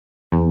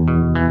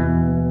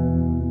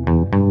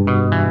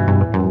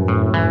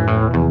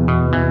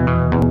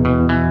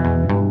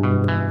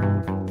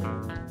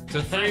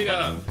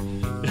Freedom.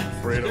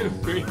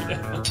 Freedom.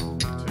 Freedom.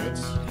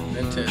 Tits.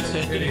 And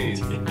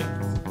tits.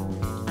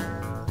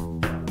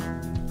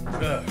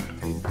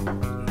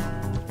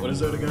 What is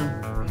that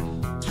again?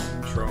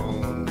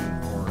 Patron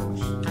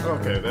orange.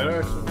 Okay, that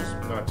actually was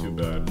not too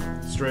bad.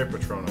 Straight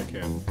Patron I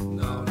can.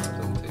 No, it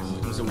doesn't taste like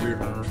it. There's a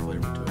weird orange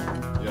flavor to it.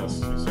 Yes,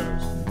 he said it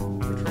was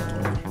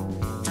Patron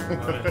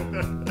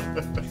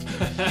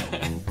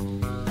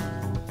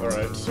orange.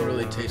 Alright, So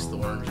really taste the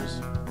oranges.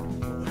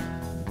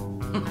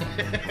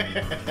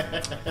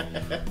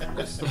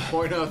 just to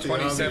point out the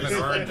 27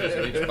 obvious. oranges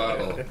in each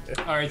bottle.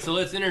 All right, so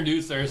let's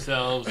introduce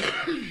ourselves.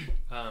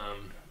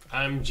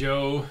 I'm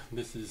Joe.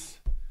 This is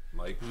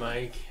Mike.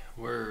 Mike.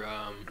 We're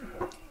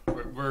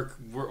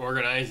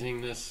organizing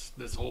this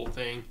whole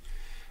thing,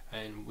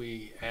 and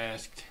we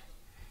asked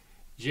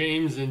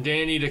James and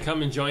Danny to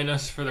come and join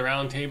us for the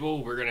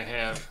roundtable. We're gonna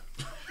have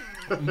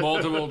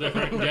multiple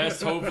different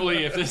guests,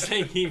 hopefully, if this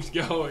thing keeps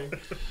going.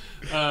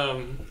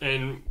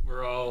 And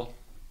we're all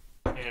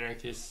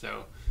anarchists,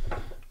 so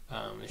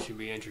it should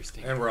be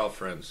interesting. And we're all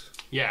friends.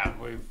 Yeah,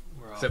 we're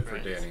all Except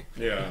friends. for Danny.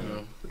 Yeah,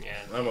 Yeah.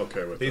 I'm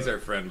okay with He's that. our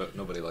friend, but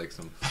nobody likes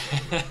him.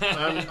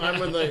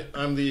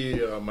 I'm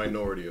the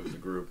minority of the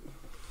group.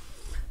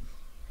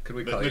 Could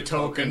we call The you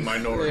token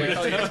minority.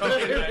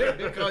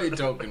 They call you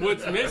token.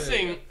 What's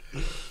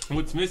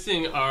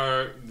missing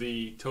are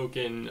the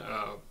token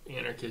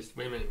anarchist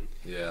women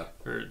Yeah.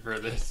 for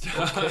this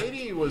stuff.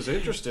 Katie was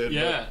interested.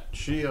 Yeah. But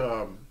she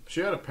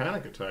had a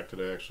panic attack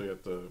today actually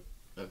at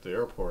the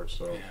airport.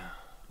 So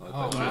Well, I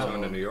thought she was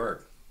going to New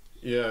York.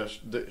 yeah,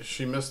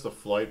 she missed the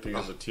flight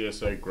because the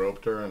TSA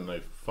groped her and they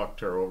fucked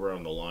her over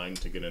on the line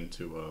to get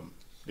into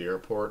the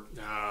airport.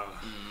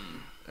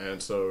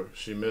 And so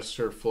she missed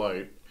her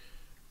flight,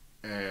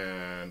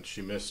 and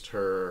she missed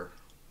her.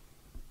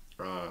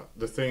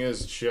 The thing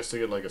is, she has to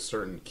get like a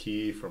certain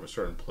key from a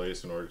certain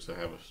place in order to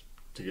have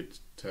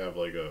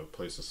like a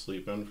place to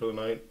sleep in for the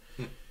night.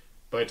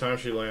 By the time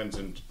she lands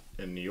in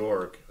New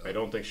York, I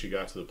don't think she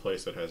got to the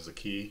place that has the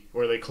key,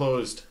 or they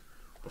closed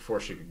before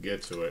she could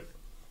get to it,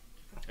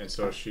 and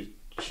so she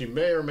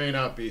may or may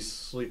not be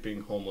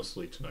sleeping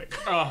homelessly tonight.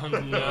 Oh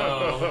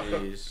no!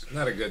 Jeez.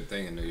 Not a good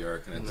thing in New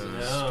York, and it's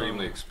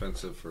extremely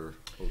expensive for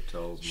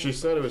hotels. and She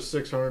said it was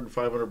 $600,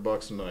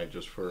 $500 a night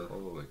just for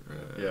Holy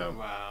crap. yeah.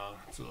 Wow,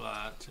 that's a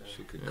lot.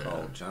 She could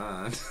call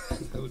John.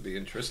 That would be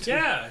interesting.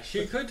 Yeah,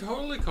 she could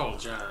totally call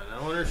John.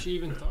 I wonder if she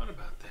even thought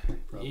about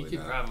that. Probably He could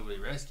not. probably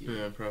rescue her.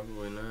 Yeah,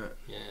 probably not.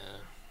 Yeah.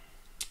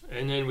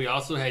 And then we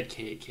also had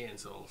Kate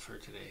cancel for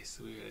today,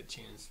 so we had a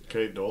chance.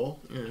 Kate Dole?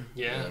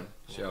 Yeah.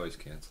 She always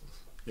cancels.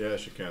 Yeah,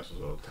 she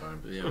cancels all the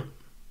time. Yeah.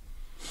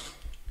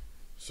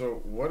 So,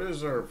 what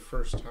is our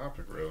first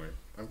topic, really?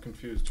 I'm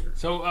confused here.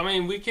 So, I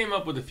mean, we came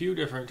up with a few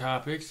different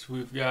topics.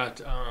 We've got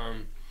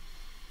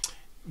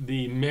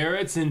the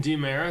merits and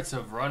demerits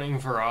of running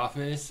for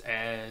office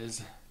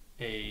as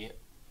an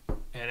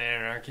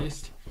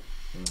anarchist.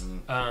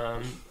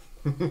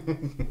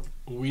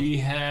 We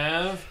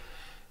have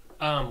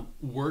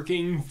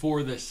working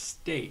for the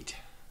state.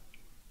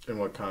 In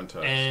what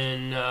context?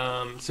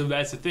 And so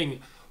that's the thing.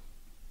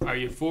 Are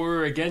you for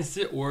or against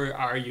it, or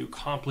are you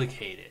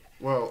complicated?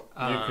 Well,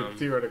 you could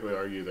theoretically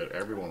argue that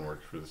everyone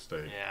works for the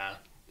state. Yeah.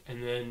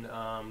 And then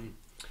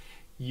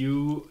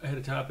you had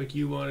a topic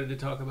you wanted to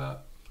talk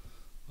about?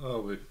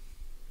 Oh,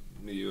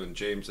 you and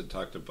James had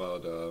talked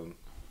about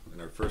in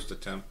our first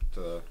attempt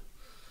an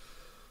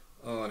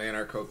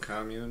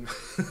anarcho-commune.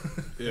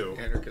 Ew.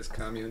 Anarchist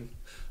commune.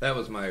 That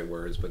was my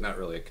words, but not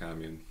really a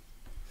commune.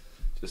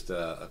 Just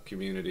a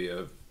community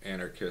of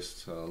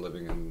anarchists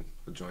living in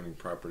adjoining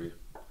property.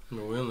 I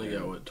mean, we only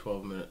got,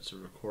 12 minutes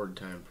of record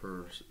time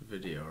per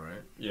video,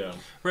 right? Yeah.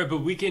 Right,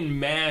 but we can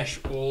mash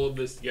all of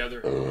this together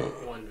in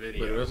one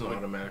video. But it doesn't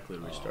automatically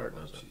restart,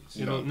 does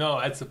it? No,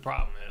 that's the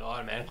problem. It'll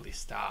automatically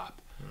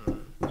stop.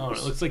 Oh,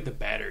 it looks like the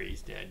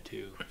battery's dead,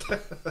 too.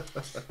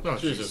 Oh,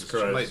 Jesus It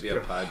Christ. might be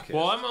a podcast.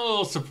 Well, I'm a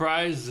little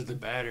surprised that the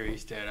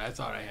battery's dead. I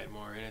thought I had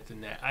more in it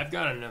than that. I've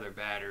got another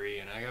battery,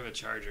 and I have a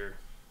charger.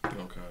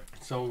 Okay.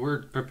 So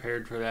we're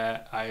prepared for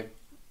that.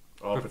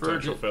 All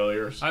potential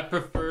failures. I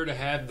prefer to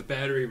have the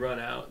battery run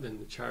out than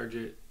to charge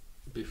it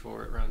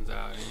before it runs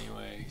out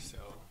anyway. So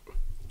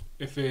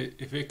if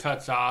it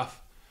cuts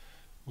off,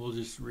 we'll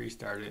just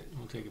restart it.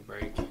 We'll take a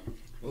break.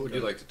 What would you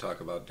like to talk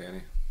about,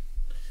 Danny?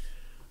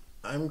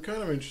 I'm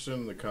kind of interested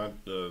in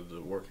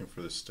the working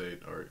for the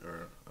state or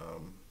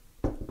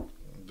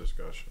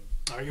discussion.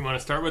 All right, you want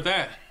to start with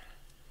that?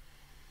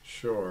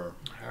 Sure.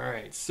 All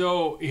right.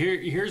 So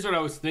here's what I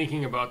was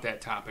thinking about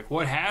that topic.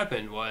 What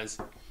happened was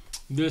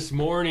this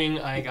morning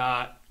I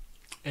got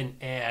an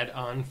ad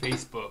on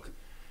Facebook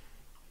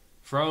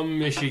from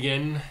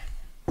Michigan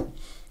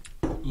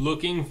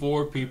looking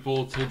for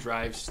people to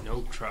drive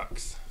snowplow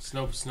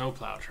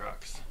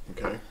trucks.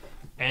 Okay.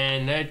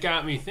 And that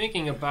got me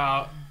thinking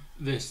about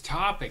this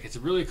topic. It's a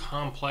really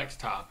complex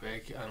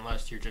topic,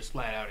 unless you're just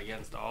flat out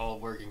against all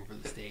working for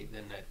the state,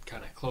 then that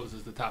kind of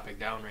closes the topic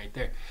down right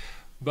there.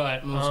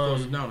 But No,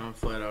 I'm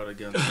flat out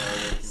against all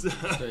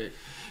the state.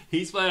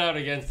 he's flat out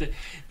against it.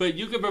 But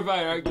you could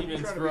provide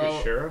arguments Trying to for be all.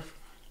 a sheriff?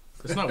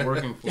 It's not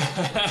working for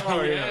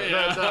Oh yeah,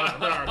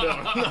 no,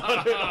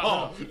 not at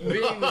all.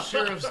 being the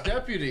sheriff's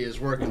deputy is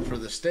working for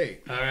the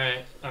state. All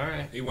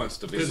right. He wants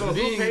to be. So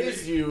who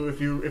pays you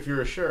if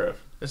you're a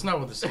sheriff? That's not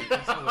what the state.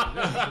 That's not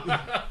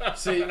what it is.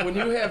 See, when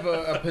you have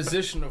a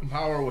position of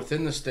power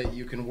within the state,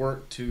 you can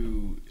work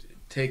to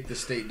take the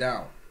state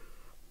down.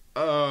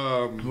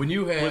 When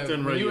you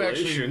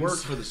actually work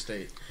for the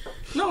state,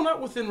 no,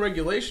 not within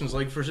regulations.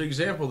 Like for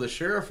example, the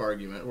sheriff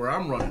argument, where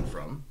I'm running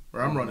from,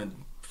 where I'm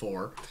running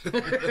for. I'm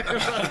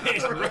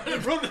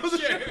running for the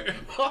sheriff,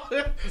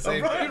 so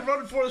I'm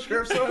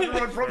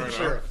running from the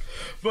sheriff.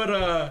 But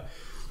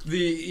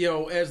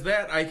as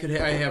that, I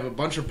have a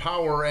bunch of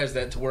power as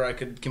that to where I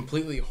could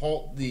completely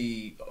halt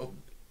the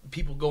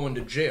people going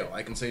to jail.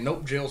 I can say,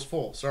 nope, jail's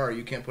full. Sorry,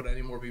 you can't put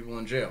any more people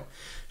in jail.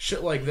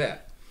 Shit like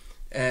that.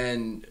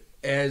 And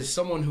as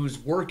someone who's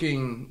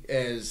working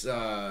as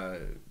a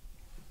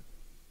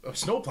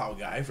snowplow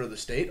guy for the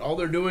state, all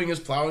they're doing is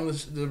plowing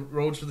the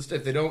roads for the state.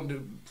 If they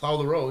don't plow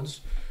the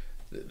roads,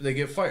 they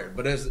get fired.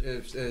 But as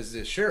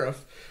the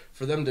sheriff,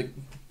 for them to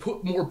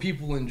put more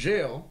people in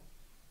jail,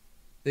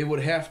 they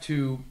would have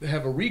to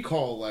have a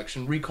recall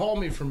election, recall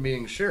me from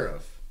being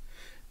sheriff.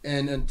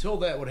 And until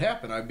that would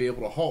happen, I'd be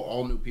able to halt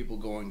all new people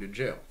going to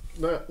jail.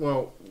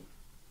 Well,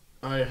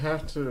 I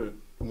have to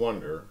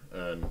wonder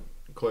and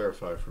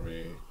clarify for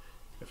me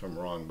if I'm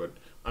wrong, but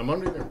I'm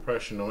under the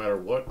impression no matter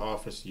what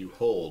office you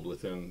hold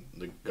within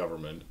the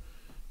government,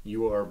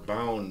 you are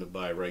bound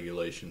by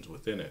regulations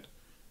within it.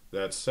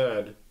 That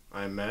said,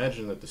 I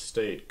imagine that the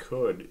state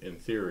could, in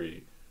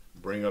theory,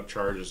 bring up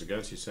charges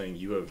against you saying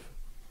you have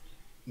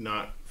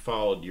not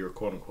followed your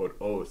quote-unquote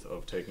oath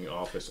of taking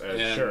office as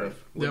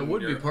sheriff. That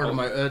would be part of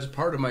my. That's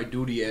part of my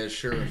duty as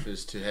sheriff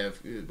is to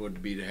have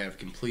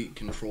complete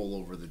control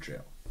over the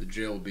jail. The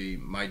jail would be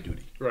my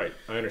duty. Right,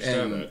 I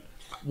understand that.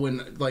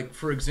 When, like,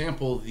 for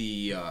example,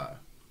 the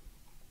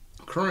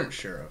current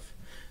sheriff,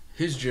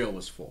 his jail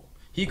was full.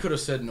 He could have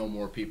said no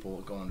more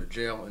people going to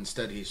jail.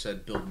 Instead, he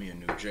said, build me a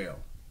new jail,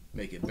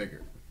 make it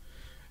bigger.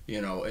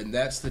 And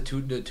that's the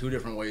two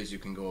different ways you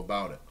can go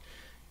about it.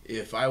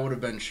 If I would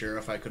have been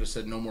sheriff, I could have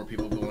said no more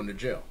people going to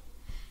jail.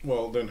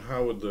 Well, then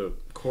how would the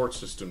court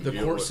system deal with it?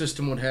 The court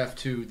system would have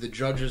to, the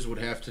judges would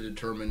have to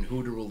determine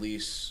who to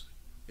release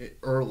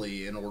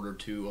early in order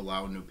to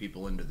allow new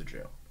people into the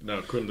jail.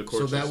 Now, couldn't the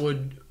court system... So that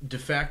would de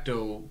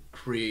facto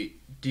create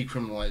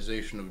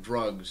decriminalization of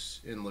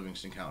drugs in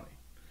Livingston County.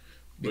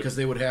 Because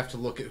they would have to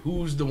look at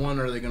who's the one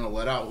are they going to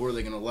let out, who are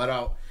they going to let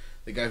out,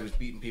 the guy who's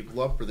beating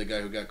people up or the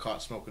guy who got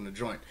caught smoking a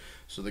joint.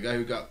 So the guy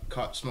who got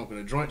caught smoking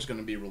a joint is going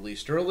to be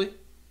released early.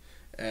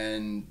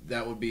 And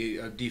that would be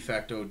a de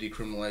facto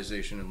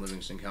decriminalization in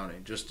Livingston County,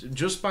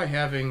 just by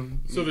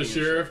having. So the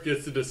sheriff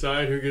gets to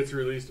decide who gets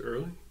released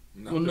early?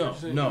 No.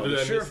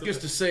 The sheriff gets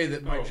to say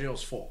that my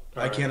jail's full.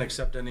 I can't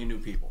accept any new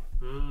people.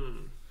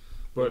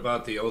 What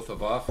about the oath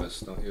of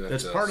office? Don't you have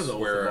That's to part of the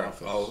swear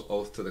oath of office.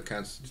 Oath to the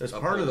Constitution?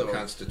 That's part of the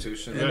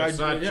Constitution. And it's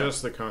not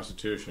just the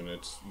Constitution;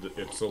 it's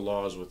the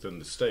laws within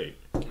the state.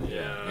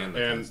 Yeah,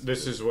 and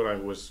this is what I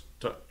was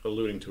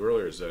alluding to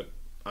earlier: is that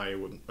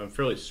I'm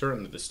fairly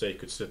certain that the state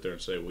could sit there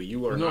and say, well,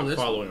 you are not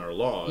following our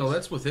laws. No,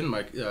 that's within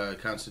my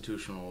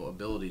constitutional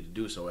ability to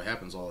do so. It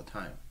happens all the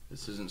time.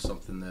 This isn't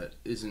something that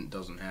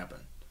doesn't happen.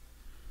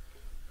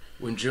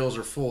 When jails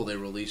are full, they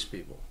release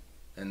people.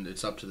 And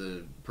it's up to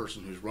the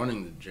person who's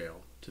running the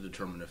jail to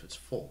determine if it's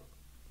full.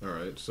 All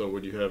right. So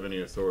would you have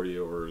any authority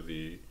over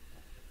the,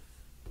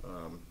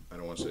 I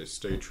don't want to say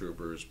state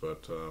troopers,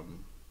 but...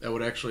 I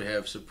would actually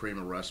have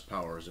supreme arrest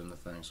powers in the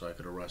thing, so I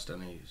could arrest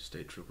any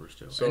state troopers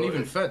too. So and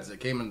even feds that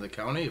came into the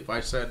county. If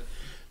I said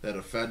that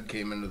a fed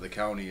came into the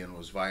county and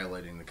was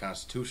violating the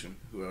Constitution,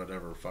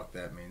 whatever fuck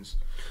that means,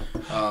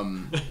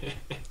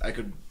 I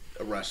could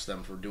arrest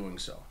them for doing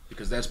so,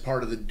 because that's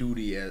part of the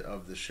duty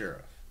of the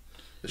sheriff.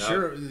 The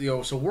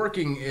sheriff, so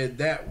working at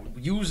that,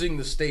 using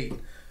the state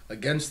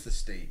against the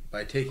state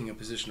by taking a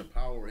position of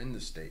power in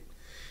the state,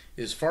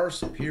 is far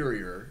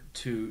superior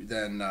to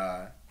than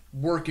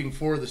working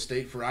for the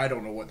state for I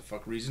don't know what the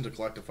fuck reason to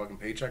collect a fucking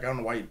paycheck. I don't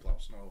know why you plow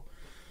snow,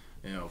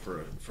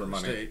 for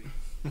money. State.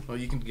 Well,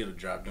 you can get a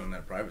job doing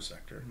that private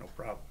sector, no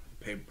problem.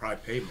 Probably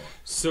pay more.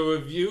 So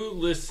have you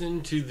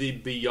listened to the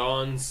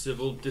Beyond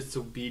Civil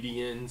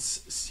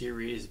Disobedience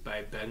series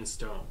by Ben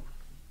Stone?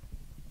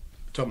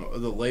 Talking about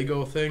the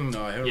Lego thing?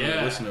 No, I haven't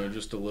really listened to it,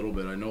 just a little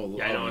bit. I know a little.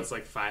 Yeah, I know it's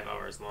like 5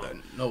 hours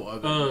long. No,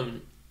 of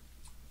it.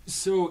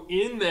 So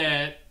in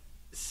that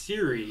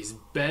series,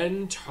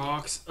 Ben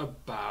talks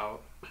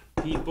about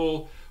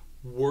people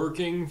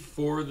working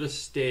for the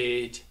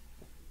state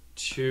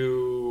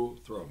to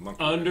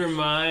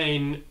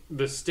undermine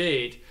the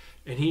state,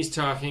 and he's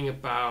talking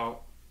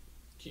about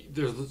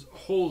there's a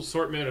whole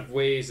assortment of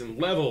ways and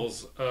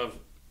levels of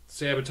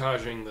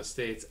sabotaging the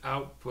state's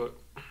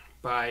output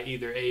by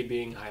either A,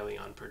 being highly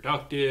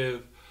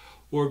unproductive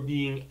or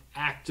being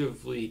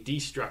actively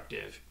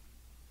destructive.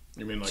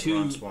 You mean like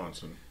Ron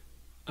Swanson?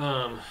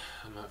 I'm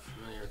not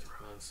familiar with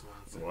Ron this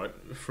one.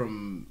 What?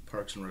 From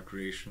Parks and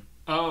Recreation.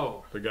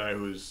 Oh, The guy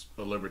who's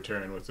a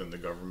libertarian within the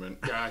government.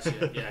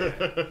 gotcha.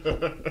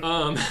 Yeah.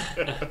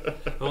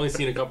 I've only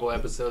seen a couple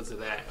episodes of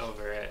that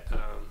over at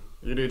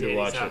You need to Danny's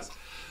watch house.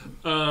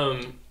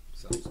 it.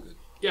 Sounds good.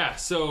 Yeah,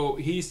 so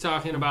he's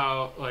talking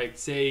about, like,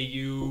 say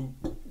you...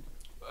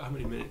 How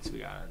many minutes we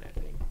got on that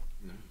thing?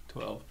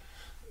 12.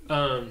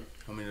 How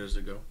many does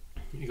it go?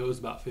 It goes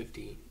about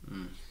 15.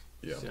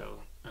 Yeah. So,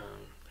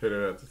 Hit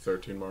it at the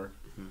 13 mark.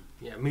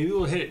 yeah, maybe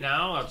we'll hit it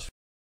now.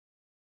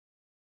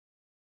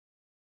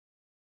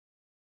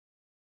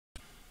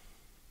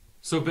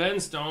 So Ben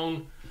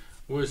Stone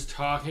was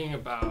talking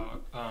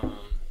about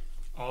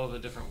all the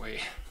different ways...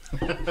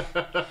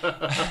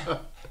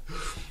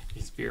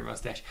 His beer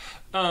mustache.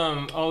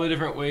 All the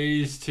different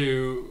ways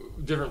to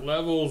different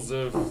levels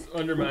of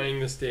undermining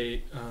the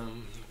state.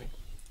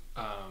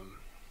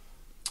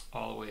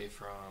 All the way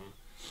from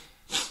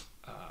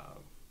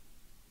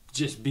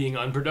just being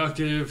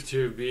unproductive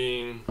to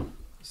being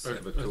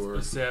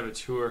a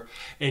saboteur.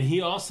 And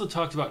he also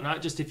talked about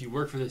not just if you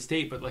work for the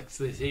state, but like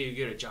so they say you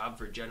get a job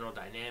for General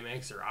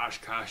Dynamics or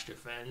Oshkosh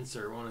Defense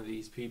or one of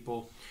these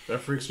people. That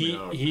freaks me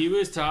out. He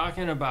was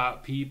talking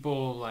about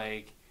people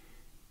like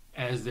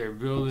as they're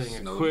building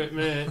Snowden.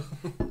 equipment,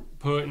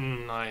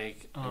 putting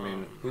like I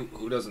mean,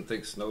 who doesn't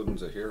think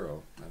Snowden's a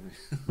hero? I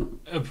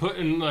mean,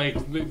 putting like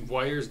the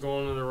wires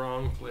going to the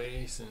wrong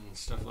place and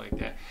stuff like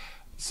that.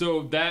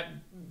 So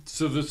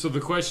the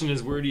question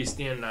is, where do you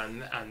stand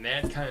on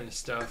that kind of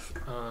stuff?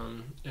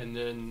 And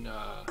then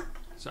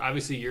so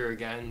obviously you're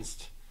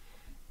against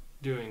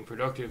doing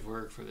productive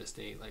work for the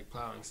state, like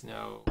plowing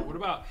snow. What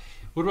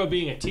about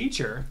being a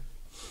teacher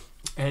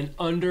and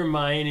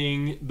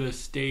undermining the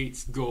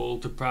state's goal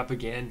to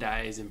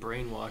propagandize and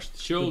brainwash the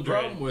children The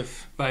problem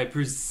with by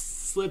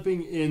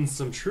slipping in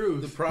some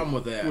truth? the problem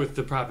with that, with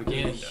the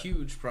propaganda. the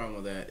huge problem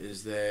with that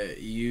is that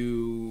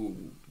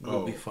you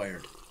will be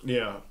fired.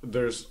 Yeah,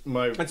 there's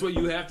my... That's what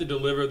you have to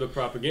deliver the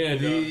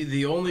propaganda.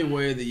 The only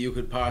way that you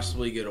could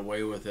possibly get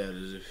away with that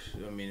is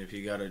if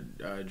you got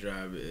a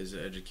job as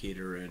an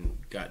educator and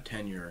got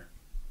tenure.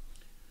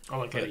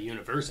 Like at a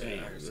university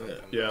or something.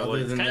 Yeah, Other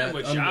like, than kind that, of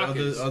what Jacques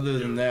is other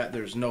than doing. that,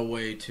 there's no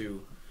way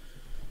to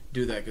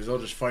do that because they'll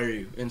just fire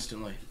you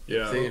instantly.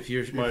 Yeah, If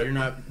you're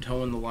not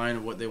towing the line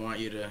of what they want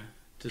you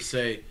to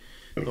say,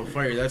 they'll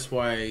fire you. That's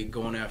why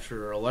going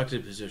after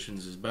elected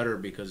positions is better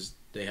because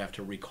they have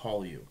to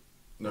recall you.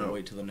 No.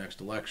 Wait till the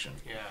next election.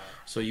 Yeah.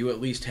 So you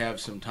at least have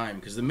some time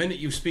because the minute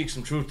you speak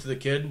some truth to the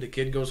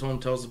kid goes home,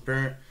 tells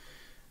the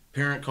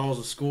parent calls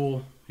the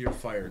school, you're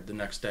fired the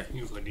next day.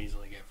 You could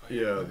easily get fired.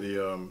 yeah,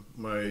 the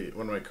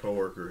one of my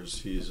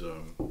coworkers, he's a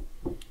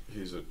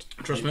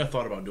Trust me, I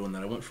thought about doing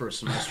that. I went for a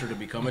semester to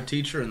become a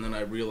teacher, and then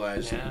I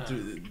realized Yeah.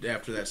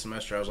 after that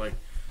semester, I was like,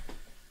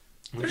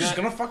 they're just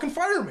gonna fucking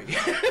fire me.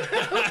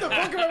 What the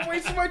fuck am I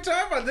wasting my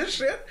time on this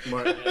shit?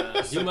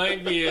 Yeah. You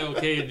might be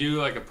okay to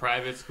do like a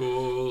private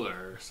school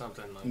or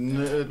something like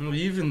that.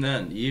 Even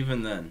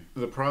then.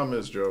 The problem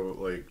is, Joe,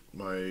 like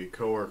my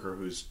coworker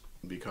who's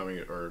becoming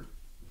or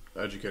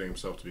educating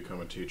himself to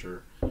become a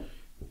teacher,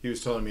 he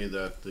was telling me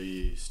that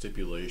the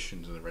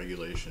stipulations and the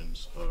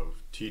regulations of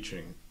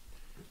teaching,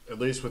 at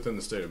least within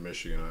the state of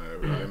Michigan,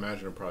 I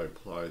imagine it probably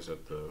applies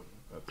at the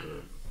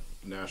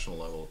national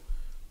level,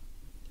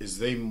 is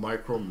they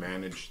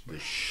micromanage the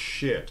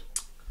shit.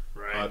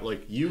 Right.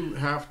 Like you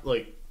have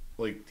like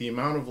the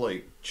amount of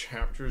like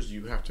chapters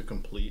you have to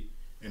complete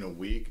in a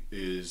week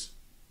is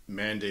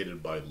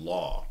mandated by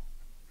law,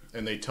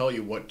 and they tell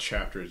you what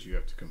chapters you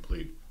have to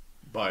complete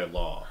by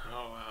law.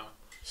 Oh wow.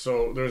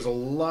 So there's a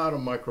lot of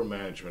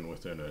micromanagement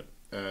within it.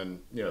 And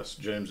yes,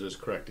 James is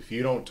correct. If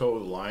you don't toe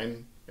the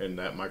line in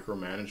that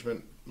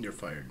micromanagement, You're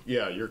fired.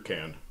 yeah, you're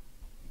canned.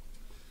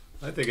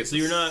 I think it's So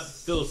you're not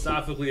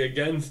philosophically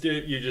against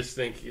it. You just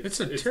think It's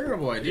a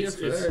terrible idea It's,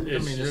 for it's, that.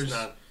 it's I mean, just there's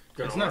not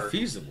gonna it's not work.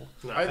 feasible.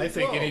 No. I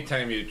think well-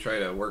 anytime you try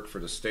to work for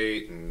the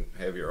state and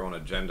have your own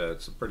agenda,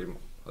 it's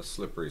a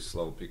slippery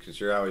slope because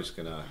you're always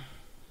gonna.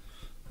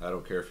 I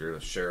don't care if you're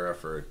a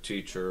sheriff or a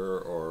teacher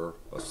or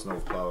a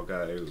snowplow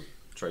guy who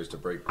tries to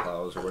break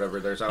plows or whatever.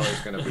 There's always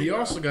gonna be. You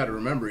also got to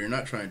remember, you're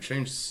not trying to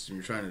change the system,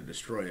 you're trying to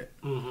destroy it.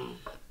 Mm-hmm.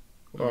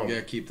 Well, You got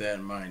to keep that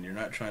in mind. You're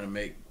not trying to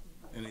make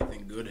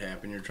anything good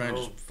happen. You're trying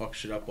to just fuck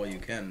shit up while you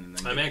can. And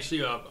then I'm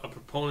actually a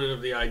proponent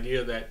of the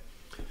idea that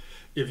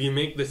if you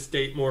make the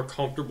state more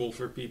comfortable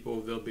for people,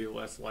 they'll be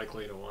less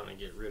likely to want to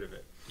get rid of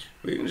it.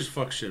 you can just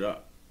fuck shit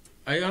up.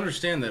 I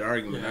understand that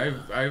argument.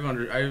 Yeah.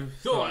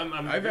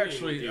 I've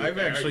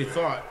actually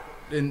thought,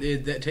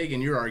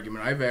 taking your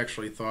argument, I've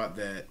actually thought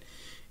that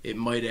it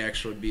might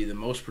actually be the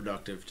most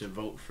productive to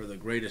vote for the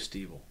greatest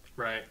evil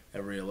Right.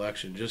 every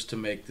election, just to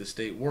make the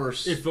state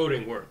worse. If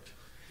voting worked.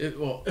 and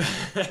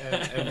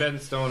Ben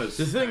Stone is.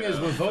 The thing is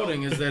with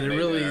voting is that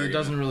it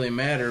doesn't really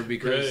matter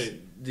because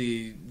Right.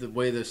 the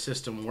way the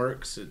system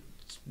works,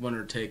 it's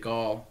winner take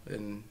all,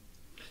 and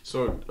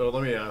so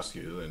let me ask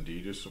you then: do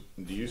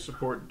you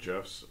support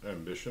Jeff's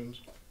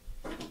ambitions,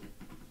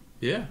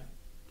 yeah.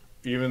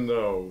 even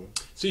though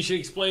So you should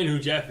explain who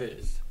Jeff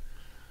is.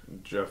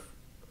 Jeff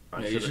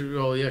Yeah, you should.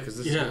 Oh yeah, because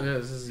this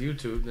is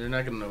YouTube. They're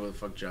not gonna know who the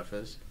fuck Jeff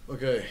is.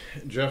 Okay,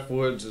 Jeff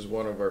Woods is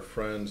one of our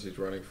friends. He's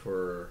running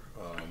for.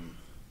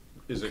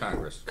 Is it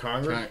Congress?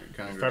 Congress?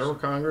 Federal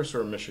Congress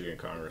or Michigan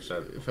Congress?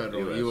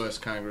 Federal, U.S.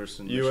 Congress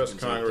and U.S.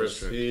 Michigan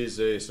Congress. He's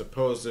a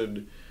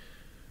supposed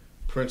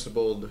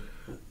principled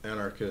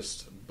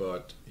anarchist,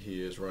 but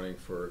he is running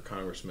for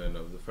congressman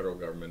of the federal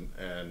government,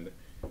 and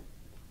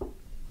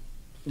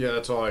yeah,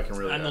 that's all I can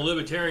really. On the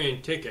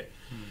libertarian ticket,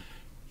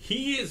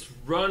 he is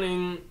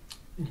running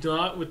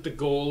not with the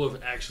goal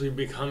of actually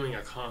becoming a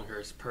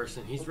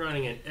congressperson. He's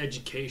running an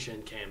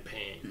education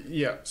campaign.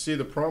 Yeah. See,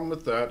 the problem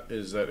with that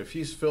is that if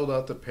he's filled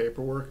out the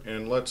paperwork,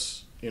 and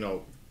let's be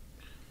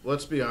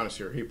honest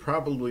here, he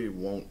probably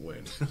won't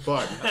win.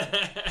 But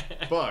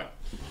right.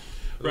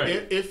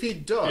 If he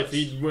does, if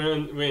he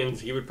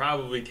wins, he would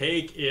probably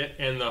take it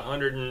and the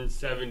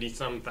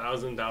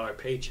 $170,000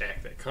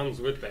 paycheck that comes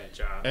with that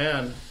job.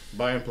 And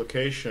by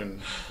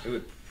implication, It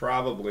would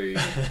probably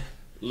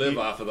live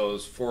off of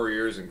those 4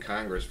 years in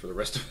Congress for the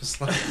rest of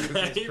his life.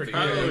 That's He pretty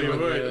probably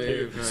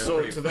good. would.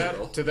 so to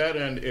that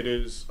end, it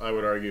is. I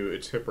would argue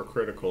it's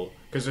hypocritical,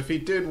 because if he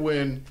did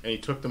win and he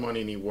took the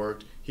money and he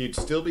worked, he'd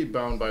still be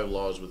bound by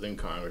laws within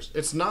Congress.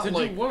 It's not To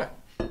like do what?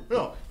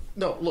 No.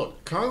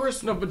 Look,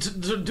 Congress. No, but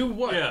to do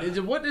what? Yeah.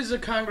 What is a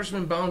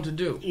congressman bound to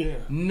do? Yeah.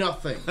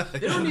 Nothing. They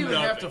don't even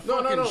have to No,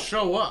 fucking no.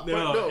 show up.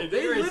 No, They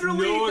there is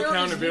literally, no there is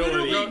accountability.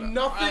 literally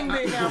nothing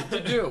they have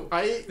to do.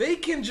 They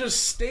can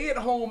just stay at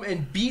home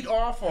and beat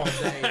off all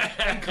day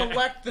and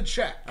collect the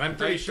check. I'm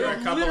pretty sure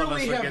They a couple of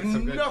us literally would have get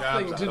some good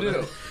nothing jobs to out of do.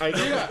 it.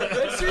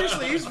 Yeah,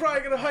 seriously, he's probably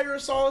going to hire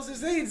us all as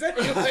his aides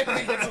anyway when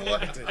he gets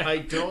elected.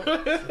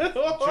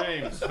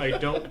 James, I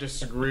don't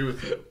disagree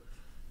with you,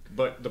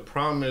 but the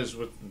problem is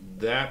with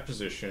that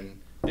position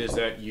is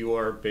that you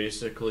are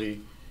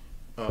basically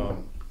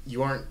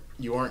you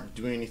aren't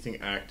doing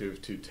anything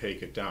active to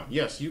take it down.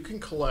 Yes, you can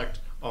collect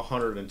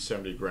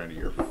 $170 grand a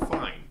year,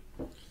 fine.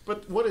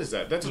 But what is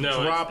that? That's a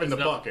drop in the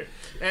bucket.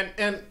 And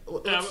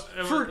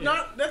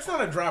That's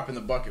not a drop in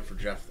the bucket for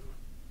Jeff.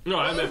 No,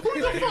 I meant.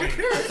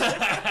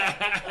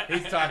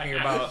 He's talking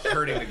about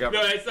hurting the No,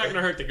 government. it's not going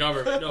to hurt the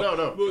government.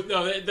 No. Well,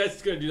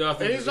 that's going to do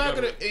nothing. and he's to the not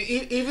going government.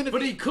 to even if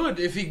But he could,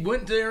 if he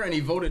went there and he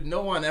voted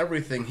no on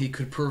everything, he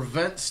could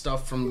prevent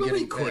stuff from getting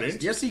he couldn't.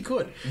 passed. Yes, he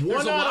could. One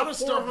There's a out lot of of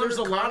stuff. There's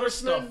a 400 lot of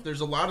stuff. congressmen?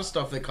 There's a lot of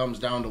stuff that comes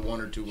down to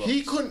one or two votes.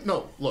 he couldn't.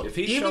 No, look. If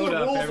he even showed the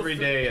up rules every of-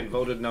 day and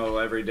voted no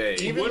every day,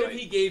 What if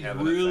he gave have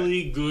an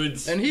really good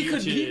speeches? And he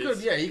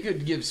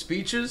could give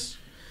speeches.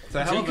 It's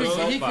a hell of a He could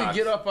soapbox.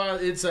 get up on.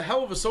 It's a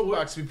hell of a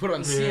soapbox to be put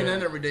on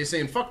CNN every day,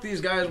 saying "fuck these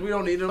guys, we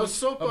don't need them." A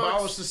soapbox-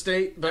 Abolish the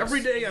state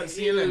every day on CNN.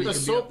 he The could be up there.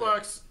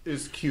 soapbox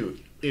is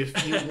cute.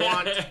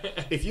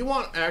 If you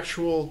want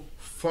actual,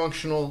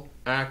 functional,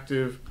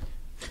 active,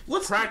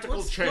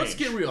 practical change. Let's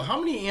get real. How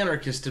many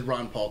anarchists did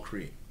Ron Paul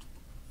create?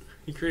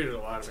 He created a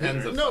lot of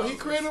Tens of- No, he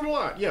created a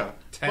lot, yeah.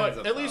 Tens But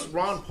of at least thousands.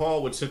 Ron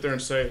Paul would sit there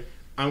and say,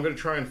 I'm going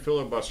to try and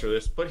filibuster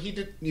this. But he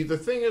did. The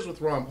thing is with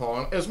Ron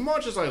Paul, as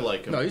much as I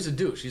like him, No, he's a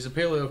douche. He's a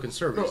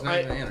paleo-conservative. He's No, not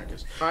even an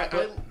anarchist.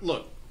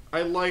 Look,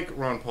 I like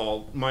Ron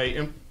Paul.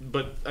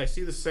 But I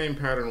see the same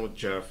pattern with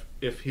Jeff.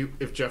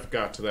 If Jeff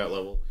got to that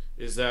level,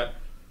 is that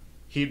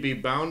he'd be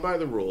bound by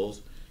the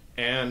rules,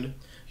 and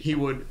he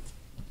would.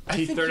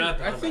 I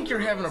think you're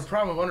having a rules.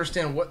 problem of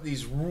understanding what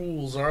these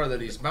rules are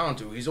that he's bound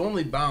to. He's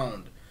only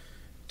bound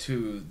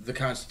to the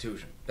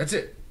Constitution. That's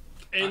it.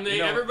 And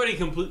everybody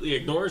completely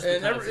ignores the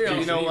Constitution.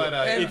 you know what,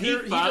 and if he he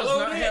does followed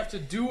not it- have to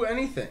do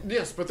anything.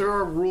 Yes, but there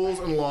are rules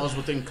and laws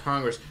within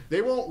Congress.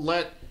 They won't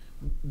let.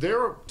 There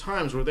are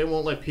times where they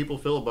won't let people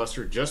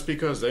filibuster just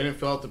because they didn't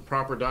fill out the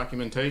proper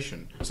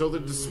documentation. So they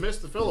dismiss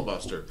the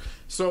filibuster.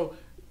 So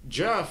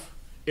Jeff,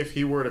 if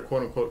he were to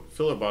quote unquote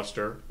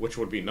filibuster, which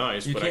would be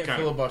nice, You but can't I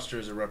kind of. filibuster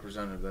as a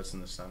representative. That's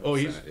in the Senate. Oh,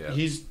 he's Senate, yeah.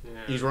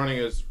 he's running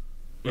as.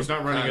 He's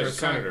not running as a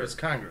senator. It's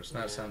Congress,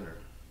 not senator.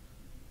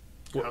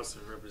 House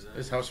of Representatives.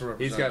 It's House of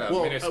He's Representatives. got a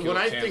Well, minuscule when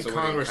I chance think of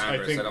winning Congress,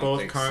 I think don't both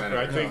think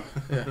Congress. I Senate.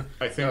 think.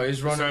 I think No,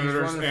 he's running.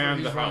 senators and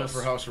he's the running House.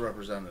 for House of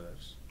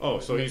Representatives. Oh,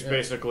 so he's Yeah.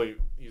 basically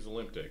he's a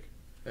limp dick.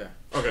 Yeah.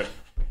 Okay.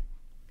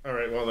 All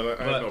right. Well, then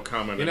I have no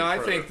comment. You know,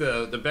 any I think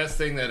the best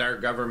thing that our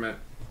government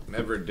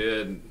ever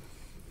did,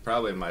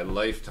 probably in my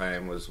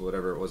lifetime, was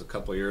whatever it was a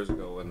couple of years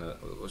ago when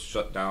it was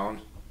shut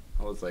down.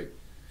 I was like,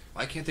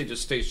 why can't they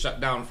just stay shut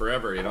down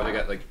forever? You know, they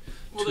got like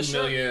Well, 2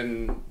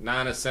 million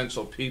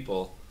non-essential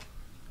people,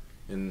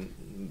 and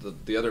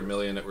the other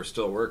million that were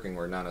still working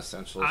were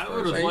non-essential. as I far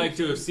would as have I- liked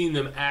to have seen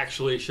them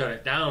actually shut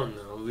it down,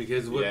 though,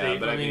 because what Yeah, they,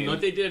 but I I mean, mean- what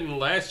they did in the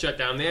last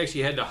shutdown, they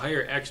actually had to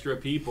hire extra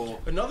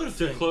people Another to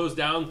thing. close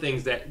down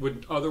things that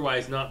would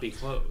otherwise not be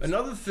closed.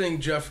 Another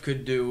thing Jeff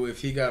could do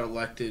if he got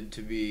elected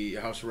to be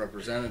House of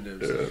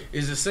Representatives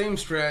is the same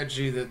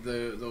strategy that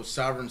those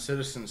sovereign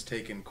citizens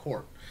take in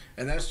court,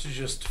 and that's to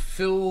just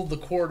fill the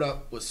court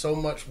up with so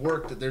much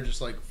work that they're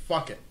just like,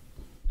 fuck it,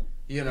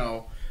 you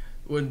know.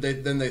 When they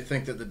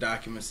think that the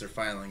documents they're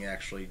filing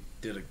actually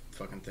did a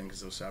fucking thing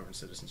because those sovereign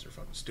citizens are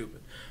fucking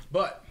stupid.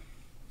 But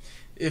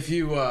if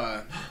he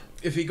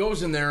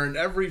goes in there and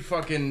every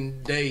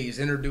fucking day he's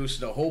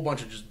introducing a whole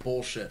bunch of just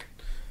bullshit,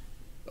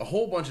 a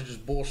whole bunch of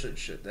just bullshit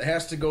shit that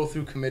has to go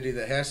through committee,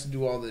 that has to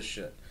do all this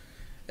shit.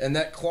 And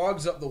that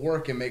clogs up the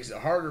work and makes it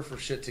harder for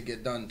shit to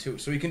get done, too.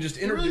 So he can just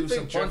introduce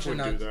a bunch of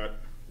nonsense.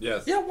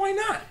 Yes. Yeah, why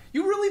not?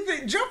 You really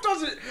think Jeff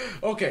doesn't?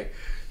 Okay,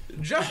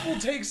 Jeff will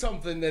take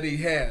something that he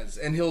has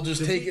and he'll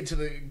just take it to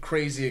the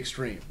crazy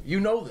extreme. You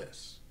know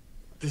this.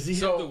 Does he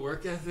have the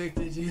work ethic?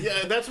 Did you?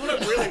 Yeah, that's what I'm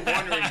really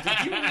wondering.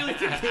 Did you really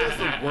think he has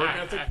the work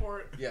ethic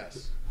for it?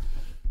 Yes.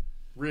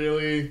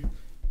 Really?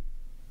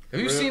 Have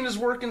you seen his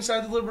work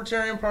inside the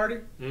Libertarian Party?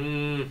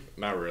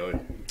 Not really.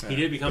 He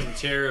did become the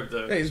chair of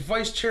the... Hey, he's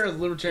vice chair of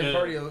the Libertarian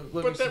Party of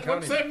Livingston County.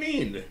 What's that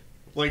mean?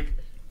 Like...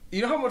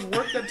 You know how much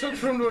work that took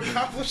for him to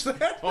accomplish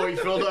that? Oh, he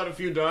filled out a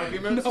few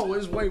documents? No, it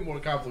was way more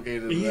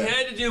complicated than He that.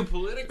 had to do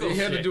political shit.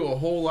 He had to do a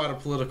whole lot of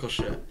political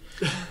shit.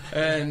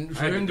 And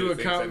for him to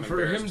account...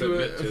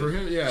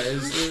 Yeah,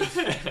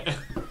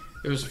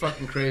 it was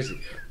fucking crazy.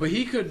 But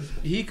he could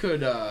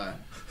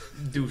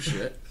do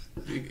shit.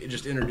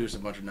 Just introduce a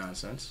bunch of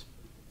nonsense.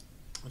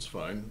 That's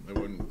fine. I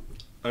wouldn't...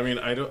 I mean,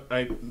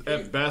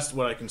 at best,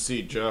 what I can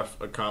see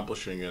Jeff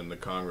accomplishing in the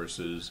Congress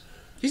is...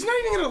 He's not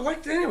even going to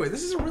elect anyway.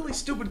 This is a really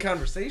stupid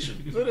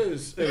conversation. It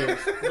is. But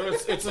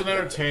it's an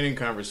entertaining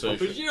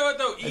conversation. But you know what,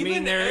 though? I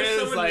mean, there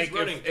is, like,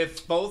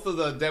 if both of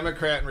the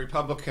Democrat and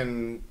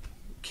Republican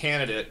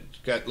candidate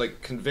got,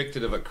 like,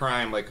 convicted of a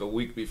crime, like, a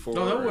week before...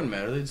 No, that wouldn't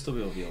matter. They'd still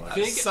be able to be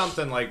elected.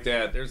 Something like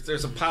that.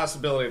 There's a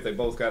possibility if they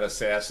both got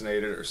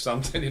assassinated or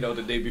something, you know,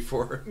 the day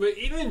before. But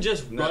even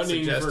just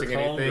running for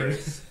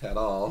Congress at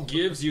all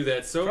gives you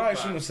that soapbox. Probably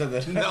shouldn't have said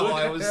that.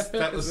 No,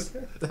 that was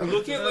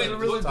Look at a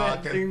really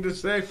bad thing to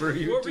say for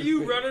you. What were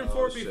you running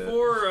for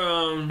before?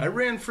 I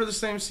ran for the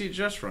same seat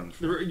Jess runs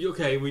for.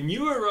 Okay, when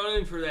you were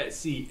running for that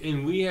seat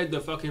and we had the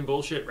fucking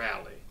bullshit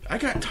rally. I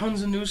got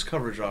tons of news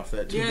coverage off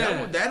that too.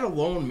 Yeah. That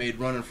alone made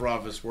running for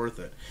office worth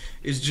it.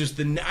 Is just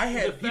I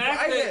had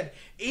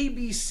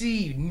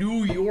ABC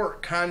New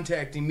York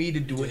contacting me to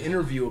do an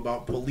interview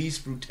about police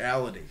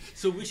brutality.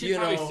 So we should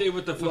probably say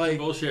what the fucking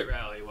bullshit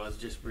rally was,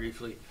 just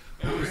briefly.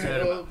 What was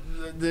that about?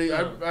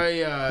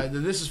 The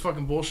This Is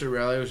Fucking Bullshit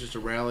rally was just a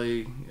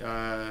rally,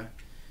 a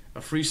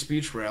free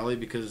speech rally,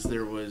 because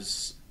there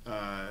was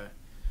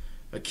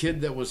a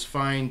kid that was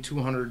fined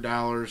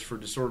 $200 for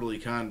disorderly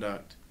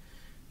conduct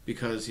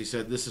because he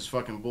said this is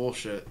fucking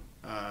bullshit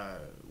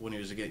when he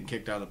was getting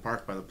kicked out of the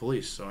park by the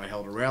police. So I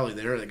held a rally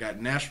there that got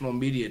national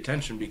media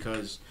attention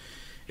because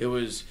it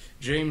was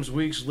James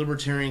Weeks,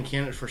 Libertarian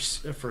candidate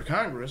for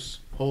Congress,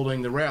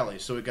 holding the rally.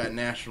 So it got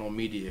national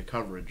media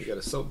coverage. You got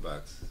a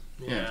soapbox.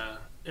 Yeah.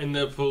 And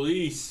the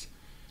police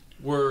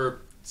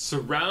were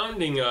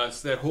surrounding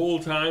us that whole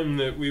time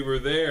that we were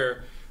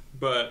there,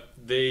 but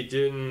they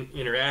didn't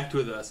interact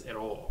with us at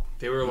all.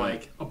 They were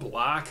like a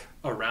block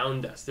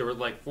around us. There were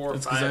like 4 or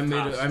 5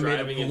 cops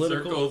driving in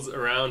circles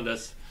around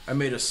us. I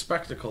made a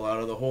spectacle out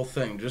of the whole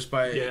thing just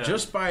by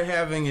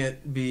having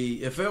it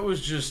be. If it was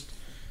just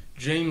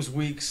James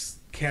Weeks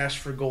Cash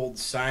for Gold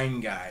sign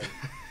guy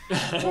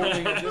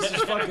holding This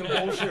Is Fucking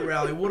Bullshit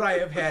rally, would I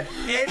have had?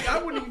 And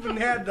I wouldn't even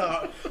had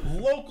the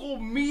local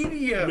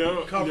media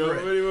cover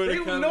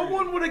it. No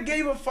one would have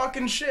gave a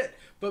fucking shit.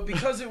 But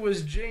because it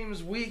was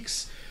James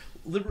Weeks,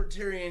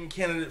 Libertarian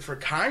candidate for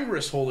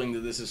Congress, holding the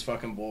This Is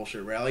Fucking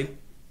Bullshit rally,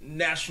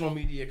 national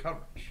media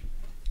coverage.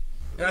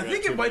 And I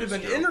think it might have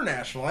been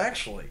international,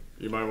 actually.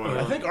 You might want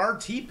to... I think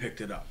RT picked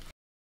it up.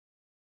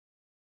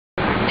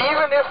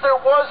 Even if there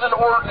was an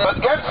ordinance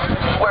against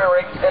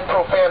swearing and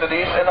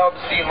profanities and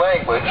obscene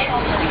language,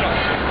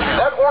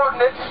 that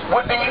ordinance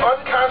would be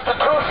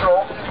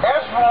unconstitutional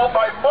as ruled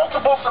by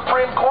multiple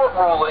Supreme Court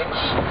rulings,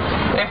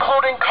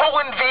 including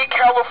Cullen v.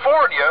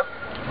 California.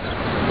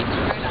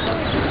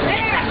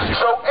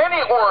 So any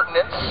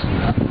ordinance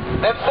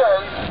that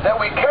says that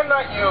we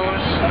cannot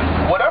use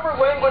whatever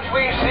language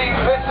we see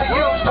fit to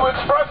use to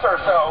express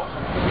ourselves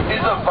is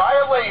a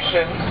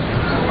violation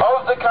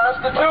of the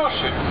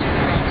Constitution.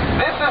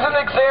 This is an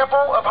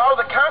example of how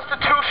the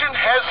Constitution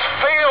has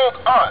failed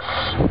us.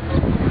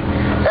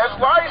 As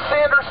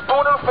Lysander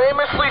Spooner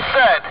famously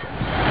said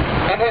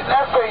in his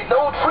essay,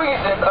 No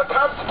Treason, A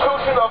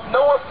Constitution of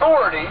No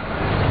Authority,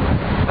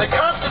 the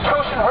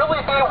Constitution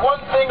really be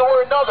one thing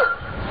or another.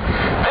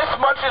 This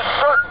much is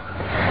certain,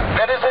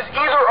 that it has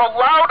either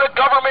allowed a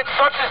government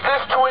such as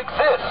this to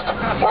exist,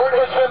 or it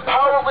has been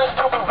powerless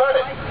to prevent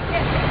it.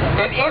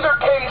 In either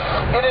case,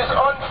 it is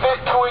unfit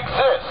to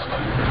exist.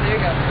 There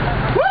you go.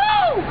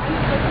 Woo!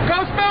 Go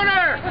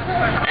Spooner!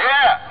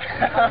 Yeah!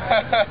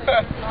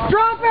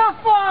 Drop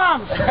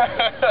F-bombs!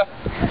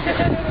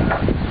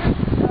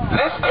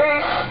 This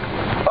case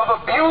of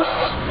abuse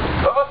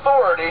of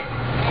authority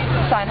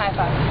Sign high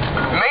five.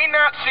 may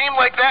not seem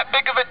like that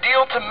big of a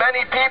deal to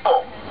many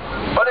people,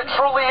 but it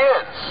truly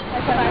is.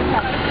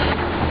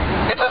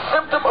 It's a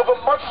symptom of a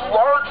much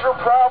larger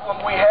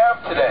problem we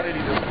have today.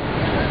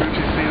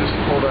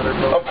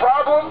 A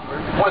problem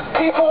with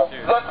people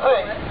that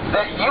think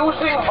that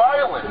using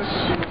violence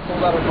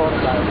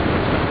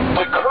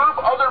to curb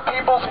other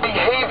people's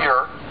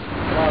behavior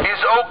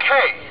is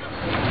okay.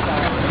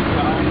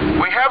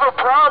 We have a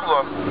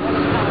problem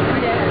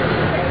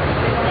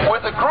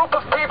with a group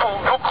of people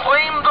who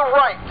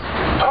right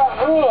to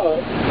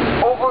rule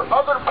over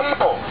other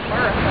people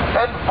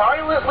and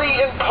violently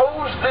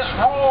impose this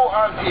rule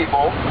on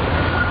people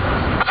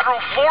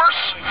through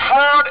force,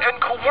 fraud, and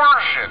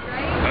coercion.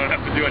 I don't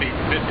have to do any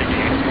nitpicking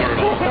anymore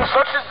at all.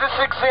 Such as this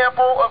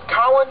example of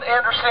Colin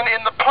Anderson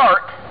in the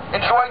park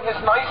enjoying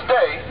his nice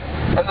day,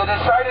 and they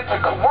decided to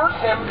coerce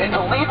him into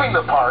leaving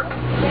the park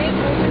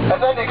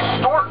and then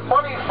extort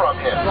money from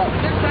him.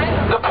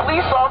 The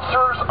police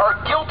officers are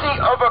guilty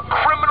of a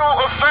criminal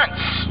offense.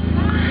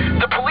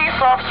 The police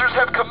officers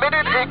have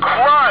committed a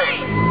crime.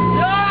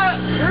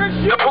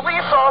 The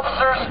police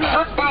officers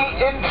should be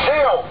in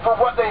jail for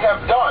what they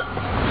have done.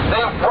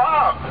 They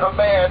robbed a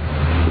man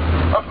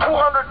of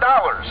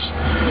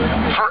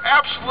 $200 for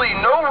absolutely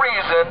no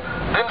reason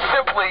than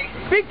simply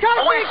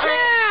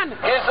voicing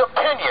his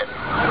opinion.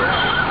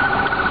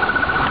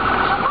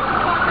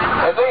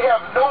 And they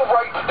have no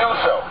right to do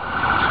so.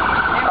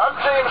 I'm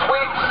James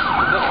Weeks,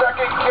 the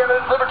second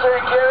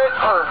Libertarian candidate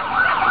for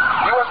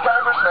U.S.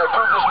 Congress, and I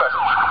approve this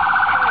message.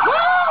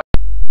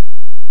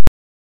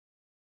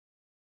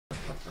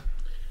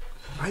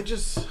 I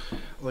just,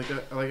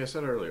 like I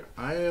said earlier,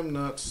 I am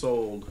not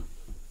sold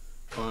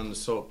on the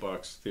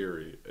soapbox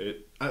theory.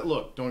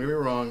 Look, don't get me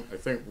wrong, I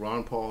think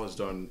Ron Paul has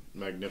done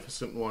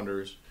magnificent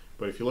wonders,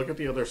 but if you look at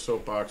the other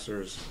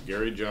soapboxers,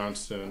 Gary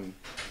Johnson,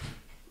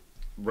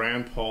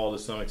 Rand Paul to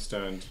some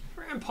extent.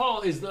 Rand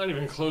Paul is not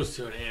even close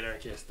to an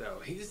anarchist, though.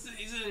 He's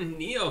a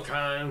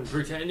neocon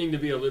pretending to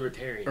be a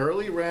libertarian.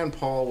 Early Rand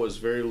Paul was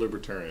very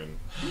libertarian.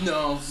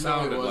 No,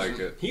 Sounded like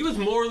it. He was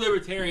more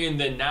libertarian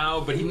than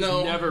now, but he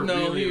was never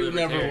really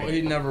libertarian.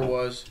 He never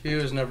was. He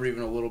was never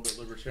even a little bit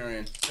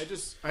libertarian.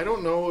 I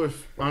don't know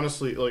if,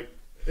 honestly, like,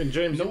 and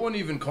James... No one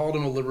even called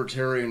him a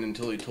libertarian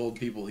until he told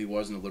people he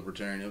wasn't a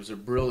libertarian. It was a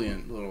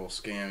brilliant little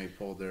scam he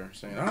pulled there,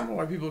 saying, I don't know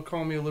why people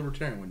call me a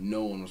libertarian, when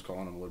no one was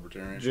calling him a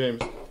libertarian. James,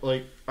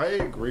 like, I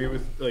agree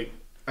with, like,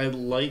 I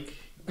like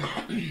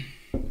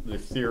the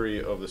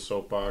theory of the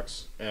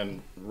soapbox,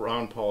 and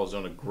Ron Paul has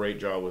done a great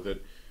job with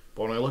it,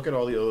 but when I look at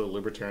all the other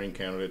libertarian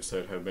candidates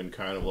that have been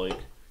kind of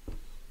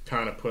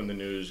put in the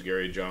news,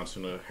 Gary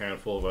Johnson, a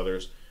handful of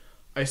others,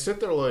 I sit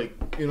there like,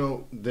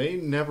 they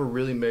never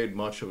really made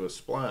much of a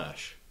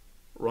splash.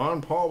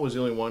 Ron Paul was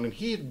the only one, and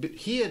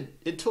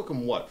it took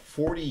him,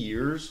 40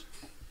 years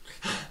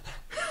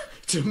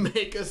to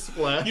make a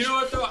splash? You know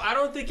what, though? I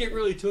don't think it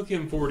really took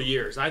him 40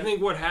 years. I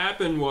think what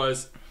happened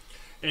was,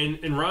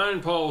 and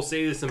Ron Paul will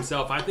say this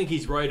himself, I think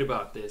he's right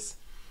about this,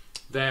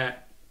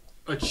 that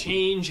a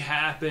change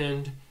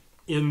happened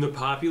in the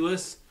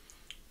populace,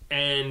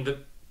 and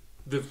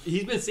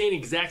he's been saying the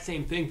exact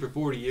same thing for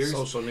 40 years.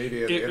 Social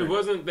media. It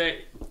wasn't that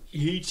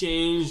he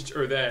changed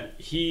or that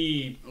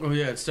he... Oh,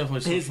 yeah, it's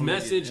definitely his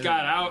message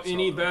got out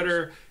any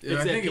better. Yeah,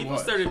 it's I that think people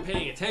started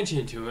paying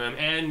attention to him.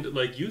 And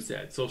like you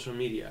said, social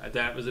media.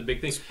 That was a big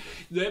thing.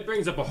 That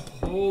brings up a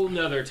whole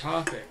nother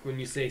topic when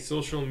you say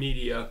social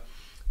media.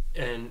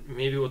 And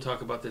maybe we'll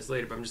talk about this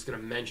later, but I'm just going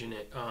to mention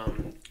it.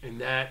 And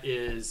that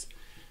is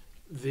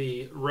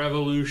the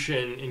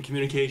revolution in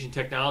communication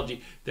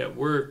technology that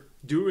we're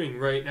doing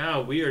right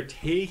now. We are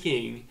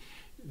taking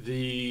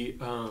the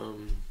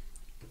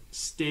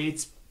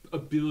state's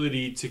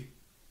ability to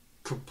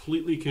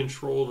completely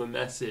control the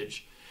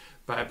message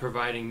by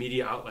providing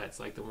media outlets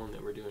like the one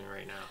that we're doing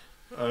right now.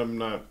 I'm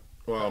not.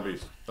 Well,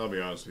 I'll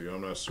be honest with you.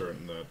 I'm not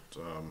certain that.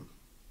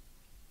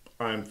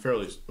 I'm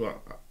fairly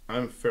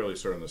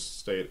certain the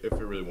state, if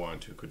it really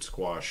wanted to, could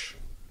squash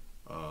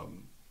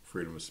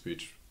freedom of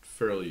speech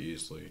fairly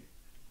easily,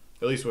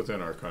 at least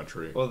within our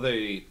country. Well,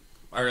 they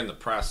are in the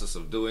process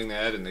of doing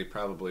that, and they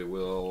probably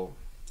will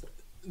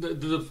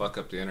fuck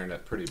up the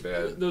internet pretty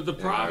bad. The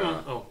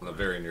problem in the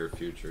very near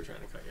future.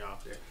 Trying to cut you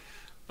off there.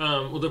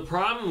 Well, the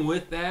problem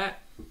with that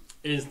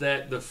is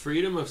that the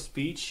freedom of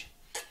speech,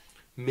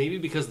 maybe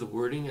because the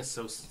wording is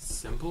so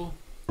simple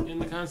in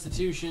the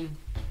Constitution,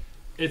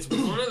 it's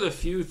one of the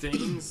few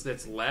things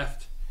that's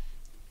left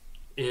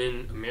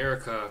in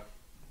America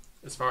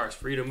as far as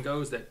freedom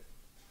goes that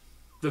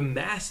the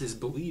masses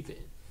believe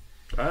in.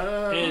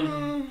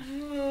 No.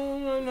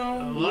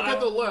 Look at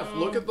the left.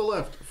 Look at the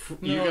left.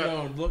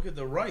 Look at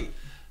the right.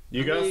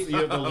 You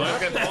have the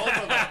left. Look at all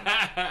of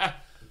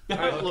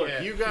them. Look,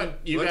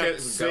 you got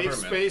safe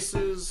government.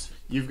 spaces.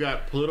 You've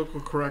got political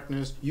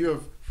correctness. You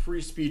have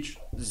free speech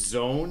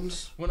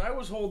zones. When I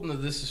was holding the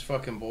 "This is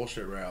fucking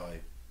bullshit" rally,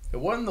 it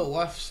wasn't the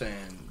left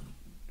saying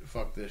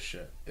 "fuck this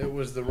shit." It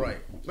was the right.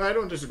 I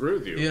don't disagree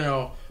with you.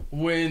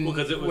 When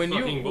fucking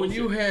when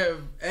you have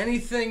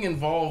anything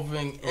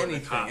involving Or the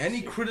anything, cops,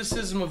 any yeah.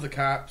 criticism of the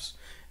cops,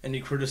 any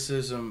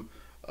criticism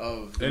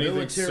of the Anything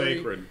military,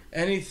 sacred.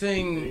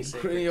 anything, Any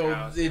sacred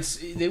cows,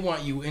 they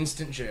want you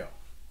instant jail.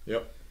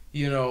 Yep.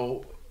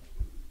 The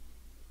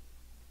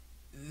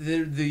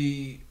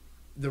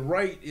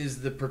right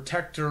is the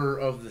protector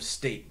of the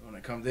state when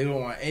it comes. They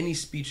don't want any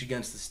speech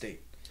against the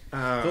state.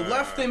 The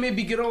left, they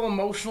maybe get all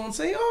emotional and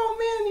say, "Oh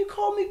man, you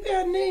called me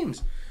bad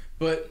names,"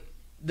 but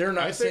they're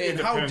not saying,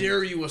 "How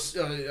dare you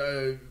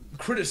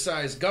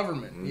criticize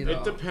government. You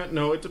know?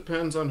 It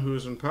depends on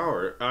who's in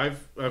power.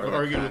 I've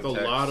argued with a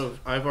lot of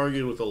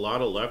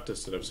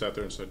leftists that have sat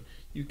there and said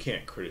you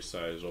can't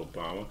criticize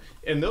Obama,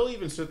 and they'll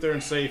even sit there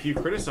and say if you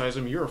criticize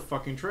him, you're a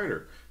fucking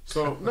traitor.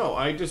 So no,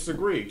 I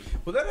disagree.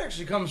 Well, that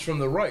actually comes from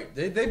the right.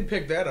 They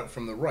picked that up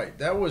from the right.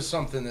 That was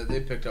something that they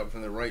picked up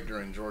from the right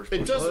during George Bush.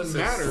 It doesn't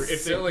matter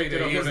if they picked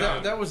it up.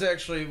 Because that was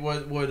actually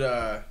what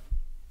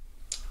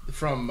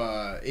from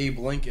Abe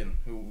Lincoln,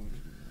 who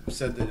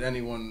said that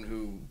anyone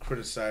who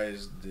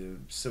criticized the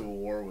Civil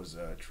War was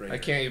a traitor. I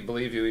can't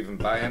believe you even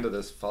buy into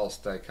this false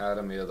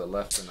dichotomy of the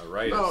left and the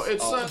right. No,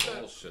 it's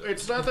bullshit.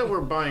 It's not that we're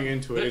buying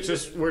into it. It's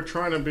just we're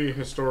trying to be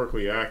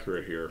historically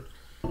accurate here.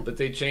 But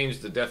they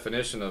changed the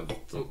definition of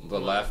the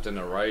left and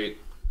the right.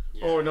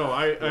 Yeah. Oh no,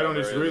 I don't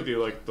disagree with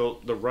you. Like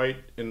the right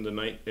in the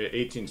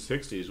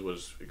 1860s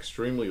was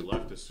extremely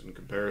leftist in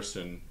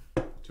comparison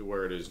to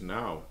where it is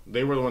now.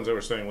 They were the ones that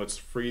were saying, "Let's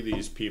free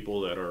these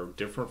people that are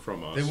different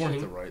from us." They weren't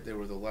the right; they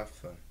were the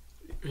left then.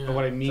 Yeah. But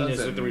what I mean is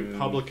that the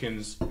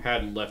Republicans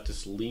had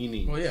leftist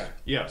leanings. Well, yeah.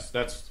 Yes,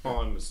 that's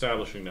all I'm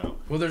establishing now.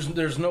 Well,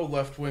 there's no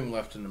left wing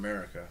left in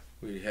America.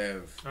 We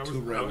have two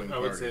right wing parties. I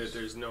would say that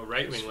there's no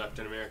right wing left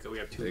in America. We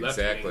have two left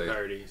wing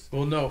parties.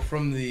 Well, no,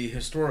 from the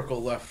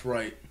historical left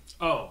right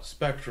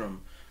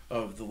spectrum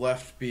of the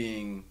left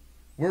being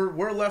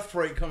where left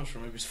right comes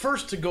from. It was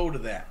first to go to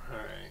that. All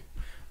right.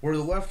 Where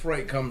the left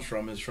right comes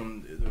from is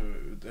from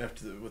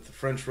with the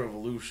French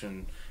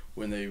Revolution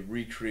when they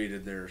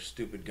recreated their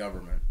stupid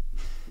government.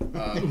 You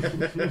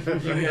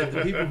had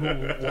the people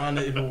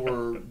who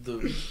were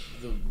the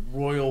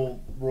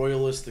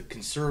royalist, the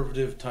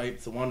conservative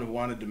type, the one who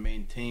wanted to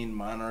maintain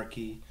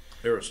monarchy,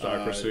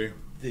 aristocracy.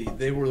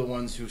 They were the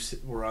ones who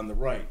were on the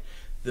right.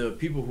 The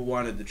people who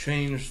wanted to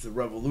change, the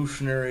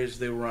revolutionaries,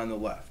 they were on the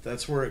left.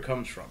 That's where it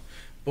comes from.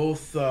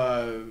 Both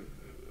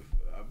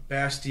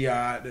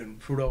Bastiat and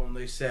Proudhon,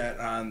 they sat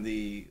on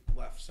the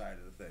left side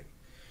of the thing,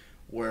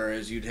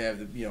 whereas you'd have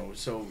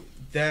So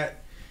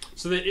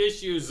the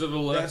issues of the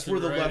left. That's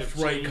where the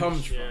left-right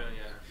comes from.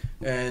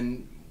 Yeah.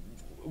 And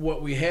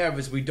what we have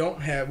is we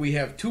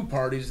have two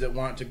parties that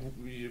want to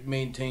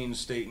maintain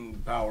state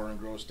and power and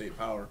grow state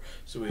power.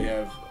 So we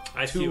have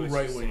two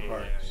right-wing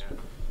parties. Yeah.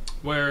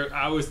 Where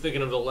I was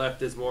thinking of the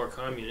left as more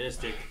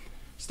communistic,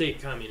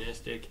 state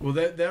communistic. Well,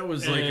 that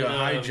was like a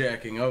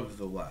hijacking of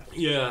the left.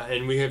 Yeah,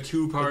 and we have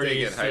two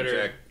parties that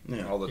get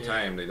hijacked all the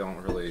time. They don't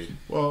really.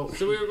 Well,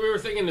 so we were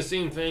thinking the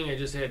same thing. I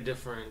just had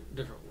different.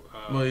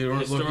 Well, you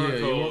weren't looking.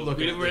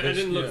 I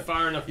didn't look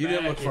far enough. You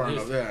didn't look far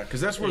enough, because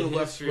that's where the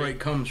left right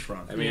comes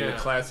from. I mean, the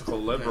classical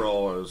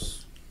liberal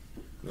is,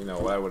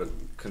 I would have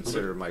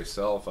considered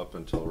myself up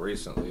until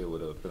recently. It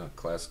would have been a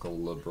classical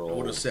liberal. I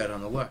would have sat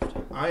on the left.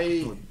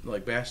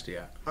 Like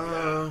Bastiat.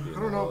 I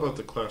don't know about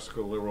the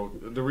classical liberal.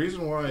 The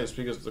reason why is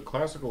because the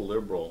classical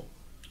liberal,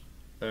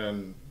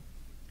 and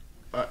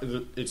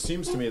it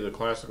seems to me the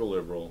classical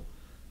liberal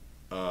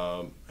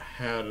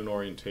had an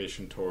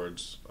orientation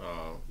towards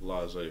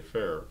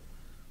laissez-faire,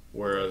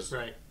 whereas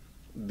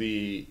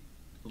the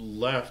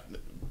left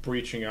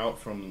breaching out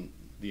from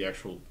the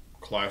actual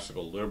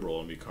classical liberal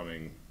and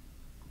becoming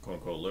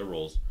quote-unquote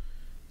liberals,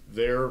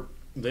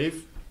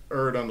 they've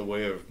erred on the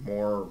way of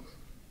more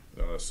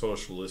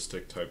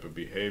socialistic type of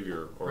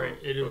behavior.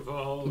 It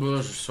evolved. Well,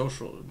 those are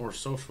more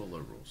social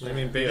liberals. I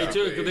mean,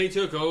 they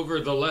took over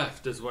the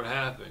left is what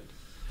happened.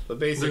 But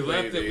basically, the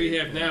left that we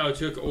have now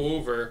took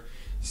over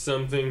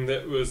something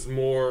that was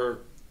more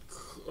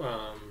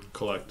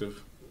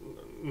collective.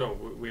 No,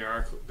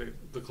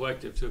 the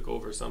collective took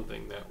over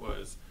something that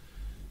was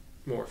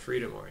more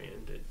freedom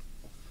oriented.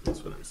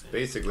 That's what I'm saying.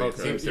 Basically, it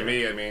seems to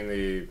me, I mean,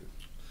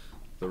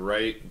 the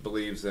right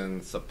believes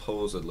in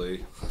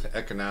supposedly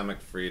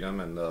economic freedom,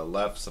 and the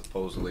left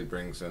supposedly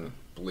believes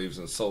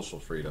in social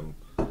freedom,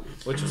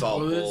 which is all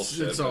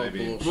bullshit. It's all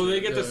bullshit. Well, they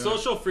get the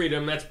social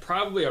freedom. That's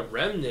probably a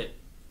remnant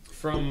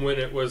from when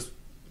it was.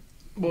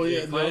 Well,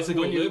 yeah.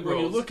 Classical liberals. When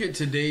you look at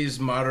today's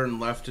modern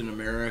left in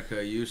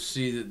America, you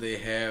see that they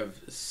have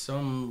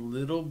some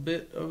little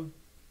bit of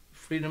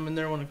freedom in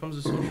there when it comes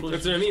to socialism.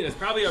 That's what I mean. It's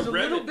probably a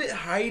little bit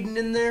hiding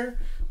in there.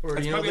 Or,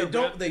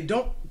 they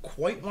don't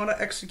quite want to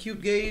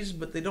execute gays,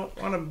 but they don't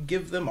want to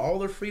give them all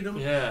their freedom.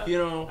 Yeah,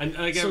 and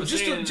so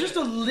just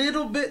a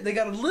little bit. They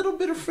got a little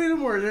bit of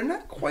freedom where they're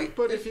not quite.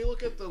 But if you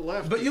look at the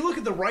left, but you look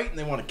at the right, and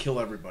they want to kill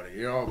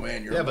everybody. Oh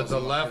man, but the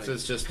left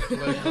is just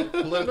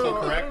political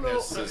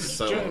correctness.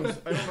 James,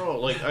 I don't know.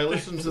 Like I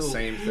listen to the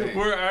same thing.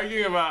 We're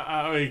arguing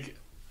about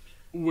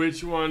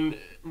which one,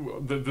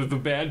 the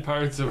bad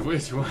parts of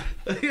which one.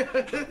 They're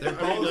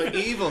both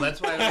evil. That's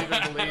why I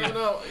don't even believe.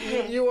 No,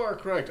 you are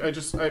correct.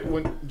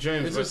 When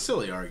James, it's a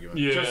silly argument.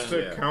 Yeah. Just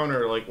to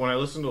counter, when I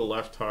listen to the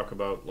left talk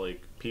about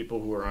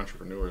people who are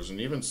entrepreneurs,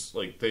 and even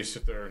they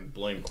sit there and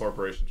blame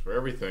corporations for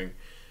everything,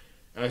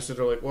 and I sit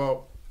there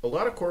well, a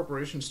lot of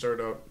corporations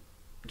start out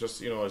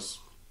just as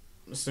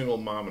single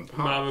mom and pop.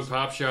 Mom and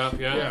pop shop,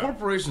 yeah.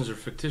 Corporations are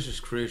fictitious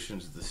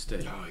creations of the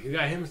state. Oh, you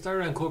got him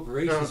started on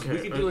corporations. Okay.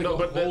 We could do like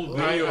a whole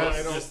I video.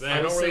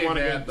 don't really want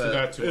to get into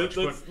that too much.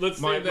 Let's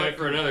save that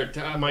for another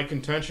time. My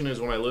contention is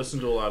when I listen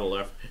to a lot of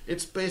left,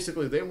 it's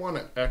basically they want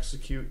to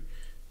execute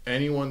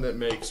anyone that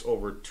makes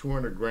over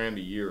 $200,000 a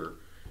year,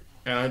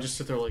 and I just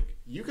sit there like,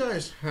 you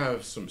guys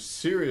have some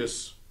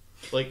serious,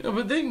 like. No,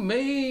 but they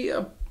may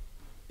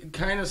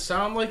kind of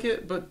sound like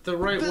it, but the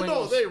right wing.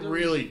 No, they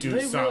really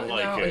do sound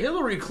like it.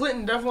 Hillary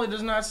Clinton definitely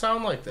does not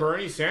sound like that.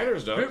 Bernie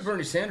Sanders does.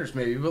 Bernie Sanders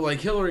maybe, but like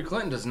Hillary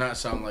Clinton does not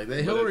sound like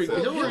that.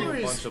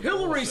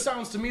 Hillary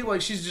sounds to me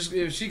like she's just,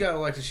 if she got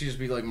elected, she'd just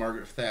be like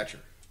Margaret Thatcher.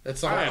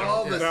 That's all. They're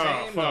all the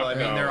same, though. I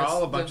mean, they're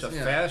all a bunch of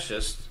yeah.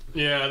 fascists.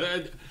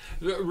 Yeah,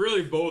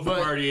 really both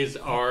parties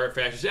are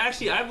fascist.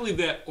 Actually, I believe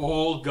that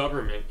all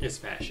government is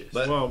fascist.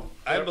 But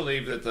I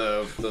believe that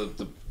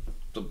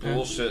the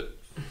bullshit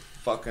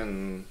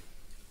fucking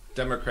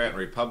Democrat and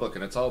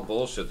Republican, it's all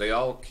bullshit. They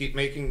all keep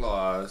making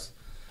laws,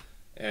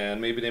 and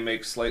maybe they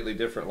make slightly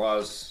different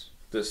laws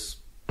this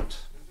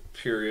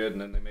period, and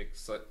then they make,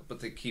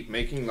 but they keep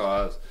making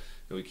laws,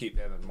 and we keep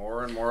having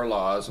more and more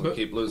laws, and we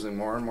keep losing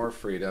more and more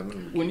freedom.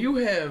 And when you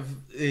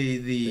have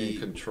the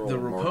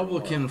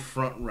Republican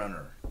front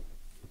runner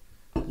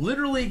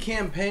literally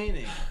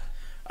campaigning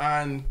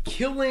on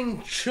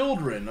killing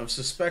children of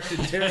suspected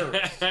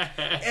terrorists,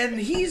 and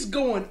he's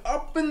going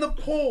up in the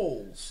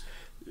polls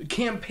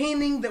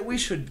campaigning that we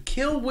should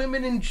kill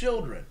women and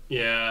children.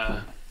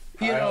 Yeah.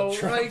 You know,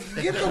 like,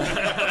 get the,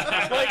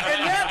 like,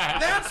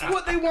 and that's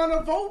what they want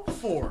to vote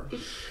for.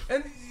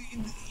 And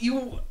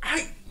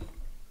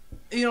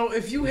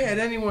if you had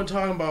anyone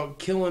talking about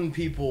killing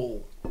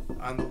people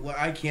on the,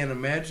 I can't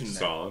imagine that.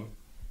 Stalin.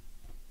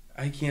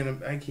 I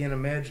can't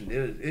imagine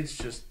it. It's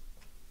just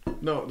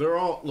no. They're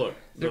all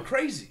they're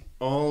crazy.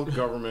 All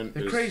government.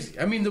 They're crazy.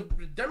 I mean, the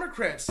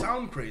Democrats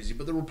sound crazy,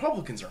 but the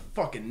Republicans are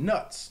fucking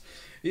nuts.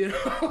 You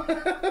know,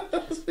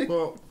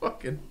 well,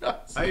 fucking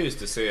nuts. I used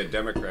to say a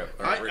Democrat,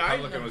 a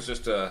Republican was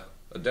just a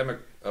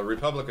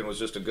Republican was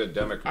just a good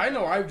Democrat. I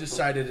know. I've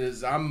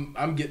decided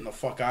I'm getting the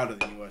fuck out of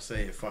the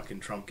USA if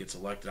fucking Trump gets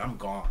elected. I'm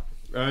gone.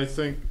 I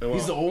think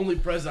he's the only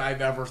president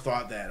I've ever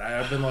thought that.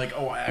 I've been like,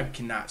 I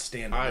cannot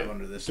stand to live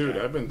under this. Dude,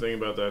 guy. I've been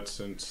thinking about that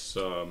since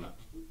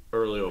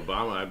early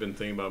Obama. I've been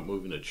thinking about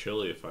moving to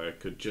Chile if I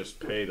could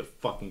just pay the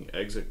fucking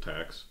exit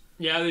tax.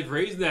 Yeah, they've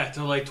raised that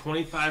to like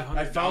 $2,500.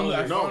 I found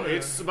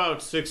it's about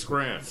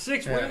 $6,000.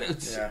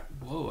 $6,000. Yeah.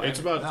 Whoa. It's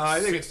about. No, I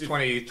think it's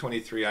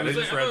 23. I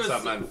just read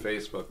something on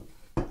Facebook.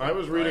 I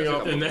was reading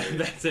up, and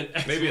that's an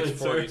excellent. Maybe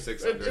it's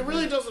 4,600. It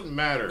really doesn't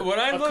matter. When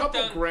I a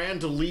couple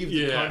grand to leave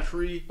the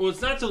country. Well, it's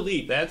not to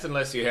leave. That's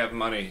unless you have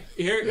money.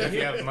 If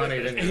you have money,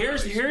 then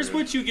here's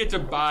what you get to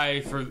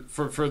buy for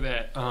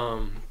that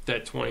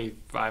that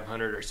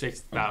 $2,500 or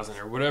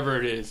 $6,000 or whatever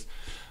it is.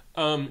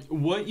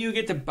 What you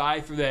get to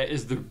buy for that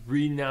is the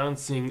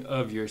renouncing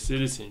of your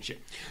citizenship.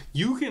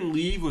 You can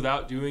leave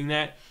without doing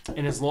that,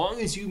 and as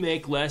long as you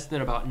make less than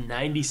about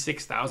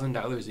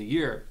 $96,000 a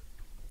year,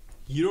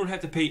 you don't have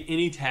to pay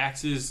any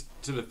taxes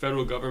to the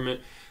federal government.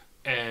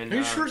 And are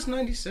you sure it's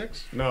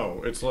 96?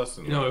 No, it's less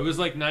than that. No, it was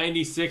like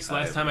 96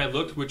 last time I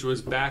looked, which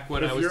was back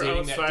when I was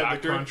dating that doctor. If you're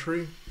outside the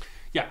country?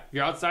 Yeah,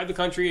 you're outside the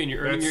country and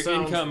you're earning your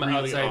income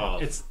outside.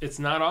 Off. It's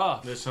not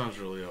off. That sounds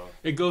really off.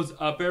 It goes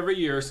up every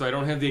year, so I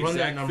don't have the Run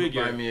exact that number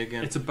figure. by me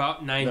again. It's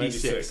about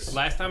 96.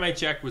 Last time I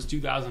checked was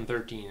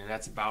 2013, and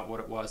that's about what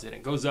it was. And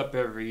it goes up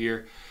every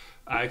year.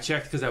 I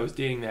checked because I was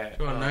dating that.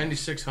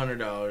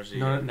 $9,600 a year.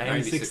 No,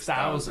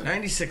 96,000.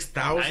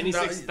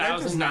 $96,000.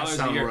 That does not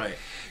sound right.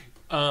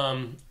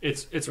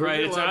 It's right.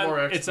 It's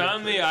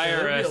on the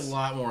IRS. There'll be a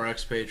lot more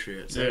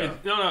expatriates. Yeah.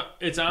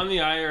 It's on the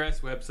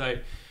IRS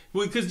website.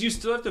 Well, because you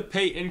still have to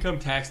pay income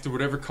tax to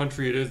whatever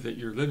country it is that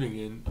you're living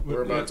in.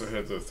 We're about to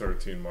hit the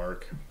 13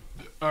 mark.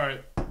 All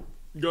right,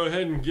 go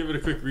ahead and give it a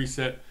quick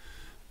reset.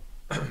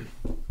 I'm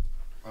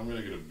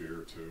gonna get a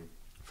beer too.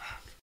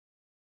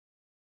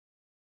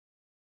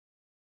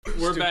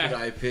 We're Stupid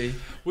back. IP.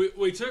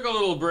 We took a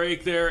little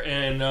break there,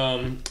 and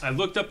I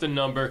looked up the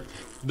number.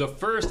 The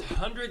first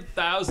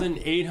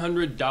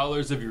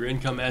 $100,800 of your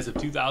income as of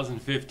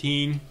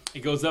 2015. It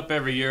goes up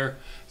every year.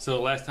 So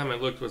the last time I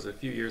looked was a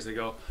few years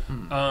ago.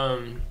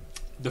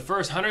 The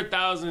first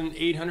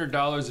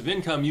 $100,800 of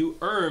income you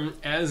earn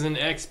as an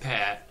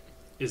expat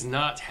is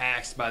not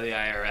taxed by the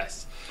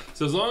IRS.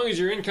 So as long as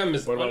your income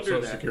is what about under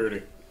Social that,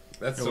 Security?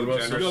 That's Yeah, so what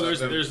about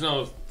generous. no, there's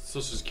no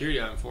Social Security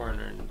on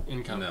foreign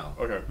income. No.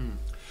 Okay.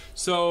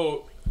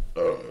 So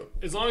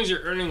as long as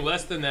you're earning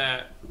less than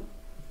that,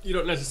 you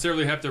don't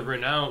necessarily have to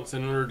renounce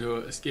in order to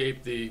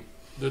escape the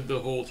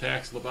whole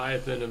tax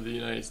leviathan of the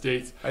United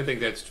States. I think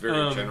that's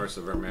very generous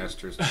of our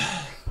masters.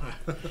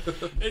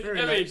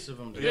 Very nice of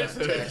them to tax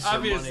some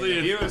obviously,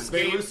 money.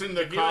 They loosened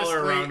the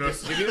collar around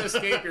us. If you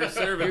escape your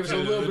servitude, Gives a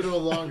little bit of a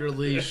longer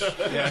leash.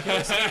 Yeah, if you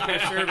escape your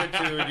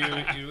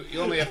servitude,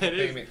 you only have to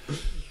pay me.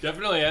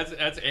 Definitely, that's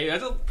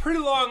a pretty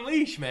long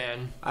leash,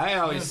 man. I've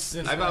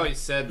always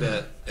said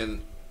that,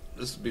 and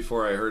this is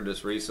before I heard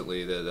this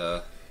recently,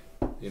 that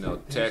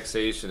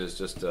taxation is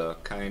just a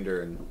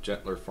kinder and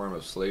gentler form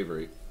of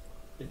slavery.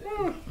 I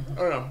don't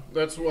know.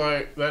 That's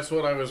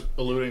what I was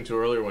alluding to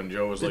earlier when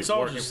Joe was like It's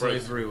all working just for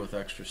slavery with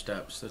extra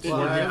steps. That's Well,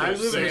 I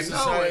live in a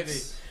society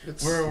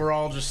it's where we're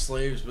all just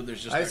slaves, but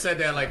there's just. I said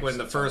extra that like steps. when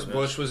the That's all first it is.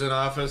 Bush was in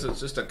office. It's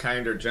just a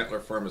kinder, gentler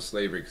form of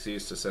slavery because he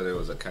used to say it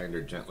was a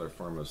kinder, gentler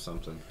form of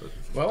something. But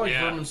Well, I like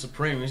Yeah. Vermin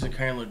Supreme. He's a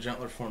kinder,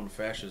 gentler form of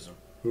fascism.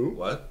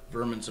 what?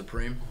 Vermin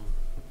Supreme.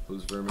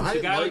 Who's Vermin? I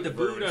The guy like with the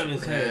boot Vermin on his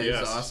Supreme. head. He's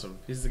Yes. awesome.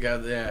 He's the guy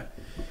that,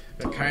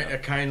 a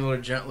kinder,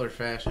 gentler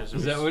fascism.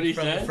 Is that what he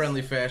said?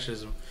 Friendly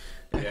fascism.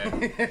 Yeah,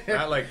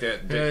 not like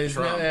that Yeah, Dick he's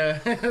Trump.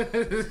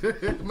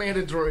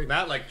 mandatory.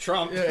 Not like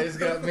Trump. Yeah, he's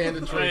got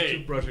mandatory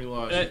Hey, toothbrushing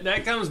laws.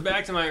 That comes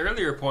back to my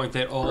earlier point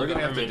that all We're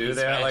gonna have to government do is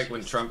that like fascist.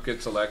 when Trump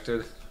gets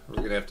elected. We're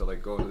gonna have to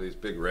like go to these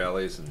big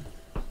rallies and.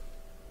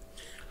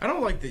 I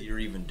don't like that you're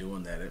even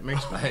doing that. It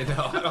makes me. I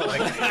know. I don't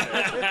like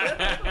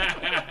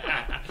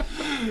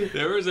it.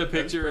 There was a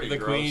picture of pretty the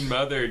gross. Queen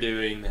Mother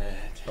doing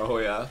that. Oh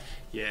yeah.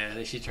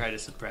 Yeah, she tried to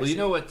suppress Well, you it.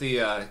 know what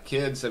the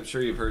kids? I'm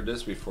sure you've heard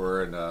this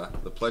before in the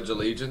Pledge of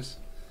Allegiance.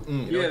 You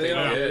know Yeah, what they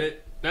all did? did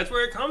it. That's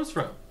where it comes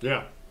from.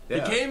 Yeah. Yeah.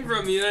 It came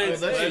from the United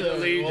That's States.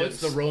 it's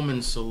the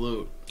Roman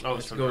salute. Oh,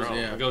 it's It from goes- Rome.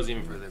 yeah. It goes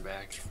even further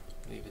back.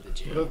 Maybe the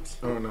jail.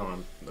 Oh no,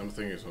 I'm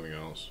thinking of something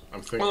else.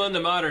 I'm thinking. Well, in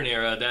the modern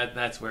era,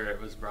 that's where it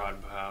was brought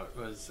about.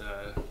 Was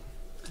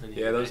in the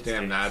Yeah, those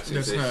United damn States.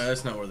 Nazis.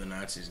 That's not where the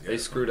Nazis got They it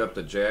from. screwed up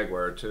the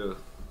Jaguar too.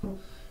 You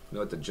know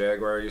what the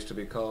Jaguar used to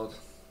be called?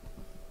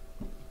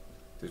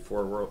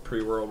 Before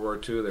pre-World War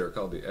II, they were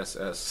called the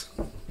SS.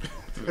 God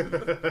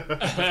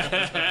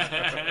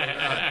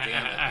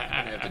damn it!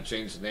 I have to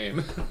change the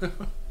name.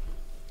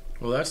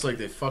 Well, that's like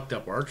they fucked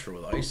up Archer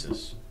with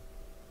ISIS.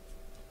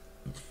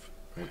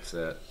 What's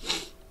that?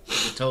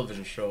 The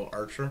television show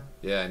Archer.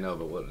 Yeah, I know,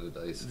 but what did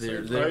ISIS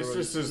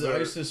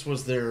say? ISIS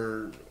was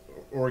their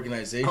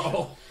organization.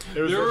 Oh,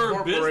 it was There a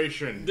were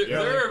corporation. there- yeah.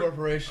 there- Their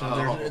corporation.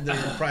 Oh. Their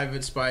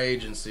private spy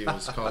agency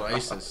was called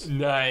ISIS.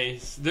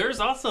 Nice. There's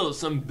also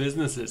some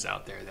businesses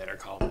out there that are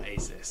called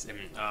ISIS, and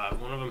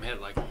one of them had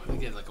I think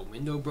they had like a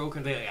window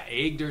broken. They got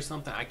egged or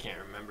something. I can't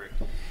remember.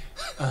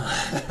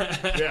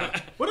 Yeah.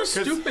 What a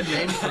stupid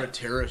name for a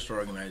terrorist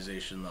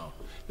organization, though.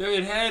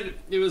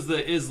 It was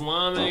the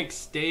Islamic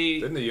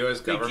State. didn't the U.S.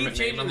 They keep government name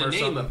changing them the or name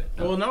something? of it.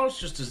 Well, now it's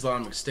just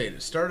Islamic State.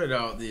 It started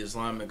out the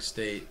Islamic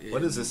State in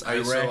What is this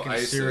ISO, Iraq and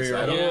ISIS?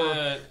 Syria. I don't or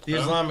Yeah, the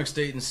Islamic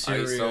State in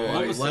Syria ISO, and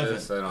ISIS,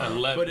 Levant. I don't know.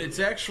 11. But it's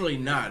actually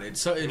not.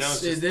 It's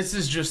just- this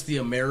is just the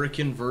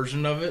American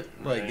version of it.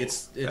 Like Right.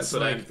 it's That's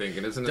what like I'm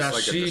thinking. Isn't this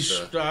like a, just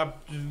a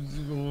stop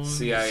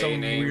CIA some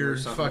name or weird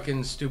something?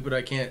 fucking stupid.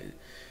 I can't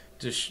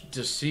just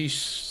see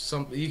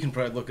something. You can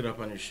probably look it up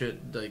on your shit.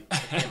 Like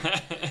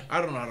I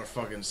don't know how to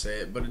fucking say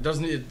it, but it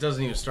doesn't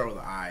even start with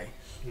an I.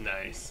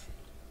 nice.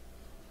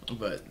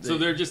 But So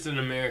they're just an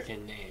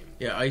American name,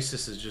 yeah,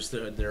 ISIS is just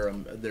their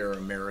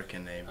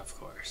American name. of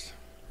course.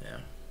 Yeah.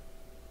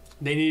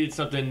 They needed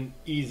something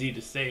easy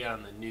to say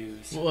on the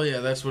news. Well, yeah,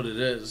 that's what it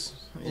is.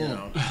 You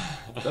know.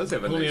 It does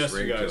have a Let me nice ask you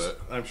ring guys. to it.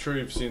 I'm sure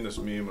you've seen this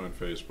meme on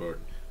Facebook.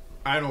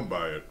 I don't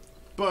buy it,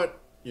 but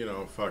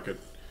fuck it.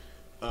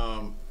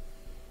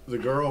 The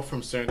girl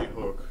from Sandy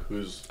Hook,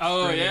 who's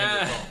Oh, screaming in yeah.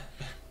 the phone.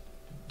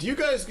 Do you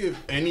guys give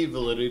any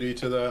validity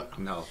to that?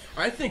 No.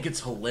 I think it's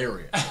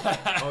hilarious.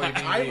 Oh, you mean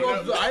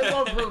I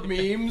love her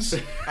memes.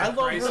 I love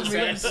her Price is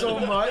memes so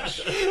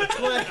much.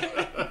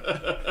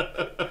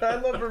 Like, I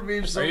love her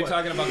memes so Are you much.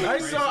 talking about the I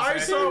Price saw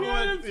is Right?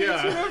 one.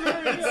 Yeah. San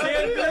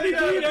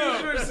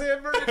Bernardino.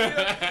 San Bernardino,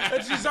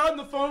 and she's on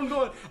the phone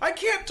going, "I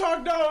can't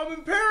talk now. I'm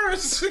in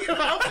Paris." You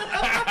know?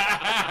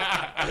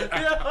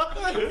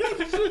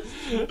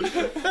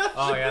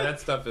 Oh yeah, that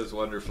stuff is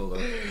wonderful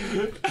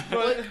though.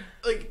 But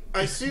like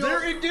I see.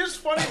 It is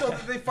funny though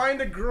that they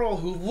find a girl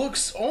who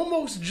looks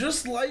almost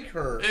just like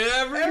her.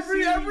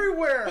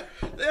 Everywhere.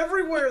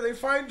 Everywhere they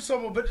find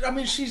someone, but I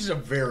mean, she's a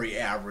very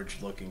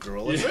average-looking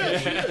girl. Like,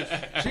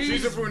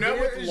 She's a brunette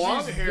with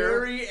long she's hair,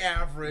 very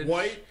average,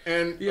 white,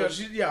 and Yeah,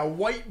 she's a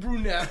white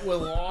brunette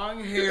with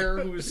long hair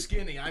who's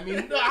skinny. I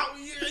mean,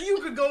 you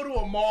could go to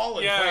a mall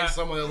and Yeah. find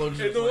someone that looks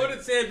And just the like one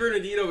at San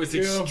Bernardino was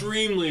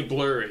extremely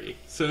blurry.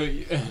 So,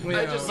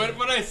 but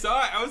when I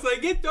saw it, I was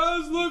like, it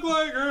does look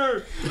like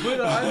her.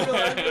 But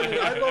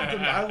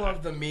I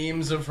love the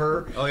memes of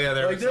her. Oh yeah,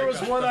 there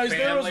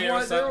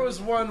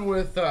was one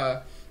with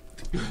the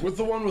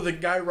one with the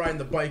guy riding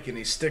the bike and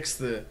he sticks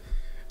the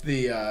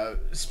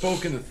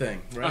spoke in the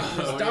thing, right?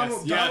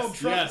 Oh,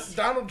 yes.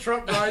 Donald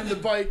Trump riding the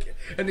bike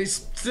and he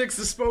sticks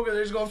the spoke in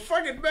there. He's going,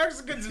 "Fucking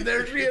Mexicans!" And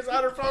there she is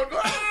on her phone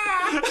going,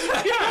 "Ah!"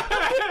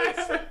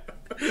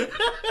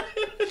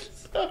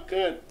 So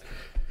good.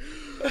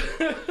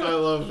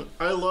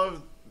 I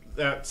love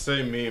that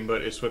same meme,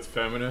 but it's with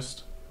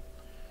feminist,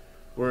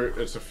 where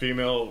it's a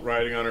female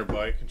riding on her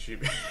bike and she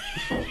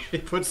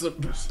puts the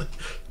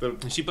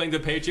Is she playing the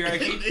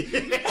patriarchy?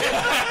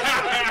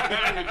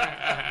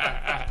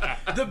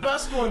 The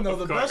best one though,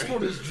 the best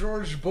one is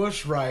George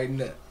Bush riding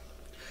it.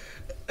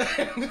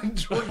 And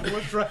George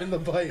Bush riding the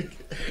bike,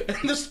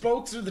 and the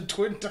spokes are the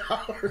Twin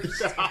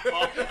Towers.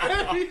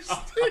 And he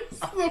sticks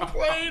the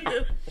plane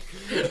in.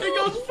 He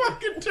goes,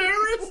 fucking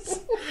terrorists!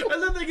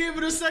 And then they gave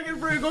it a second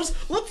break. He goes,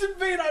 let's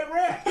invade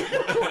Iraq!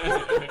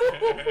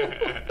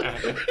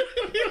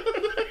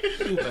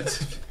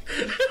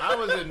 I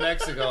was in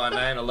Mexico on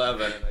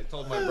 9/11, and I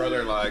told my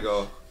brother-in-law, I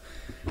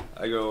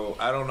go,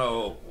 I don't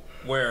know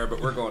where, but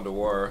we're going to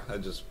war. I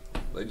just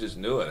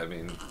knew it. I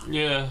mean,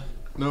 Yeah.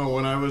 No,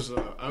 when I was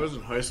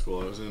in high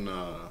school. I was in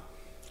 10th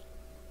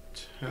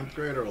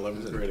grade or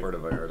 11th grade. Puerto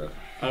Vallarta.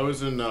 I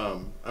was in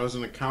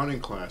accounting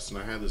class, and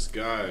I had this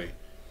guy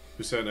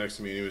who sat next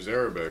to me, and he was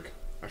Arabic.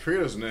 I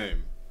forget his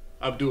name.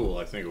 Abdul,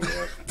 I think it was.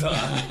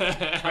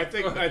 I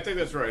think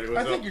that's right. It was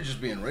I think you're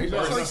just being racist.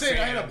 No, It's like saying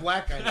I had a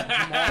black guy named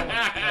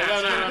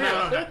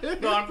Jamal.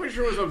 No, I'm pretty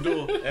sure it was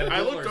Abdul.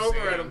 I looked or over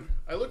Sam. at him.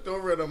 I looked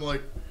over at him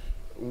like,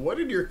 what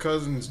did your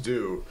cousins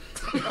do?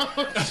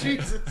 Oh,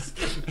 Jesus.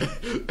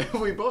 And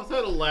we both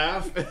had a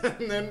laugh,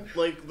 and then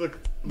like the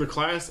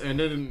class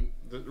ended and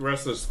the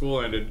rest of the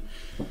school ended,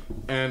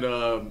 and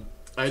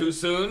Too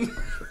soon?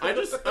 I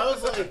was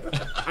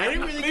like, I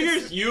didn't really think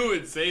Figures you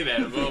would say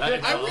that about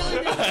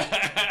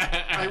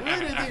I really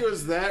didn't think it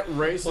was that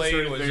racist. or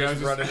Plane was anything. I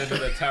just running into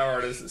the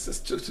tower. This is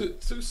too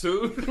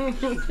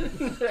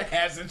soon.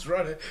 As it's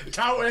running.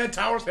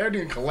 Tower's head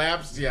didn't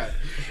collapse yet.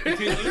 Can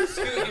you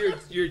scoot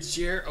your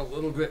chair a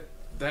little bit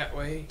that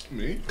way?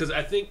 Me? Because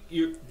I think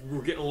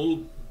we're getting a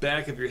little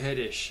back of your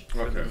head-ish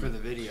for, Okay. for the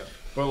video.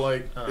 But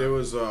like it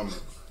was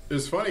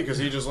funny because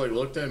he just like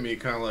looked at me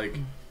kind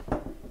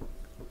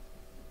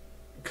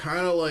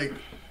of like,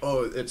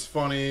 oh, it's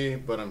funny,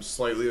 but I'm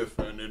slightly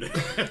offended.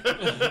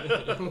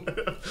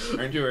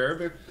 Aren't you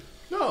Arabic?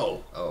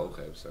 No. Oh,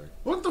 okay. I'm sorry.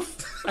 What the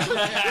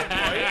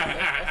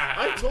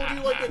I told you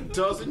like a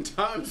dozen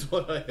times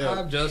what I am.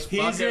 I'm just He's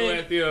fucking in-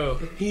 with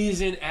you.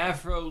 He's an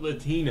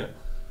Afro-Latino.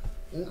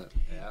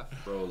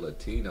 Afro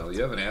Latino.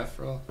 You have an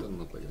afro? Doesn't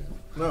look like an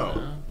afro.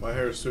 No. My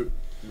hair is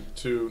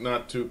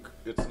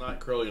it's not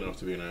curly enough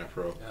to be an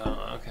afro.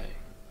 Oh, okay.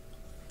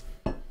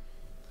 Alright,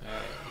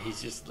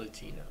 he's just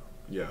Latino.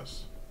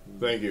 Yes.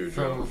 Thank you,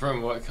 Joe.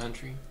 From what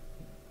country?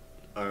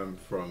 I'm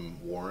from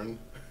Warren.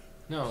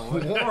 No,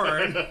 what?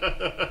 Warren.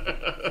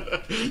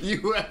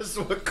 You asked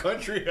what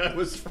country I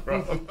was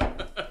from.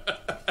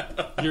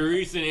 Your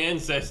recent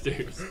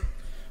ancestors.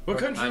 What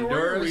country were your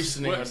Honduras?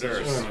 recent What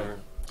ancestors?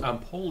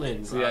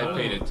 Poland. See, I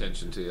paid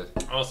attention to you.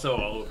 Also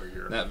all over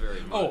Europe. Not very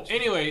much. Oh,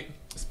 anyway,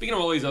 speaking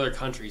of all these other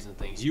countries and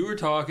things, you were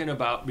talking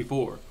about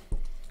before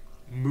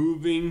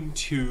moving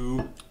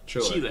to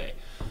Chile.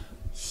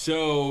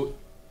 So,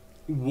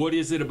 what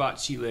is it about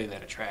Chile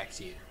that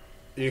attracts you?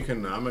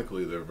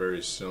 Economically, they're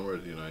very similar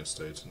to the United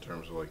States in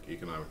terms of like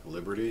economic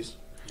liberties.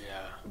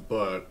 Yeah.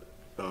 But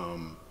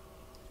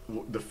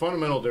the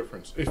fundamental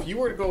difference, if you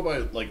were to go by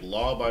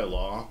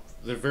law,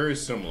 they're very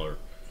similar.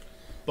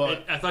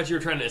 But I thought you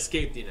were trying to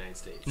escape the United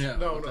States. Yeah.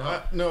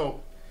 no.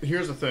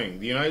 Here's the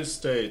thing: the United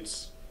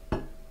States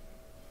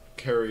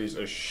carries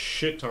a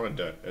shit ton of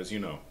debt, as you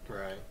know,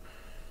 Right.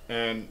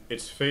 and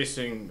it's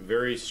facing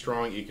very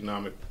strong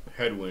economic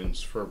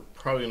headwinds for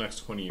probably the next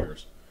 20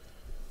 years.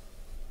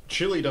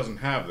 Chile doesn't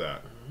have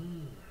that.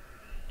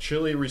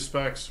 Chile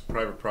respects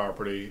private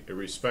property. It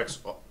respects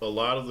a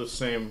lot of the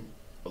same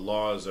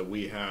laws that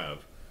we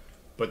have,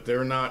 but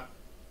they're not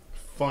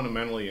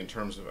fundamentally, in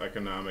terms of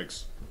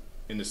economics,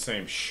 in the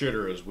same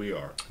shitter as we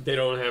are. They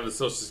don't have the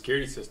social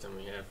security system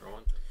we have, for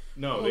one thing.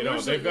 No, they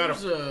don't. They've got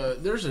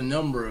There's a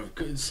number of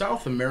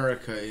South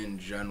America in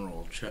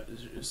general.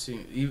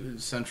 Even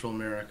Central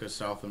America,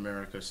 South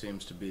America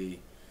seems to be.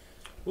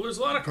 Well, there's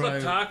a lot of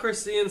Probably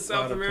kleptocracy in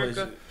South of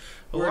America. places.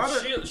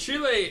 Where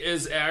Chile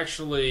is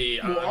actually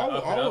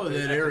All of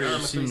that area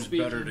economically seems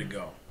speaking. better to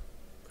go.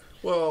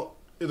 Well,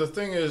 the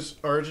thing is,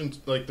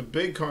 like the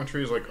big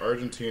countries like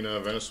Argentina,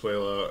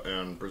 Venezuela,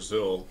 and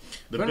Brazil,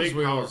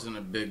 Venezuela's in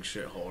a big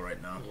shithole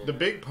right now. the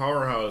big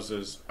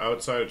powerhouses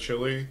outside of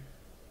Chile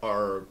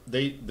are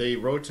they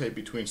rotate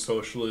between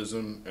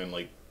socialism and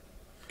like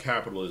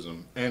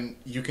capitalism, and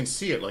you can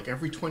see it like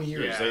every 20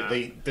 years. Yeah.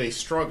 They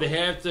struggle. They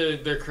have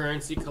their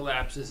currency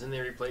collapses and they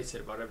replace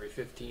it about every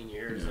 15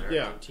 years in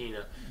Yeah.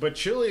 Argentina. But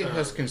Chile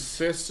has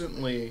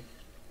consistently,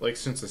 like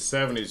since the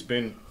 70s,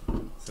 been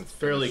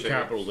fairly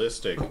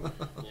capitalistic.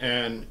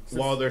 And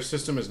while their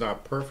system is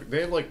not perfect, they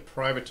have like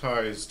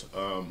privatized.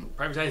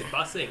 Privatized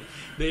busing.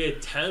 They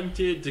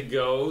attempted to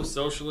go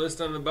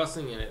socialist on the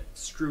busing and it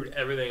screwed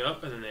everything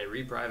up, and then they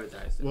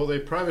reprivatized it. Well, they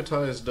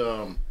privatized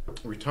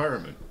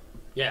retirement.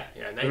 Yeah,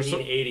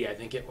 1980 I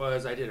think it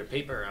was. I did a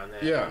paper on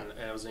that. Yeah.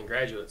 And I was in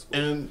graduate school.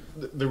 And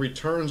the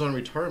returns on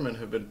retirement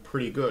have been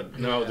pretty good.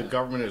 Now, Yeah. the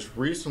government has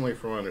recently,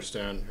 from what I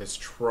understand, has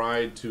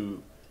tried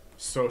to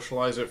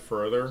socialize it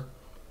further.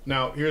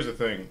 Now, here's the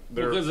thing.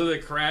 Because of the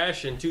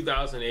crash in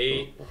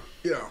 2008.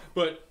 Yeah.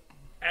 But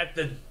at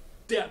the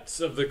depths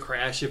of the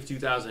crash of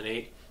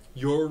 2008,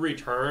 your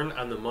return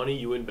on the money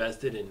you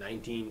invested in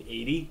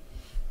 1980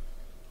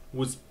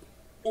 was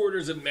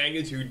orders of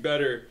magnitude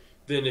better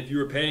than if you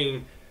were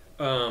paying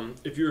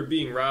if you were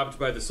being robbed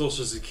by the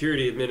Social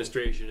Security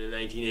Administration in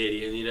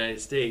 1980 in the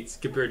United States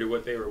compared to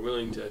what they were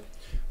willing to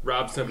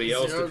rob somebody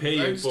else to pay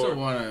you I'd for. Still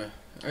wanna,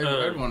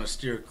 I'd want to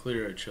steer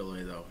clear of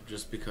Chile though,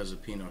 just because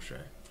of Pinochet.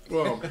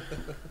 Well,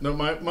 no,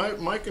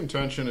 my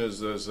contention is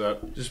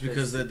that Just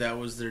because that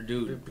was their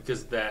dude.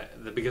 Because that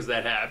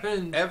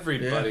happened.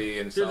 Everybody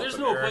in South There's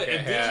America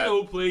there's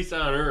no place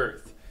on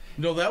Earth.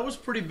 No, that was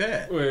pretty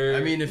bad. Where- I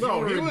mean, if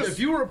No, he was- if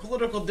you were a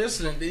political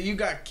dissident, you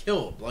got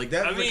killed. Like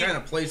that's the kind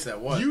of place that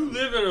was. You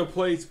live in a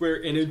place where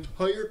an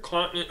entire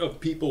continent of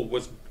people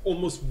was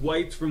almost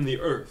wiped from the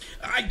Earth.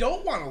 I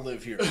don't want to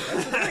live here. That's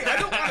the thing. I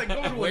don't want to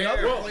go to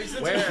another place.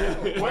 That's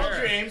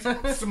well, James,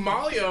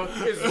 Somalia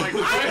is like.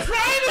 I'm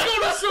trying to go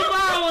to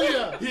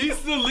Somalia. He's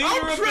the leader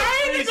I'm of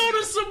trying the to go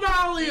to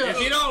Somalia.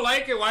 If you don't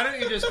like it, why don't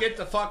you just get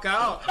the fuck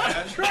out? They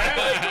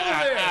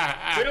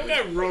don't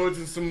got roads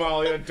in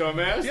Somalia,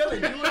 dumbass. Yeah, they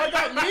do. I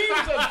got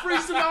memes on Free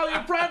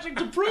Somalia Project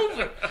to prove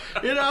it.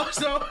 You know,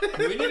 so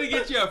We need to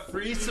get you a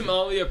free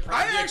Somalia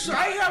project.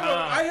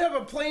 I have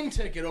a plane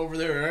ticket over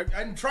there.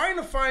 I'm trying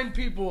to find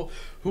people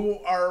who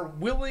are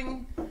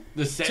willing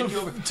the send you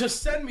over. to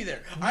send me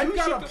there. I've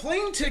got a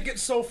plane ticket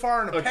so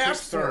far and a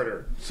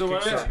passport. So why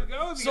don't you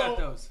go if you got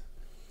those?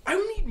 I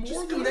need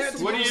more than that.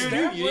 What do you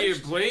do? You need a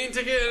plane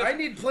ticket? I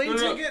need plane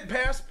ticket,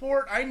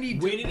 passport. I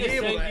need We to need be to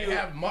able to send you-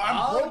 have.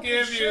 I'll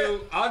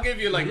give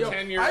you like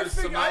 10 years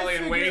of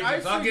Somalian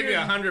wages. I'll give you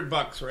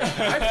 $100 right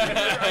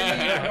now. I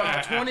need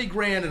about 20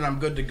 grand and I'm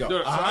good to go.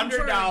 No, So I'm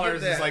trying to $100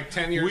 get that. is like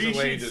 10 years We of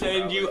should wages.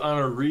 send you on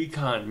a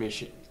recon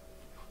mission.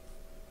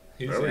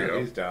 There we go.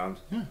 He's down.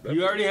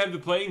 You already have the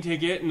plane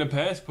ticket and the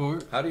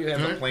passport. How do you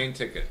have a plane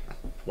ticket?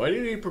 Why do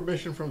you need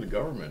permission from the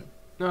government?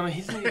 No,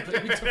 he doesn't need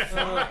to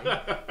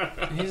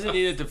fly. He doesn't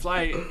need it to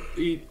fly.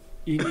 You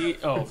need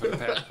for the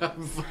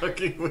passport.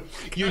 Fucking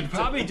with You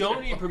probably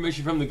don't need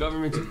permission from the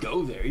government to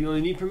go there. You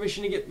only need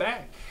permission to get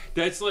back.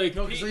 That's like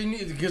No,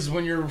 because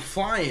when you're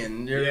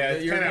flying, you're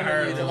it's you're kinda gonna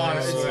hard need to a lot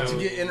of swim. to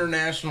get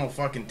international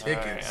fucking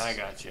tickets. Alright, I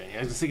got you.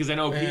 Yeah, because I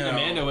know Pete and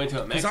Amanda went to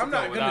Because Mexico I'm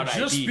not gonna without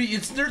just ID. be.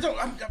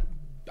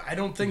 I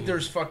don't think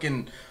there's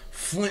fucking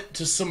Flint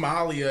to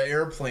Somalia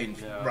airplane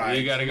No, rides.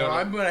 you gotta go to-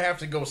 I'm gonna have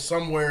to go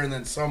somewhere and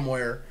then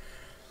somewhere.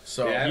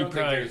 So Yeah, I You don't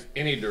probably- think there's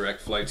any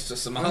direct flights to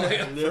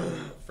Somalia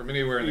from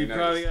anywhere in the You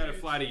United probably States. got to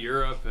fly to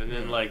Europe and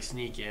then like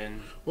sneak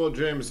in. Well,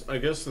 James, I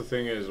guess the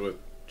thing is with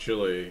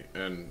Chile,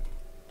 and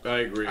I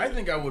agree. I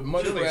think I would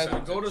much Chile rather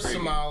sounds go to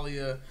intriguing.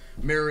 Somalia,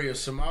 marry a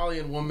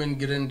Somalian woman,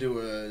 get into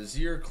a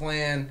Zir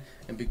clan,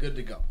 and be good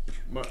to go.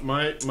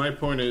 my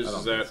point is I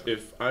don't that think so.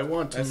 if I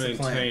want to That's the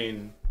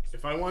plan.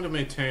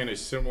 maintain a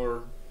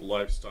similar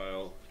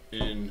lifestyle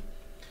in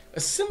A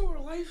similar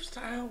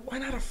lifestyle? Why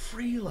not a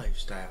free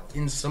lifestyle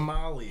in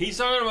Somalia? He's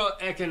talking about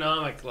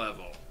economic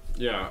level.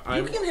 yeah,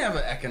 you can have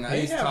an economic.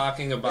 He's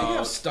talking They about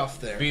have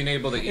stuff there. being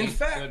able to In eat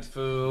fact, good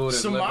food.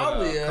 And live in a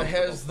Somalia comfortable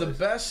has the place.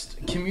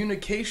 best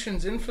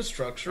communications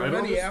infrastructure of know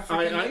any this-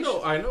 African I nation.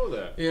 know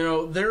that. You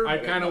know, they're. I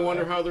kind of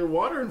wonder how their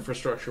water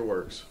infrastructure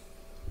works.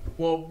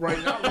 Well, right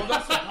now,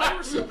 that's the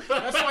piracy.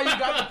 That's why you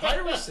got the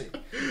piracy.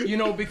 You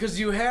know, because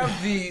you have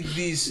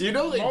these. You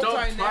know they dump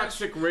multinational-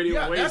 toxic radio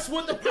Yeah, waste. that's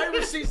what the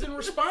piracy's in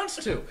response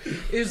to.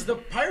 Is the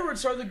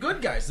pirates are the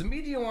good guys. The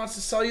media wants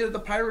to sell you that the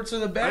pirates are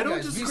the bad I don't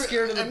guys. Be disagree-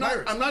 scared of the I'm not-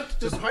 pirates. I'm not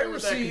the disagreeing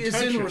with that piracy is in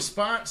contention.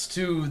 response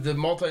to the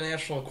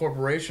multinational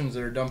corporations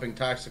that are dumping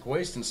toxic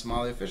waste in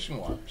Somalia fishing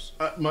waters.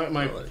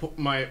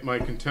 My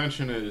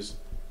contention is,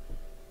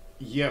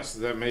 yes,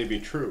 that may be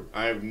true.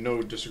 I have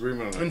no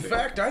disagreement on that. In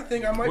fact, I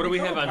think I might. What do we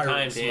become have a on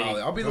pirate time, in Danny?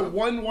 Somalia. I'll be the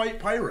one white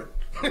pirate.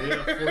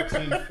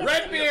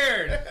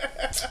 Redbeard!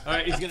 All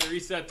right, he's gonna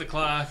reset the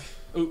clock.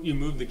 Oh, you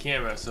moved the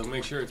camera, so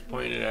make sure it's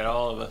pointed at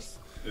all of us.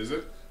 Is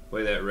it?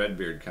 Boy, that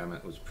Redbeard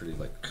comment was pretty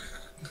like.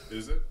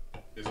 Is it?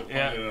 Is it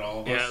Yeah, pointed at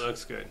all of yeah, us? it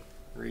looks good.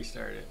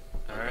 Restart it.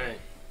 All right.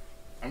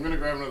 I'm gonna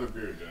grab another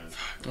beer, James.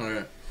 All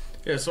right.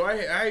 Yeah, so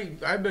I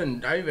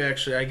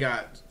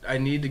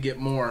need to get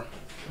more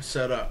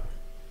set up,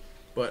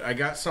 but I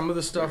got some of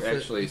the stuff You're that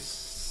actually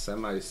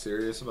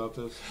semi-serious about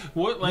this?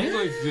 What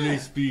language do they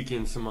speak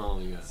in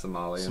Somalia?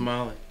 Somalian.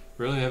 Somali.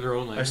 Really have their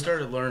own I language?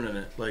 started learning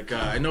it. Like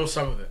I know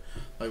some of it.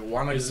 Like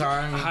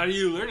Wanagsan. How do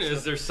you learn it?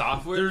 Is there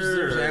software?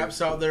 There's or-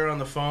 apps out there on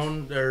the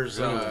phone. There's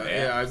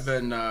yeah, I've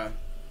been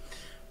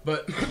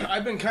but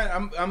I've been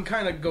I'm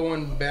kind of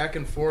going back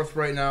and forth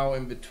right now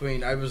in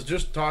between. I was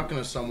just talking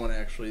to someone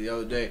actually the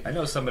other day I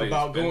know somebody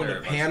about who's been going there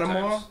to a bunch of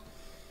Panama.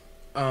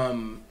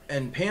 times.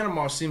 And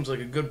Panama seems like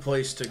a good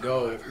place to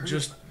go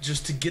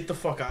just to get the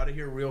fuck out of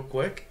here real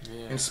quick.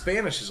 Yeah. And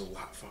Spanish is a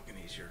lot fucking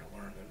easier to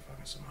learn than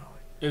fucking Somali.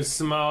 Is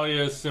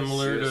Somalia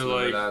similar Yes, to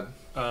like? Libertad.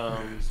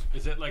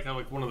 Is it like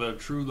one of the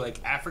true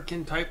like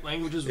African type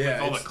languages with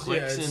all the it's-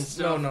 clicks it's- and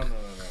stuff? No.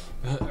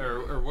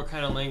 or what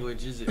kind of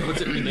language is it?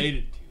 What's it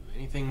related to?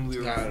 Anything we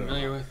were I don't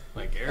familiar know. with,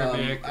 like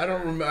Arabic? I don't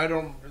remember. I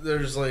don't.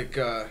 There's like.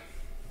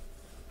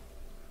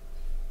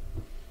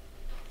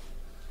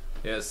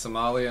 Yeah, is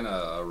Somalian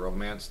a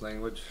romance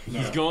language?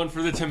 He's going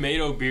for the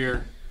tomato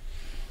beer.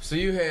 So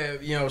you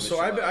have, so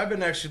I've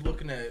been actually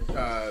looking at,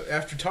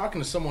 after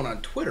talking to someone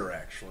on Twitter,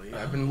 actually,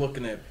 I've been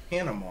looking at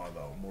Panama,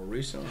 though, more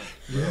recently.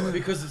 Really?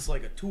 Because it's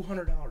like a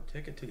 $200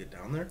 ticket to get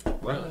down there.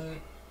 What?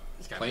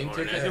 Plane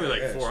ticket? It's going to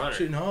be like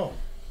 400. No.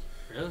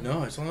 Really?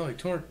 No, it's only like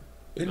 200.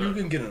 And you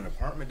can get an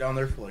apartment down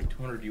there for like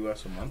 $200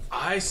 US a month.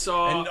 I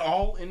saw... And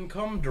all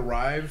income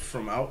derived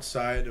from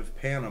outside of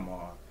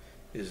Panama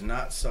is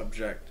not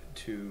subject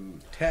to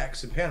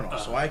tax in Panama.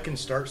 So I can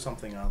start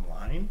something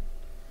online.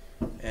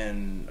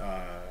 And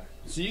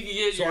so you can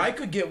get so I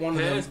could get one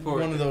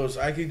of those.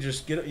 I could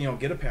just get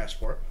a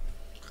passport,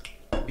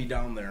 be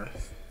down there,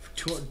 for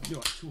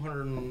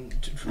 $200,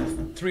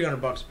 $300 a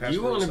passport.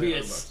 You want to be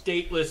a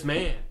stateless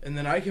man, and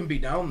then I can be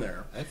down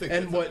there. I think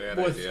and that's a bad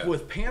idea.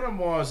 With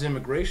Panama's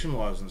immigration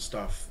laws and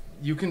stuff,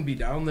 you can be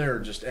down there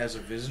just as a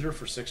visitor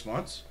for 6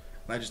 months,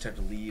 and I just have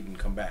to leave and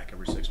come back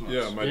every 6 months.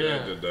 Yeah, my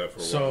dad did that for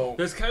a while. So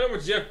that's kind of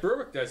what Jeff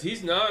Berwick does.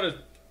 He's not a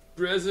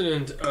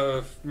resident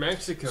of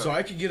Mexico, so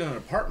I could get an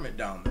apartment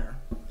down there,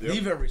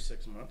 leave every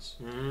 6 months,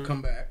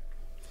 come back.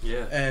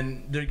 Yeah,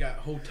 and they got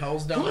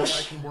hotels down there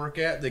I can work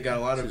at. They got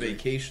a lot of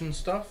vacation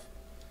stuff,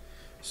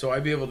 so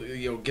I'd be able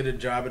to get a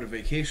job at a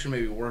vacation,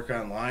 maybe work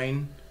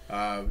online,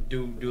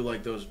 do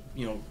like those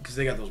because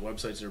they got those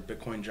websites that are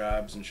Bitcoin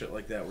jobs and shit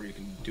like that where you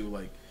can do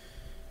like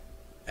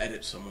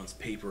edit someone's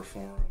paper for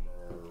them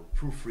or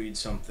proofread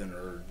something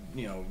or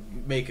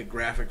make a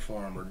graphic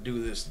for them or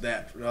do this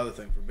that or other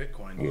thing for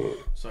Bitcoin.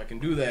 So I can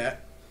do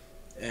that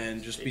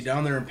and just be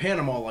down there in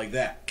Panama like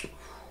that.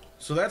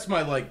 So that's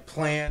my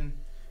plan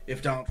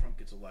if Donald Trump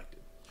gets elected.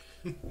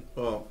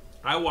 Well,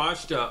 I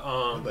watched a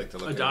like to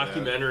look a at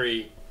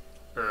documentary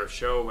or a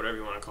show, whatever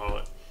you want to call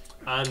it,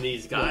 on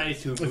these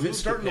guys who moved if it's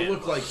starting to look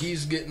Panama. like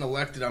he's getting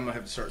elected, I'm gonna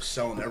have to start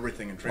selling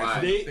everything and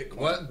transferring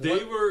Why?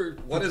 Bitcoin.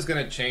 What is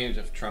going to change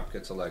if Trump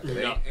gets elected?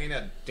 No. Ain't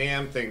a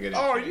damn thing going to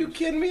Oh, change. are you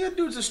kidding me? That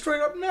dude's a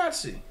straight up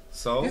Nazi.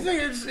 So? You think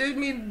it's? I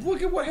mean,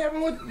 look at what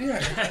happened with.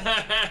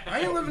 Yeah, I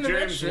ain't living in that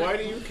James, shit. why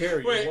do you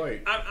care? Wait, You're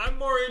white. I'm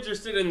more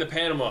interested in the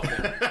Panama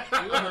thing.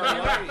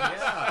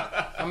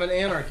 Yeah. I'm an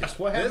anarchist.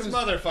 What This happens?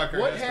 motherfucker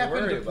What has to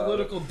happened worry to about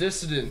political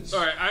dissidents All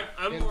right,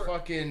 I'm in more.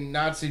 fucking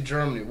Nazi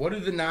Germany? What do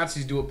the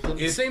Nazis do?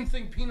 The same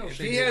thing Pinochet. If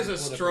he did has with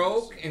a political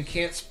stroke dissidents. and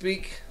can't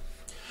speak,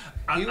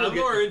 I'm will get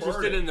more deported.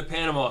 interested in the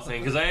Panama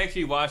thing because I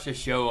actually watched a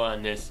show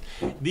on this.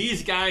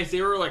 These guys,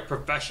 they were like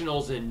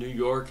professionals in New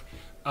York.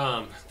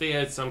 They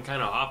had some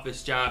kind of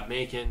office job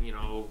making,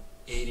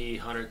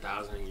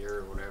 $80,000-$100,000 a year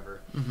or whatever.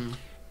 Mm-hmm.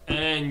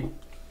 And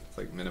it's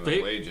like minimum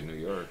They- wage in New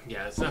York.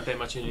 yeah, it's not that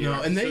much in New No,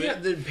 York. and they so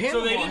had the Panama.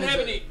 so they didn't has have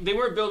a- any. They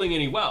weren't building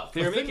any wealth.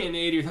 They The were thing- making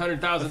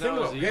 $80,000-$100,000 The thing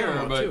about a year,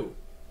 Panama but too.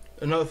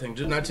 Another thing,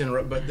 just not to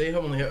interrupt, but they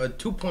only have a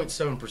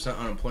 2.7%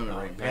 unemployment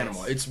rate in Panama.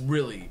 nice. It's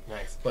really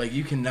Nice. like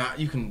you can. Yeah.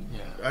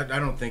 I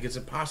don't think it's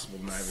impossible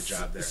to not have a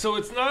job there. So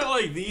it's not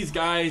like these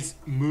guys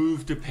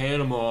moved to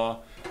Panama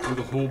with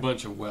a whole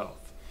bunch of wealth.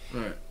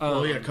 Right.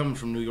 Well, yeah, coming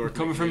from New York.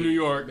 Coming from New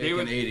York, they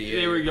were 80,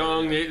 they were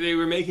young. They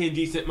were making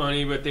decent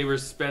money, but they were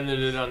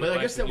spending it on. But the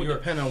I guess life that of would New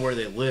York. depend on where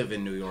they live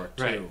in New York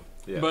too. Right.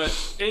 Yeah.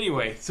 But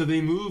anyway, so they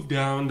moved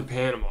down to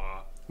Panama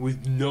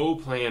with no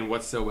plan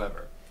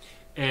whatsoever,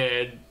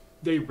 and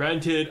they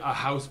rented a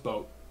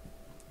houseboat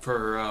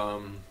for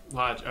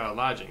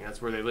lodging.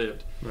 That's where they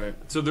lived. Right.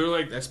 So they're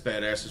like That's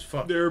badass as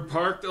fuck. they're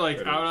parked like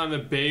It out is. on the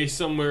bay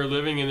somewhere,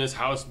 living in this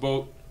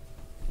houseboat.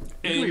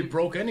 You can be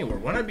broke anywhere.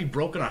 Why not be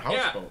broke in a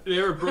houseboat? Yeah,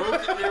 they were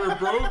broke. They were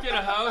broke in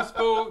a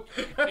houseboat,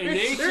 and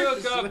they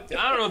took up.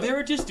 I don't know. They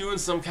were just doing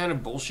some kind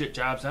of bullshit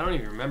jobs. I don't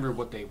even remember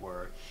what they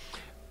were.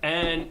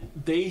 And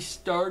they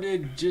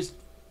started just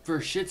for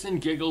shits and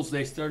giggles.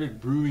 They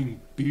started brewing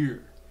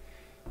beer,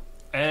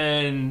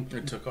 and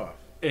It took off.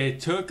 it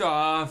took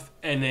off,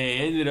 and they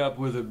ended up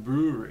with a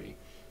brewery,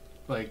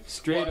 like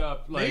straight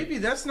up. Like Maybe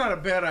that's not a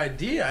bad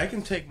idea. I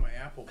can take my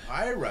apple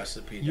pie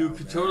recipe. you down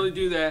could there. totally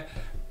do that.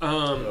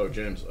 Oh,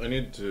 James, I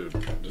need to.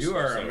 You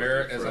are discuss that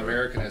with as forever.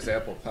 American as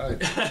apple pie.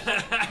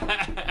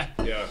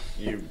 Yeah,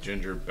 you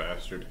ginger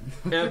bastard.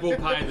 Apple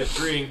pie, the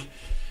drink.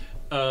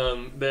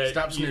 That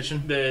Stop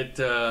snitching.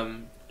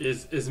 That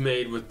is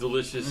made with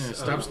delicious. Yeah,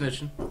 stop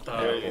snitching.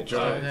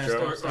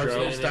 Joe, Stop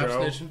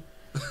Joe. snitching.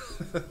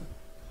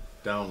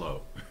 Down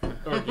low.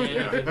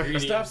 Organic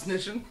ingredients. Stop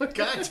snitching.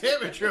 God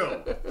damn it,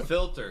 Joe.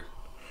 Filter.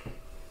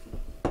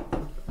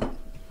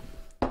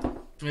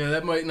 Yeah,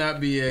 that might not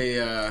be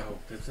a. Oh,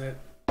 that's it.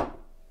 Yeah,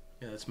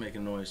 that's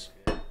making noise.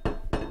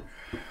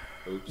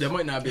 Oops. That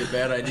might not be a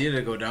bad idea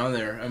to go down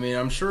there. I mean,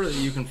 I'm sure that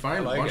you can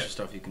find I like a bunch it. of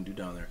stuff you can do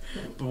down there.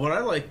 But what I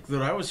like,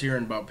 that I was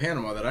hearing about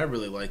Panama, that I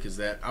really like, is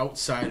that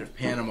outside of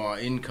Panama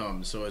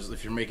income. So as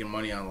if you're making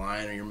money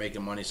online or you're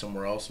making money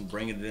somewhere else and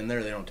bringing it in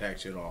there, they don't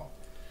tax you at all.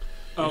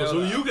 Oh, You know so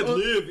that- you could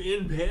live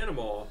in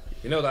Panama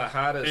You know the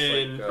hottest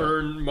and like,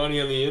 earn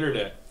money on the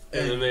internet,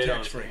 and then they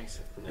tax don't free. tax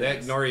it.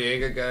 that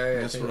Noriega guy.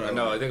 That's what I I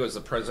like. think it was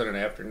the president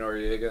after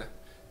Noriega.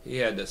 He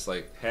had this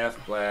like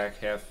half black,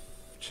 half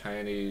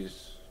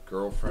Chinese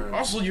girlfriend.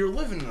 Also, you're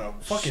living in a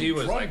fucking She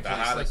was, drug like, the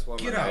place. hottest Like,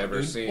 woman get out, I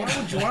ever dude. seen. Why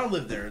would you want to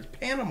live there? It's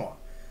Panama.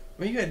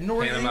 I mean, you had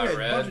Nordic, you Panama had a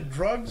Red. bunch of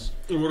drugs.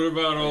 What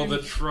about all the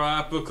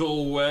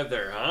tropical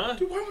weather, huh?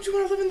 Dude, why would you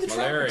want to live in the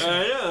Malaria.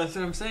 tropics? Yeah, that's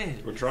what I'm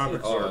saying. The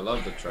tropics Oh, are I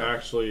love the tropics.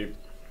 actually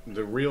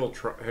the real.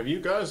 Have you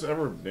guys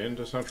ever been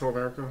to Central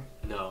America?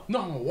 No.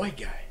 No, I'm a white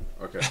guy.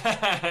 Okay,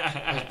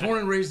 I was born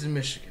and raised in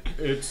Michigan.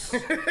 it's.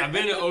 I've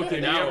been to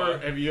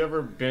Okinawa. Have you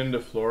ever been to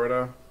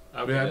Florida?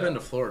 I've been to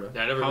Florida.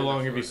 I never How been to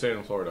long have you Florida. stayed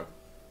in Florida?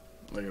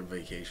 Like a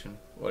vacation.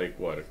 Like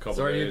what? A couple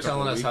So are days? you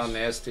telling us couple how weeks?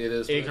 nasty it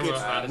is? It when it's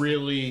gets hot,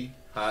 really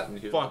hot and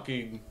humid?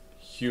 fucking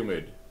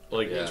humid,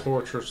 like Yeah.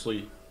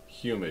 torturously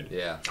humid.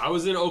 Yeah. I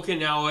was in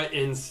Okinawa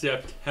in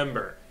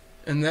September.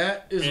 And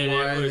that is And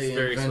why it was they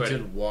very invented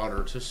sweaty.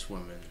 water to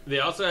swim in. They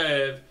also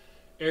have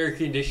air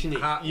conditioning.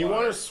 Hot You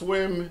water. want to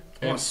swim?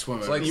 I want to swim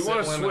in. It's like You want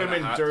to swimming swim in a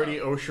in hot dirty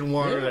tub. ocean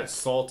water Yeah. that's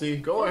salty?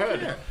 Go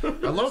ahead. I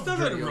love There's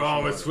dirty nothing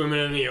wrong with ocean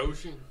swimming in the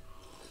ocean.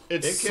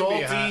 It's It can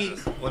be salty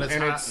hot when it's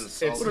and hot it's and it's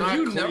salty. not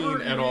You clean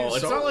never at all. It's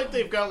use not salt. like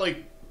they've got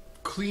like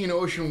clean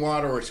ocean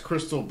water or it's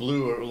crystal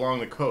blue along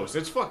the coast.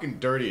 It's fucking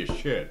dirty as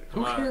shit.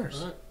 Who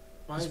cares?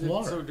 Why It's is it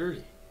water. so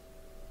dirty?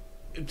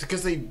 It's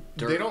because they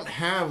don't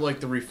have like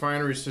the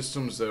refinery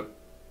systems that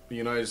the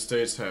United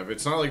States have.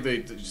 It's not like they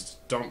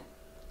just dump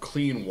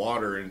clean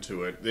water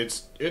into it.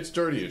 It's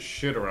dirty as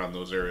shit around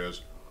those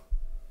areas.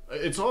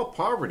 It's all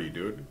poverty,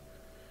 dude.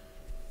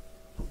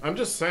 I'm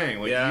just saying,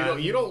 like Yeah.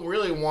 you don't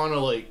really want to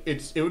like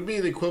it would be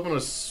the equivalent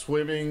of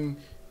swimming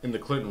in the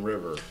Clinton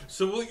River.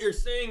 So what you're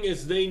saying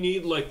is they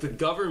need like the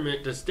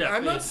government to step I'm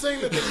in. not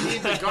saying that they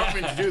need the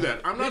government to do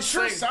that. I'm not It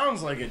sure saying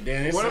sounds like it,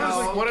 Danny. It What I'm sounds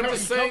just- like what you I'm come-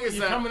 just you saying come- is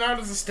you that- coming out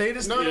as a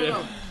statist. no.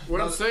 Yeah.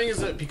 What I'm saying is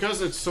that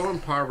because it's so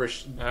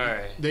impoverished, All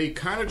right. they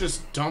kind of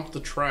just dump the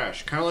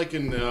trash, kind of like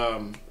in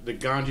the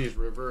Ganges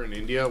River in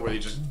India, where they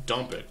just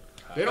dump it.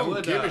 They don't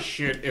would, give a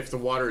shit if the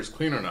water is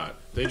clean or not.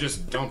 They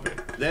just dump it.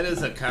 That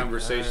is a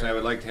conversation I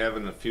would like to have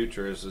in the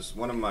future. Is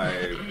one of my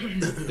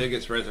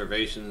biggest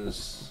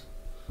reservations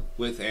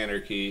with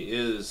Anarchy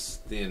is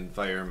the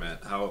environment.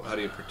 How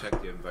do you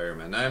protect the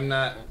environment? I'm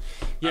not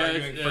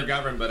arguing for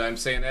government, but I'm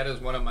saying that is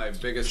one of my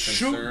biggest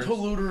Shoot concerns.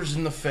 polluters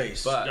in the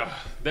face. But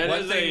That one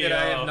is thing a, that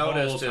I have whole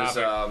noticed is,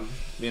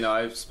 topic.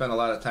 I've spent a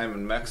lot of time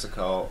in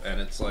Mexico, and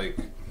it's like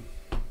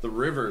the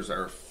rivers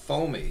are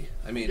foamy.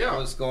 I mean, Yeah. I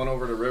was going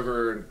over the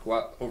river in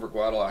over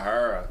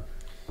Guadalajara,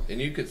 and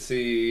you could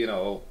see,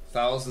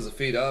 thousands of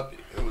feet up.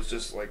 It was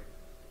just like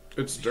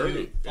It's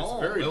dirty. It's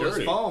foam. very It was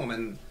dirty. foam,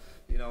 and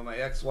my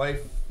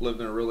ex-wife lived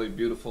in a really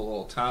beautiful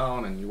little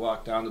town, and you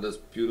walk down to this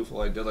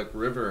beautiful, idyllic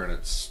river, and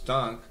it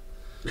stunk,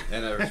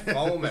 and there's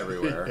foam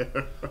everywhere.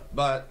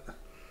 But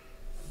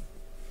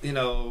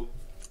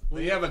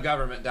we have a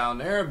government down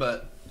there,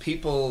 but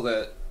people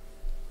that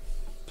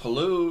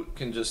pollute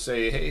can just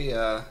say, "Hey,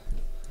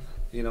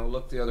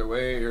 look the other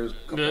way. Here's a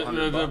couple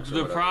 $100 bucks or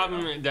The whatever,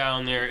 problem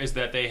down there is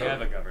that they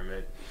have a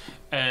government,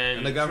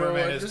 And the and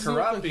government Joe, it is doesn't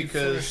look corrupt like you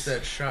because finished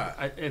that shot.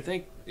 I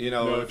think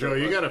No, Joe,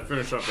 you got to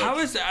finish up. how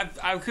That. was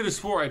I could have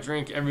swore I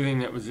drank everything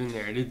that was in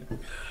there.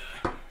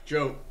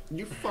 Joe,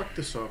 you fucked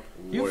this up.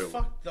 You royally.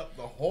 fucked up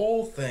the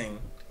whole thing.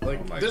 Like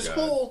Oh my this God.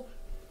 whole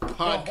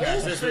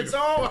podcast. has been It's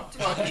all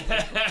fucked.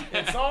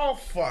 It's all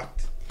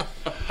fucked.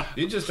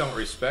 you just don't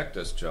respect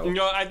us, Joe.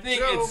 No, I think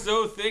Joe. it's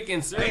so thick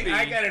and syrupy. Hey,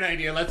 I got an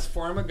idea. Let's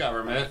form a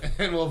government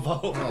and we'll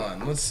vote. Hold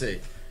on, let's see.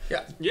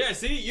 Yeah,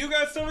 see, you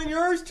got some in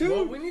yours too.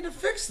 Well, we need to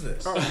fix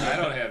this. I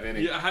don't have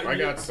any. Yeah, I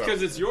got some.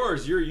 because it's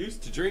yours. You're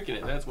used to drinking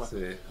it. That's why.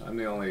 See, I'm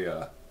the only.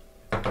 Yeah,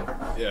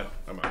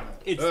 I'm out.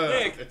 It's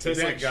thick. It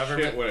tastes that like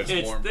government? shit when it's,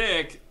 It's warm.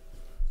 thick,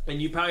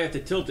 and you probably have to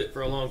tilt it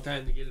for a long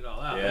time to get it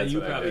all out. Yeah, and that's you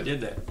what I probably did.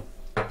 did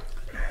that.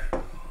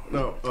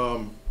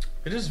 No,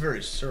 It is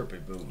very syrupy,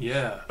 boo.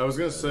 Yeah. I was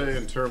gonna say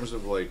in terms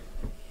of like,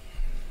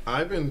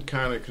 I've been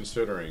kind of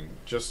considering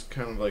just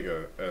kind of like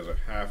as a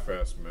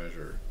half-ass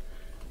measure,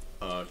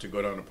 to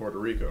go down to Puerto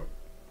Rico,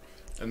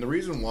 and the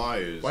reason why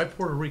is Why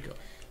Puerto Rico?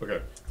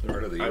 okay.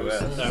 Part of the I was-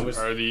 U.S. I was-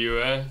 Or the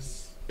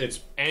U.S.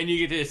 It's And you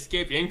get to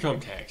escape income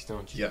tax,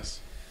 don't you? yes,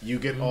 you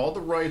get all the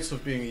rights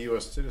of being a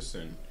U.S.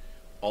 citizen,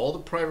 all the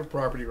private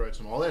property rights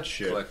and all that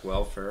shit, Collect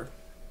welfare.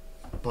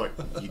 but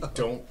you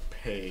don't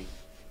pay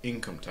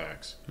income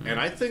tax, and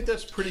I think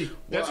that's pretty.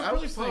 That's Well, a I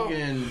really was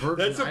thinking Virgin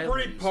That's a pretty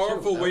Islands,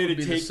 powerful too. That way would to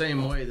be take- the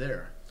same way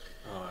there.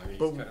 Oh, I mean,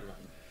 But- it's kind of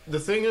The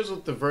thing is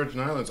with the Virgin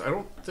Islands, I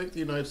don't think the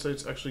United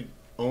States actually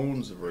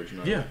owns the Virgin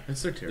Islands. Yeah,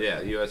 it's their territory.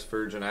 Yeah, U.S.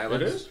 Virgin It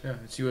Islands. is. Yeah,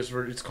 it's U.S.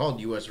 It's called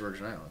U.S.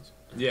 Virgin Islands.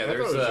 Yeah, I thought it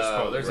there's was just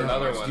called there's Virgin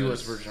another Islands. one.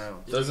 U.S. that's- Virgin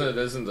Islands.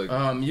 Doesn't the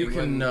You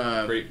England,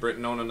 can, Great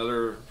Britain own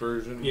another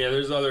version? Yeah,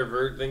 there's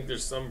other. I think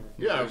there's some.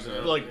 Yeah, version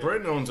of like it.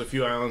 Britain owns a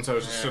few islands. I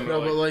was just assuming,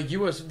 No, but like,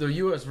 the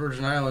U.S.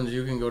 Virgin Islands,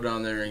 you can go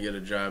down there and get a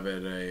job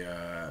at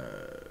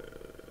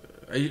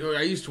I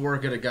used to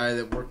work at a guy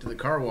that worked at the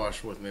car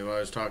wash with me when I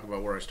was talking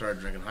about where I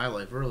started drinking High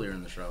Life earlier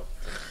in the show.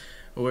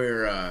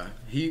 where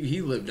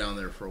he lived down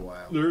there for a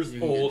while. There's You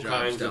can all get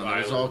jobs kinds down of there.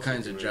 There's all islands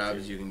kinds you of can move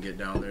jobs to. you can get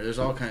down there. There's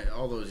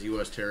all those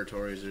U.S.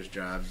 territories. There's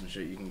jobs and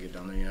shit you can get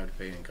down there. You have to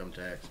pay income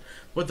tax.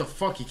 What the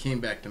fuck he came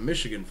back to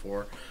Michigan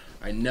for?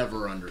 I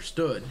never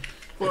understood.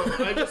 Well,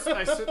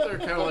 I sit there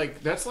kind of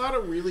like, that's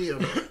not really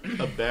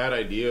a bad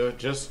idea.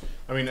 Just,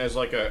 I mean, as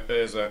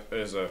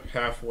a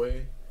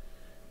halfway,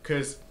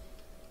 because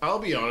I'll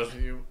be honest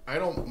with you, I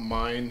don't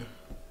mind.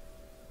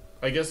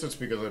 I guess it's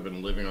because I've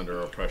been living under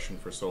oppression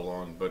for so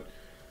long, but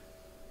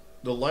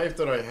the life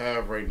that I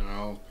have right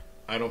now,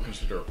 I don't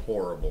consider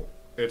horrible.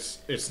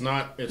 It's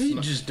not. You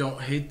just don't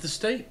hate the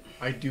state.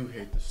 I do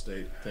hate the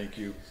state. Thank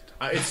you.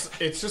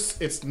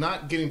 It's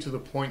not getting to the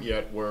point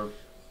yet where.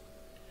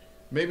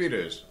 Maybe it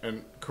is,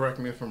 and correct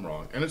me if I'm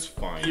wrong, and it's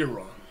fine. You're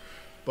wrong.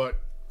 But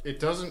it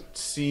doesn't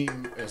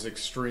seem as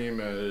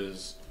extreme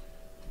as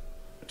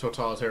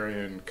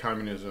totalitarian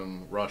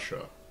communism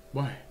Russia.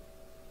 Why?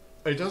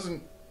 It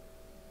doesn't.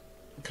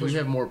 We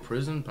have more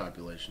prison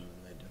population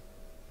than they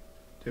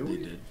do. Do we?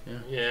 They did, yeah.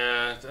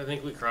 Yeah, I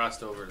think we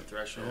crossed over the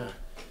threshold. Yeah.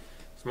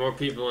 There's more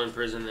people in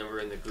prison than were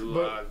in the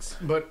gulags.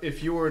 But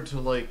if you were to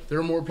like, There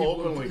are more people.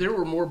 Openly. There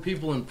were more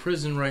people in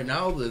prison right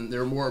now than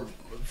there are more.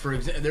 For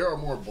example, there are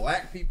more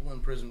black people in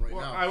prison right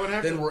now I would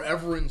have than to- were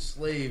ever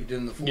enslaved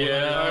in the 400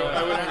 Yeah,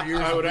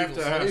 I would have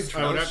to ask.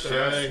 I would have to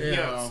ask. You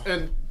Yes, know.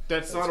 and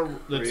that's not a.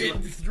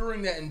 That's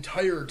During that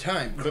entire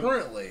time.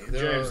 Currently,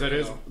 there James, are, that you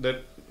is know,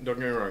 that. Don't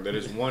get me wrong. That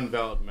is one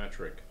valid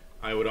metric.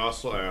 I would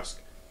also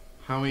ask,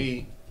 how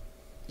many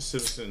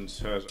citizens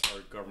has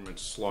our government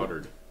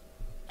slaughtered?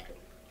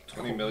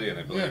 20 million,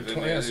 I believe. Yeah, Didn't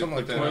 20, they? something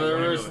like Put that. Well,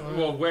 on- there was,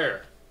 well,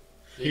 where?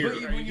 Here,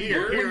 But when you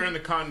here, look- here in the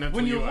continental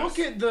When you U.S. look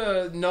at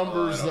the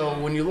numbers, I don't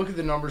know. when you look at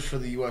the numbers for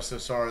the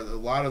USSR, a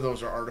lot of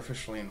those are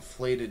artificially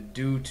inflated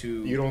due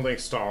to You don't think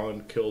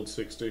Stalin killed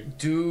 60?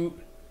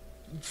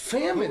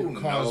 famine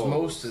Who caused knows?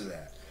 most of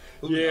that.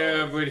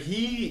 Yeah, but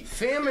he.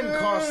 Famine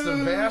cost the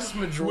vast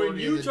majority When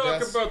you of the talk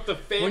deaths. about the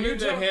When you famine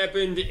that talk-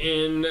 happened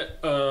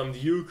in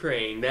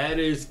Ukraine, that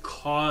is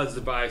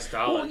caused by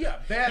Stalin. Well, yeah,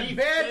 bad He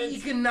bad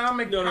fenced-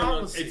 economic No,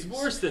 policies. it's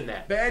worse than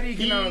that. Bad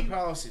economic He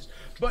policies.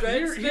 But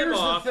fenced them here's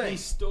off, the thing. he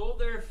stole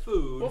their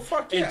food, Well,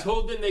 fuck and yeah.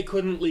 told them they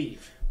couldn't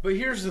leave. But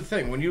here's the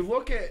thing: when you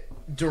look at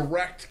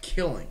direct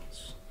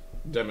killings,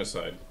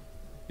 Democide.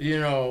 you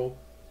know,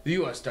 the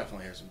U.S.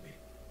 definitely hasn't beat.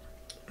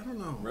 I don't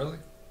know. Really?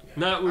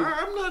 Not with,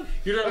 I'm not.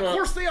 you're not Of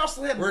course, they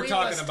also had We're way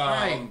talking less about-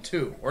 time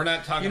too. We're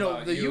not talking You know,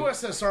 about the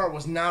USSR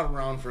was not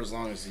around for as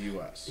long as the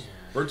U.S.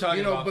 We're talking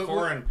you know, about but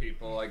foreign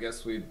people. I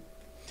guess we.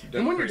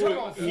 And when you're talking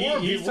about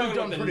foreign he's people, talking we've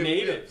done about the pretty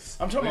natives.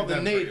 I'm talking We've about the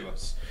done pretty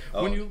natives.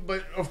 well. When Oh. you,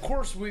 but of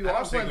course, we don't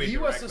also think we the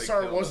directly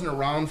USSR killed wasn't them.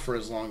 around for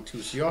as long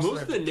too. So you also most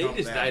have of the to count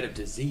natives that. died of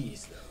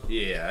disease, though.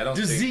 Yeah, I don't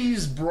think.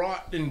 Disease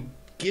brought and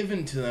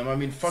given to them. I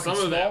mean, fucking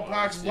Some of that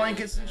smallpox was,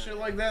 blankets and shit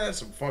like that. That's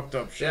some fucked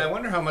up shit. Yeah, I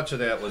wonder how much of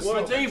that was.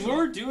 But they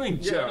were doing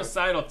Yeah.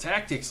 genocidal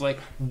tactics, like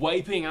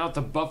wiping out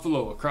the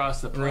buffalo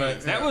across the plains.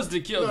 Right, That yeah. was to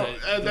kill No,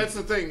 that. that's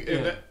the thing.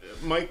 Yeah. That,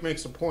 Mike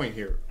makes a point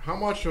here. How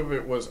much of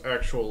it was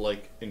actual,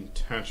 like,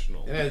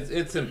 intentional? And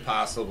it's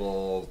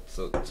impossible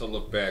to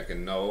look back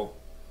and know.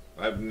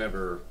 I've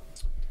never.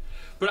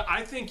 But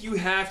I think you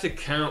have to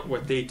count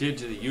what they did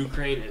to the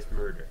Ukraine as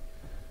murder.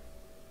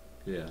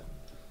 Yeah.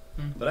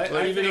 But I, Well,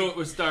 I even think, though it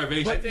was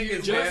starvation. I think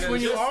it's just bad when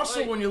as- you just also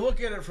like- when you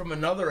look at it from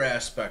another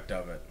aspect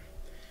of it,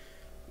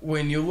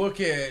 when you look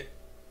at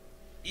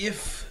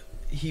if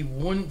he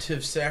wouldn't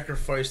have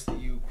sacrificed the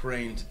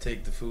Ukraine to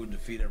take the food to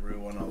feed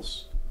everyone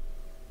else,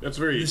 That's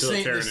very the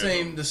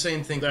utilitarian.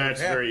 same thing. could That's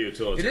happen. very It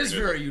utilitarian. is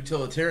very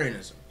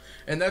utilitarianism,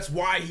 and that's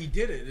why he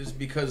did it. Is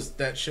because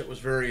that shit was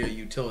very a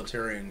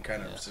utilitarian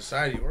kind of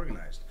society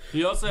organized.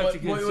 You also have to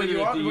But consider what you,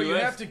 that the what you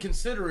US have to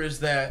consider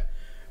is that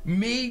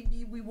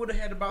maybe we would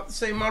have had about the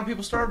same amount of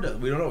people starved to death.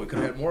 We don't know. We could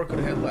have had more, could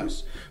have had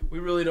less. We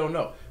really don't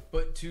know.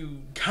 But to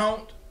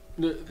count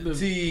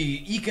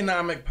the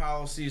economic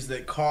policies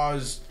that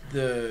caused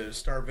the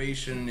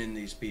starvation in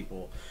these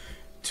people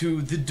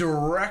to the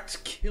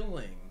direct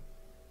killing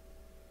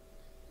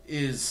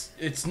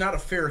it's not a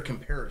fair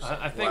comparison.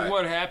 I think Why?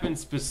 what happened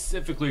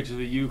specifically to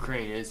the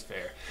Ukraine is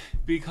fair.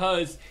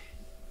 Because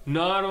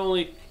not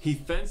only he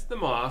fenced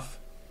them off,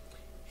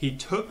 he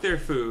took their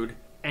food,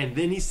 and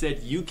then he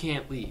said, you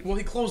can't leave. Well,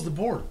 he closed the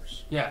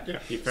borders. Yeah. Yeah,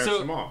 he fenced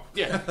them off.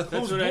 Yeah, that's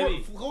Closed, what I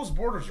mean. closed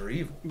borders are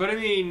evil. But I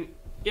mean,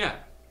 yeah.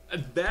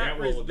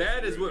 Cantwell would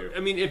That is disagree what with I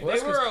mean. If Well, they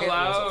that's were 'cause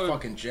Cantwell's a allowed,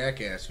 fucking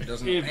jackass who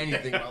doesn't know If-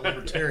 anything about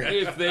libertarian.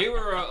 if they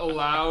were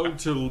allowed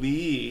to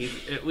lead,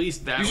 at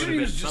least that You would should have been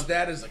use just something.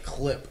 that as a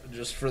clip,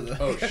 just for the.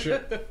 Oh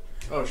shit!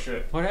 Oh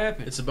shit! What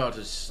happened? It's about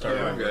to start.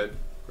 We're Yeah. good.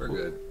 We're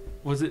good.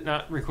 Was it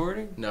not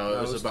recording? No,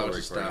 it was still about to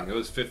recording. stop. It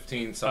was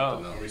 15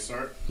 something. Oh. though. We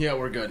start? Yeah,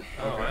 we're good.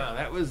 Oh wow,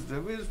 that was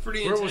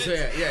pretty Where intense. was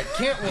that? Yeah,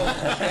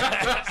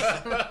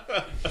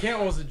 Cantwell.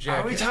 Cantwell's a Are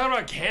jacket. we talking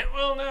about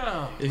Cantwell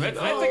now? Yeah. That's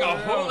like a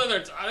whole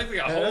other. I think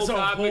a whole That's a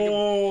topic.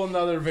 whole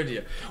nother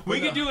video. We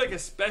But, could do like a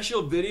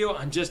special video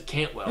on just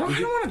Cantwell. No, I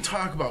don't want to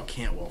talk about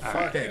Cantwell. Fuck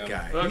right, that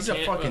guy. Fuck He's a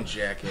Cantwell. fucking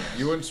jackass.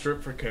 You wouldn't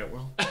strip for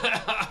Cantwell?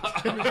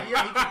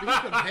 Yeah,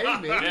 he could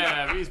pay me.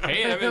 Yeah, if he's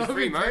paying him, it's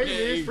free market.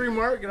 It's free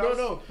market.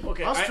 No.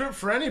 Okay, I'll strip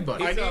for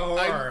anybody.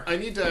 I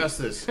need to ask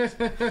this.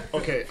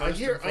 Okay, I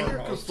hear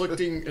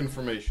conflicting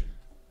information.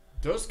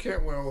 Does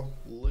Cantwell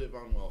live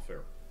on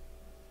welfare?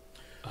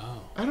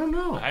 I don't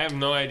know. I have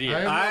no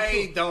idea.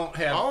 I don't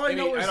have. All I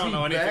know is I don't he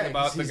know anything begs.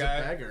 about the He's a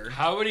guy. beggar.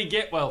 How would he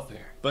get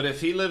welfare? But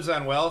if he lives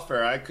on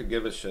welfare, I could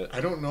give a shit.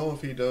 I don't know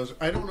if he does.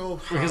 I don't know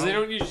how. Because they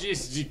don't usually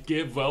just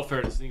give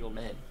welfare to single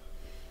men.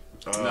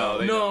 No,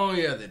 they don't. No,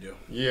 yeah, they do.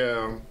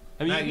 Yeah.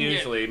 I mean, Not you can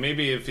usually.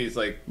 Maybe if he's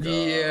like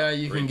Yeah,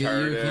 you can get.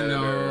 You can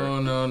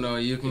retarded or no.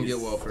 You can get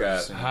welfare. got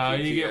as a single- How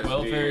do you get PTSD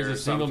welfare as or a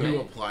single something. You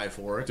man? apply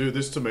for it. Dude,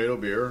 this tomato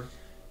beer,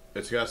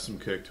 it's got some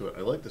kick to it.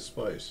 I like the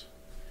spice.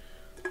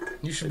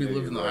 You should be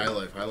living the high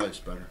life. High life's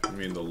better. I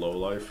mean, the low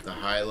life. The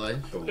high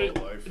life. The low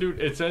life. Dude,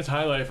 it says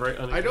high life right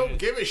on the I don't can.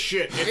 give a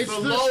shit. It's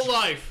the the low sh-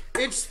 life.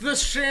 It's the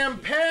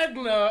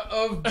champagne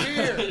of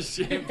beer.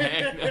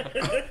 Champagne.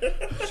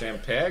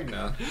 Champagne.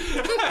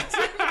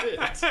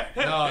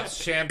 No, it's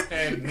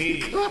champagne.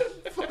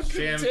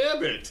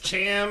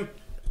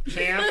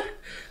 Damn it.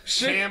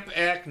 Champ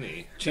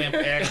acne. Champ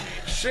acne.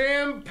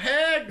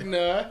 Champagne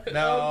No.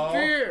 of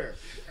beer.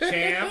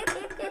 Champ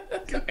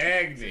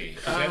Agni.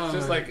 That's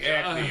just like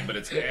acne, but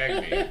it's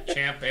Agni.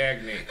 Champ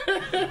Agni.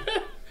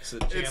 It's a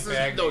Champ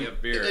Agni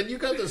of beer. And you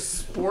got the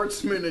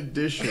sportsman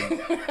edition.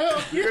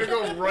 You're gonna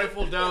go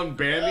rifle down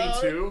Bambi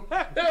too?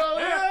 Hell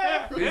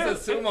yeah.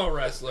 He's a sumo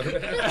wrestler.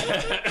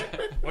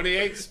 When he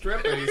ain't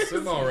stripping, he's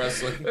sumo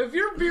wrestling. If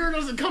your beer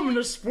doesn't come in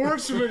a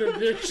sportsman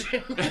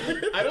edition,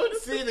 I don't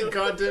see the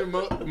goddamn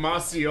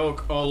mossy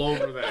oak all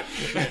over that.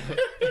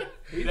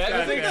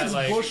 I think that's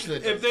like, Bush that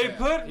If does they that.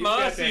 put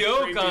mossy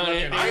oak creepy on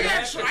it,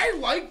 looking I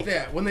like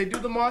that when they do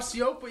the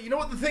mossy oak, but you know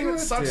what the thing that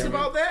sucks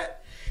about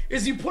that?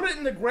 Is you put it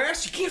in the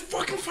grass, you can't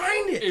fucking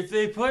find it. if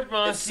they put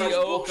mossy such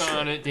oak bullshit.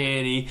 on it,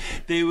 Danny,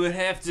 they would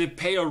have to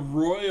pay a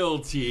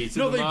royalty to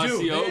No, the they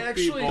mossy do. oak They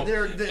actually, people.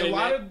 they're And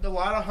a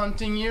lot of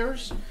hunting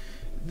years.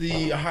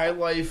 The High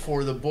Life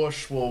or the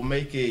Bush will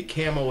make a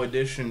camo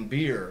edition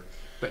beer.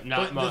 but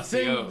not But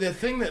mossy oak. the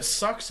thing that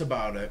sucks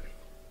about it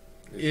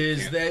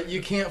is that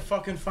you can't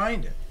fucking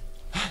find it.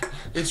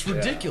 It's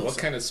ridiculous.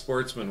 What kind of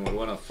sportsman would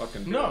want to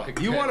fucking do No,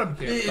 it? you want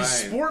Can't a find.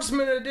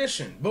 sportsman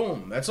edition.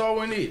 Boom. That's all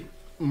we need.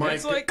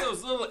 It's like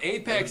those little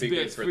apex That'd be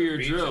good bits for for the your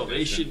beach drill. They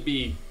edition. should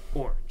be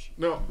orange.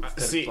 No, of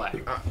see, black.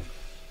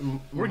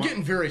 We're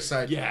getting very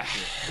sidetracked.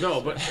 Yeah.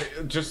 no, but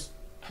just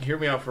hear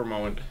me out for a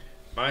moment.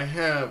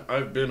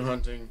 I've been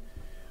hunting.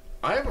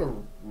 I have a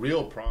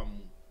real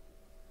problem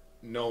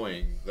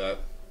knowing that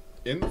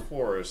in the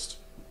forest,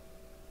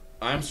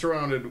 I'm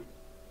surrounded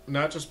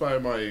not just by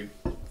my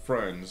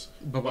friends,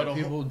 But by a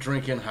people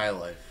drinking High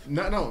Life.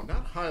 not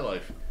High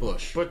Life,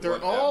 Bush. but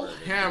they're all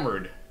Whatever.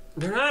 hammered.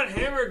 They're not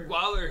hammered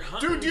while they're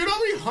hunting. Dude, do you know how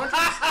many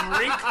hunters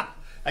drink?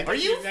 I Are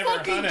guess you you've never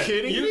fucking hunted.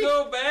 kidding You me?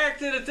 go back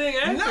to the thing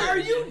after. No, are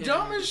you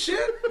dumb as shit?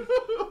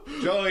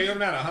 Joe, you're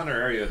not a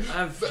hunter, are you?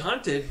 I've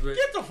hunted, but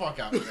Get the fuck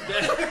out of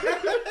there.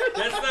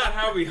 that's not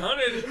how we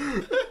hunted.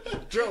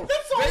 Joe,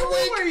 That's the they whole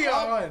wake way you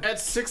up hunt. at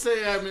 6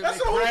 a.m. and That's they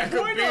the whole crack a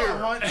point beer. of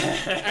hunting.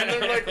 And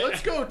they're like,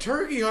 let's go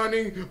turkey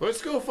hunting,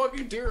 let's go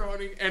fucking deer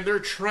hunting, and they're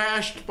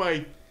trashed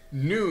by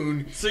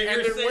noon, So you're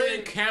and they're saying-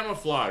 wearing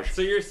camouflage.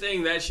 So you're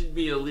saying that should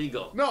be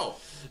illegal? No,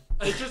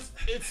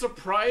 it's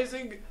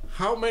surprising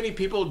how many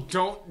people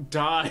don't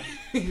die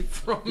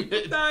from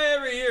it. Die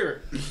every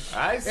year.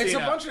 I It's seen a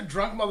bunch of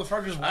drunk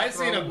motherfuckers walking I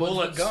seen around a with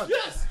bullet. guns.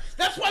 Yes,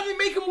 That's why they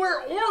make them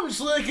wear orange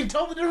so they can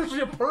tell the difference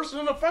between a person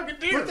and a fucking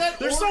deer. But that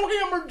They're so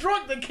hammered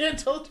drunk they can't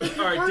tell the difference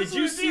All right, between did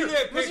you a see deer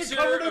that unless it's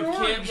picture covered in of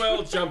orange.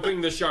 Cantwell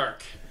jumping the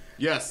shark?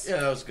 yes. Yeah,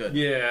 that was good.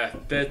 Yeah,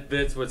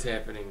 that's what's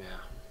happening now.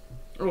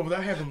 Oh,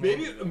 that happened.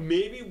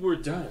 Maybe we're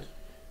done.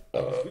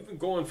 We've been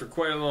going for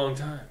quite a long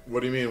time.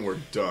 What do you mean we're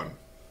done?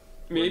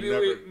 Maybe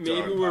never maybe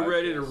done we're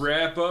ready to podcasts.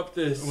 wrap up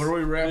this. What are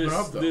we wrapping this-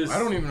 up though? This, I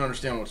don't even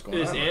understand what's going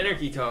this on.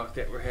 anarchy talk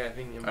that we're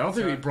having. I don't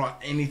think we brought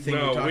anything.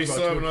 No, talked we about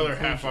still have to a another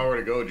conclusion. half hour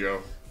to go,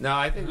 Joe. No,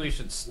 I think we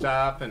should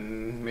stop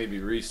and maybe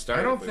restart.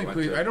 I don't if think went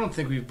we. to- I don't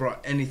think we've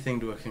brought anything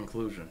to a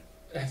conclusion.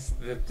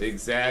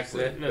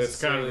 Exactly.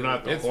 That's kind of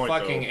not the It's point,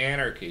 fucking though.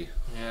 anarchy.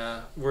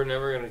 Yeah, we're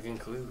never gonna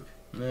conclude.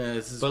 Yeah,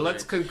 this is But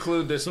let's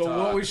conclude this. So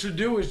talk. what we should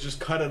do is just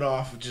cut it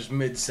off just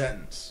mid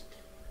sentence,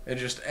 and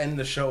just end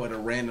the show at a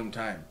random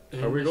time.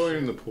 Are we going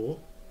in the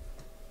pool?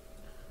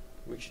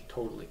 We should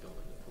totally go in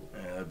the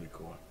pool. Yeah, that'd be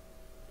cool.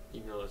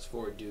 Even though it's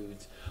 4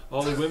 dudes.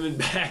 All the women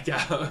backed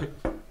out.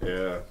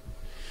 Yeah.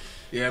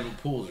 Yeah, but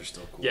pools are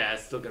still cool. Yeah,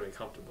 it's still gonna be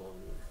comfortable.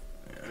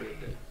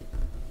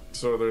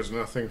 So there's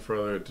nothing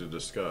further to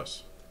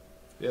discuss.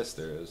 Yes,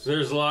 there is.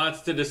 There's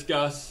lots to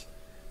discuss,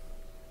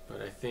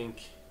 but I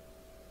think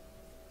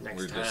Next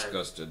We're time.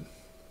 disgusted.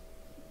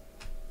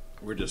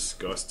 We're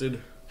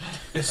disgusted.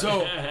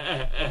 So,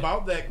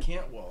 about that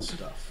Cantwell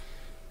stuff.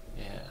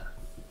 Yeah.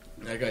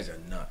 That guy's a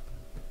nut.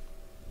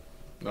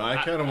 No, I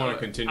kind of want to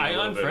continue I a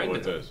little bit unfriended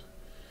with him. this.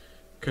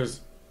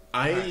 Because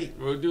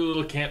We'll do a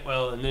little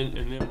Cantwell and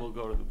then we'll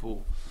go to the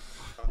pool.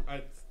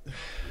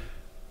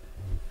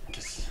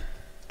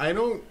 I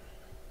don't.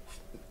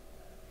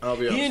 I'll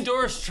be honest. He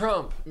endorsed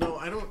Trump. No,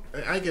 I don't.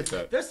 I get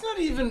that. That's not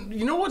even.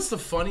 You know what's the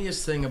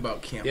funniest thing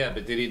about Cantwell? Yeah,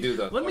 but did he do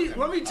the? Let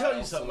me tell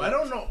you something. I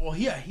don't know. Well,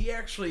 yeah, he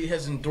actually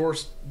has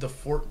endorsed the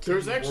 14.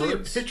 There's actually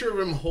words. a picture of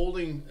him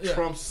holding Yeah.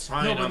 Trump's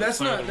sign. No, but on that's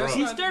the side not. of the That's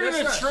road. not. He started that's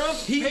a not- Trump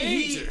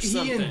page or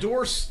something. He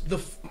endorsed the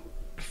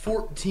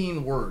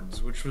 14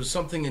 words, which was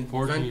something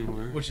 14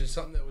 words. which is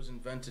something that was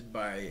invented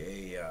by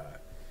a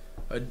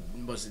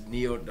was it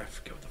neo? I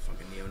forget what the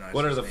fucking neo-Nazi.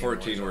 What are the name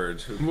 14 was.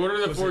 words? What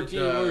are the Was 14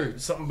 it,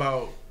 words? Something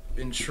about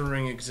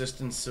ensuring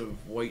existence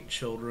of white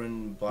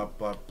children. Blah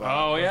blah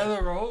blah. Oh yeah, the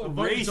whole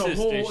But racist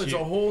issue. it's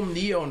a whole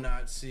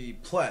neo-Nazi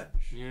pledge.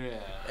 Yeah.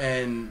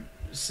 And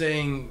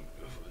saying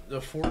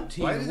the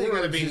 14 Why do they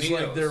gotta words be is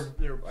neos? like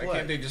their Why pledge.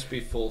 can't they just be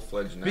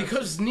full-fledged Nazis?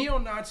 Because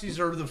neo-Nazis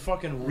are the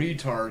fucking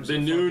retards. The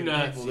of new fucking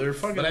Nazis. people. They're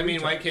fucking But I mean,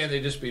 retards. why can't they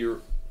just be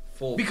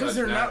full? Because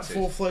they're not Nazis?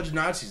 full-fledged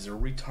Nazis. They're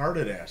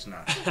retarded ass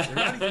Nazis. They're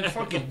not even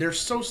fucking. They're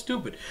so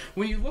stupid.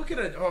 When you look at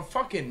a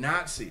fucking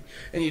Nazi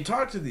and you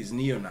talk to these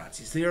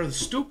neo-Nazis, they are the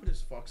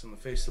stupidest fucks on the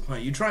face of the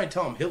planet. You try and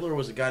tell them Hitler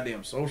was a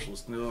goddamn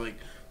socialist, and they're like,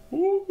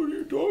 "Oh, what are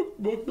you talking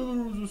about?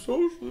 Hitler was a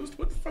socialist?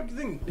 What the fuck do you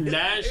think?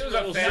 National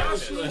National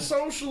Socialist.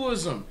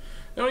 Socialism.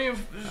 They don't even.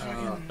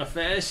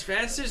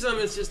 Fascism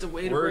is just a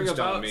way to Words bring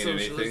don't about mean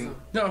socialism. anything.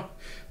 No,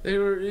 they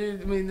were.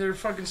 I mean, they're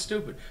fucking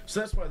stupid. So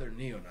that's why they're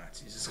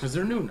neo-Nazis. It's because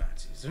they're new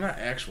Nazis. They're not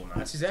actual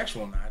Nazis.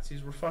 Actual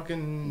Nazis were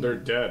fucking. They're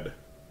dead.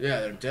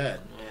 Yeah, they're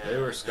dead. Yeah. They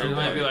were There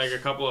might be scumbags. like a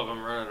couple of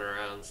them running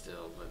around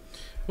still, but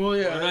Well,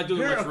 yeah. They're not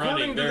doing much according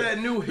running. to They're- that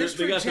new they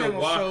History got their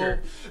Channel show,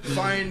 walker.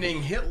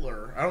 Finding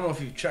Hitler. I don't know if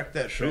you've checked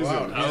that show He's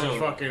out. in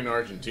fucking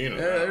Argentina.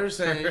 Yeah, now. they're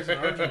saying he's an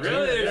Argentine.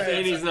 really, they're Yeah, saying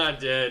it's he's not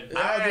dead.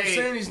 they're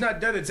saying he's not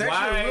dead. It's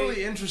actually a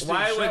really interesting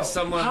Why show. would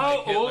someone? How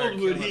like Hitler old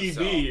would kill he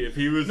himself? be if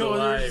he was No,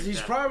 alive? he's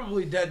now?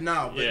 probably dead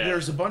now, but Yeah.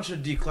 there's a bunch of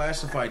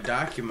declassified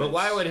documents. But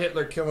why would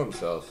Hitler kill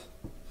himself?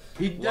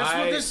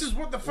 This is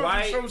what the fucking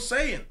why- show's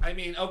saying. I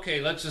mean,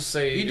 okay, let's just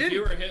say He if didn't.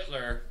 you were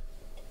Hitler,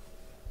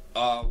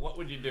 what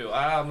would you do?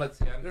 Let's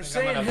see. They're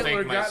saying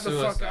Hitler got the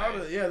fuck out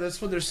of it. Yeah,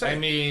 that's what they're saying. I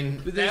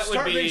mean, They that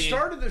would be. They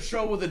started the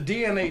show with a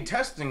DNA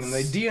testing, and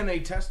they DNA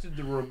tested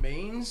the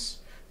remains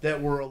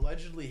that were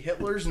allegedly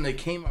Hitler's, and they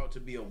came out to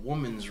be a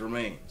woman's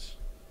remains.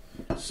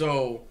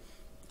 So,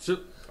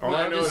 All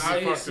I know is he fucked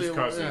obviously, his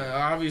cousin.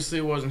 obviously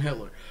it wasn't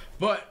Hitler.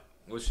 But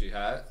Was she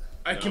hot?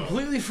 I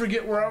completely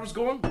forget where I was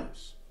going with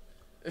this.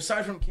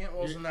 Aside from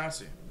Cantwell's a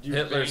Nazi.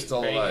 Hitler's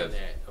still bang alive. that.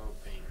 Oh,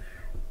 bang.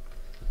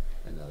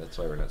 I know that's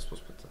why we're not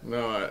supposed to put that.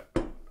 No,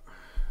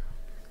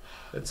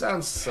 It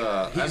sounds. He's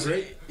gone,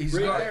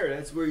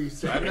 That's where you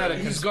say. I'm not a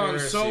he's gone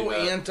so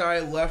conspiracy nut.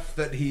 anti-left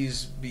that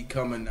he's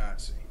become a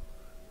Nazi.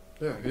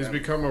 yeah, he's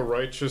become a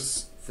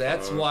righteous.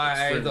 That's why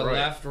extreme the right.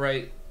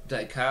 left-right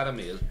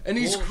dichotomy is. And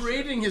he's bullshit.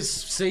 creating his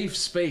safe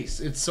space.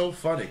 It's so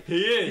funny.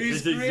 He is.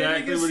 He's That's creating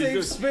exactly his what he's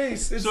safe doing.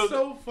 space. It's So-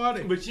 so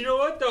funny. But you know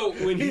what though?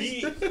 When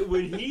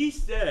he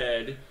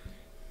said,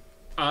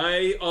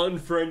 "I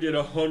unfriended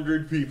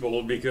 100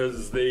 people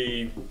because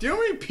they Do you know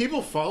how many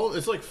people follow?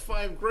 It's like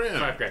 $5 grand.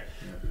 5 grand."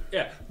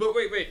 Yeah, but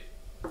wait.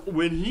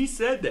 When he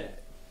said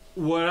that,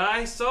 what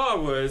I saw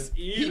was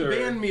He either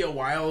banned me a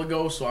while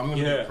ago, so I'm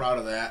gonna Yeah. be proud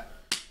of that.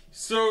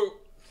 So,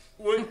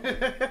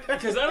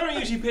 because I don't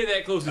usually pay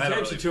that close I don't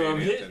attention to really him,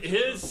 pay any attention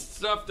to his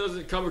stuff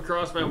doesn't come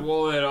across my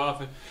wall that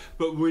often.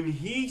 But when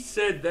he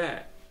said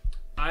that,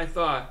 I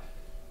thought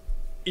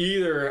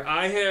either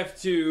I have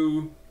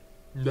to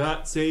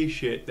not say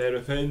shit that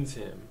offends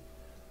him,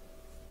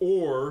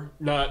 or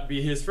not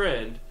be his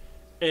friend.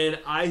 And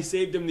I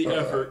saved him the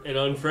effort and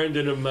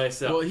unfriended him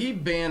myself. Well, he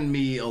banned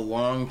me a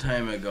long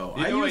time ago.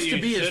 You know I what used to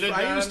you be his. should've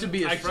I used to done? be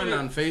his I friend should've-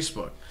 on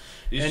Facebook.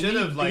 You And should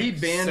have like he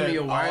banned said me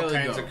a while all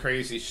kinds ago. of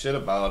crazy shit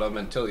about him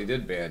until he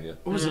did ban you.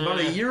 It was about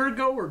a year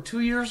ago or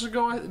 2 years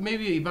ago,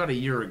 maybe about a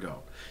year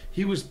ago.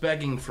 He was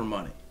begging for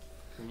money.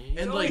 He's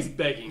and always like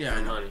begging yeah, for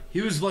I know. money.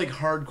 He was like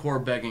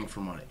hardcore begging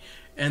for money.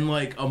 And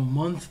like a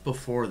month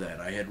before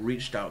that, I had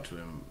reached out to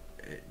him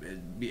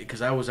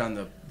because I was on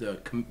the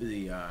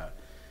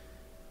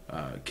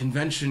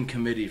convention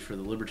committee for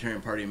the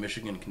Libertarian Party of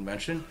Michigan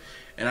convention,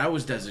 and I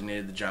was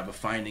designated the job of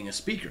finding a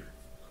speaker.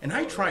 And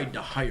I tried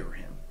to hire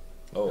him,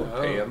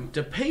 Pay him.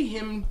 to pay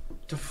him,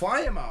 to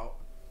fly him out,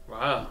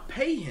 Wow.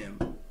 pay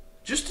him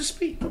just to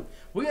speak.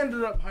 We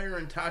ended up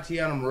hiring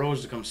Tatiana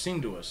Moroz to come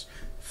sing to us.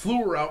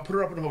 Flew her out, put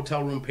her up in a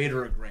hotel room, paid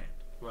her $1 grand.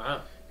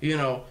 Wow. You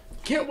know,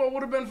 Cantwell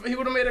would have been. He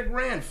would have made $1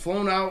 grand,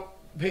 flown out,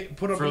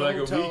 put up For in like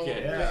a a hotel.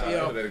 weekend. Yeah, you that would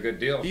have know, been a good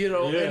deal.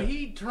 Yeah. and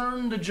he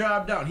turned the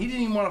job down. He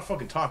didn't even want to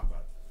fucking talk about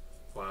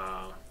it.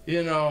 Wow.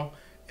 You know,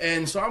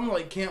 and so I'm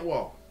like,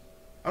 Cantwell,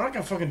 I'm not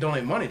gonna fucking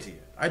donate money to you.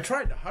 I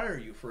tried to hire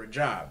you for a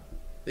job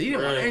that you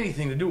didn't want Right.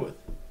 anything to do with.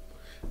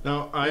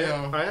 Now, I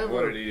have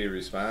What, did he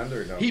respond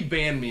or no? He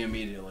banned me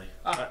immediately.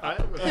 I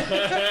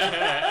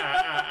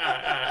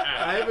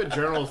have a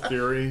general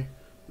theory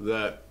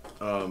that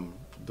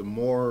the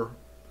more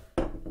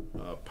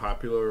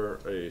popular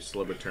a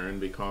celebritarian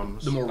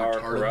becomes, The more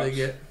retarded they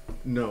get.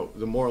 no,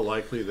 the more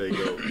likely they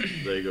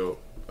go.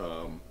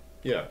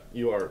 Yeah,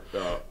 you are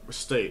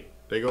state.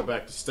 They go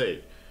back to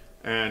state,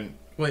 and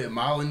Wait,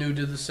 Molyneux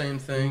did the same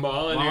thing.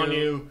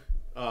 Molyneux.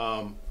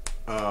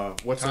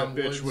 What's Tom that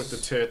bitch Woods. with the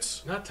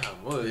tits? Not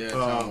Tom Woods. Yeah,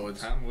 Tom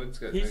Woods. Tom Woods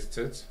got nice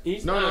tits.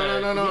 He's No,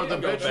 not, no. he The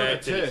didn't go bitch back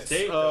with the to the tits.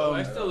 state, though.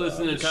 I still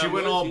listen to Tom She went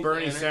Woods. all He's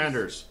Bernie anarchist.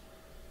 Sanders.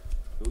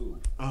 Ooh.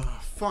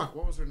 Fuck,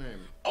 what was her name?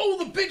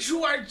 Oh, the bitch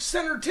who I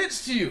sent her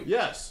tits to you.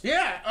 Yes.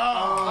 Yeah.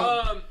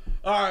 I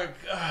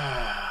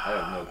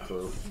have no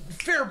clue.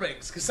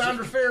 Fairbanks,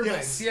 Cassandra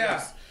Fairbanks.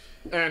 Yes.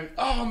 And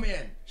Oh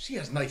man, she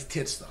has nice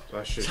tits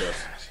though. she does.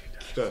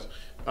 She does.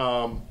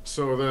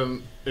 So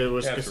then it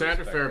was You have to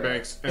Cassandra respect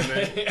Fairbanks, and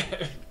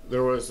then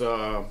there was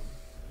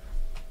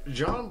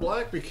John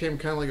Black became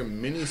kind of like a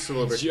mini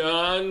celebrity.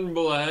 John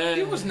Black.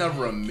 He was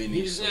never a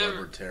mini He's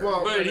never- celebrity.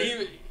 Well, But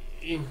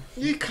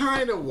he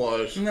kind of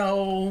was.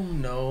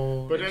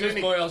 No. But It in just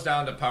any, boils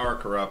down to power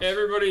corrupts.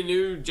 everybody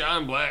knew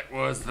John Black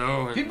was,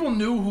 though. and- People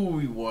knew who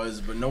he was,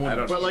 but no one. I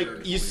don't but like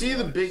cared you who see he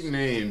the was. big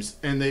names,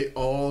 and they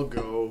all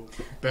go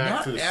back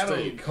Not to the Adam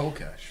state.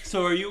 Kokesh.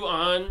 So are you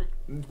on?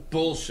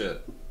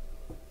 Bullshit.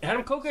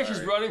 Adam Kokesh is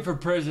Sorry. running for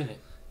president.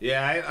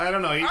 Yeah, I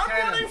don't know. He I'm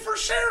kind running of. for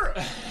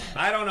sheriff.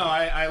 I don't know.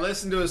 I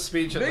listened to his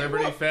speech at Big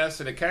Liberty whoop. Fest,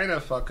 and it kind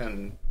of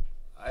fucking.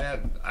 I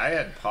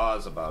had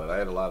pause about it. I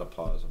had a lot of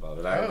pause about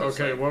it. I was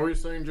Okay, like, what were you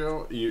saying,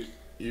 Joe? You.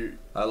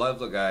 I love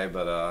the guy,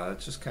 but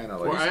it's just kind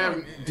of like. Well, I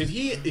haven't. Is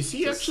he it's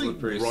actually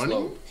slippery running?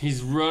 slope.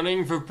 He's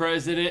running for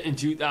president in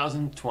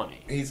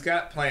 2020. He's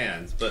got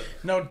plans, but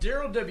Now,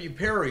 Daryl W.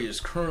 Perry is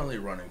currently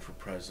running for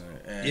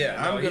president, and Yeah, no,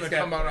 I'm going he's to got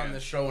come out on plans. the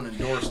show and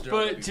endorse Daryl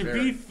But W. to Perry.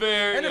 be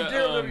fair, And if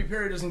Daryl W.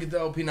 Perry doesn't get the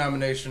LP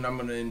nomination, I'm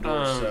going to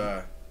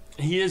endorse.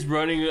 he is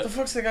running What the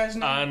fuck's the guy's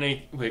name? on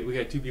a. Wait, we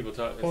got two people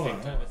talking at the Hold same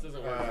on, time. hold This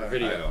doesn't work on. for I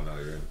video. don't know.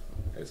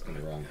 You're asking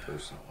the wrong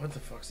person. What the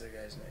fuck's that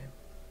guy's name?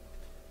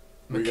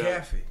 We got-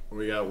 McAfee.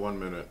 We got 1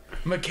 minute.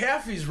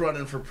 McAfee's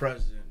running for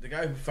president. The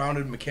guy who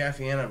founded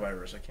McAfee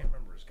Antivirus. I can't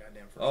remember his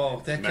goddamn first Oh,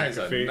 name. that guy's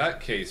a McAfee.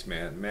 nutcase,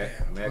 man.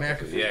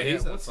 McAfee. Yeah,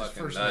 he's a what's his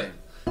fucking first nut.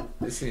 name?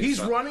 He's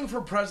He's running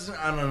for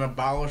president on an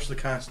abolish the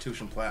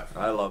Constitution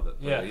platform. I love it.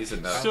 Yeah, He's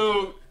a nut.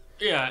 So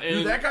yeah, and,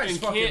 Dude, that guy's and,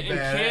 fucking and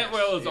badass.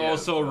 Cantwell is He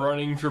also is.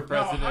 running for Now,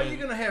 president. how are you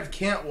going to have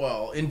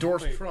Cantwell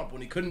endorse Wait. Trump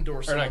when he couldn't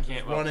endorse Or not someone who's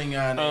Cantwell. running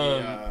on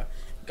a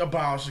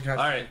abolish the Constitution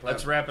All right,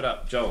 let's wrap it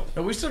up, Joe.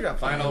 No, we still got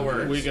Final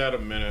words. We got a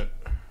minute.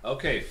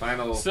 Okay,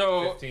 final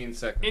So, 15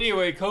 seconds.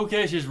 Anyway,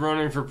 Kokesh is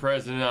running for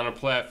president on a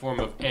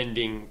platform of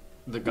ending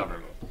the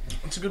government.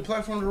 It's a good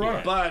platform to run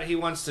on. But he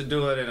wants to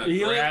do it in a He-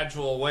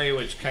 gradual way,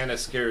 which kind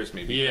of scares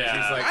me. Because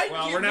Yeah. he's like,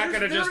 well, we're not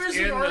going to just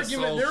end the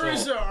social. There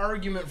is an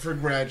argument for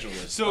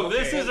gradualism. So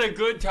this Okay. is a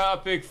good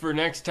topic for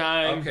next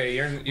time. Okay,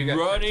 you got 10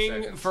 running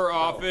seconds. for Go.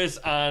 office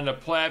on a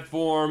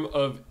platform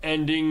of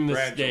ending the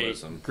Gradualism.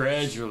 state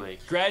gradually.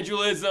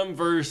 Gradualism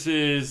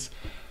versus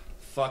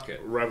Fuck it.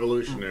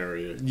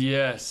 Revolutionary.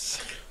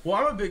 yes. Well,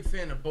 I'm a big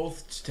fan of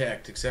both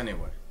tactics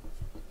anyway.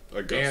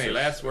 Danny,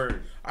 last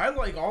word. I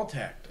like all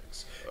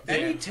tactics.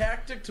 Any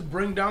tactic to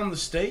bring down the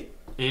state,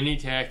 Any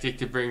tactic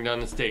to bring down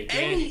the state.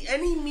 Danny.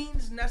 any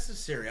means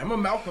necessary. I'm a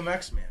Malcolm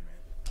X man,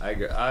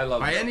 man. I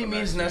love By Malcolm any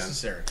means X, man.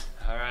 necessary.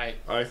 All right.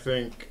 I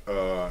think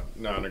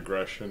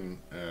non-aggression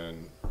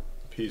and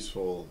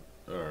peaceful,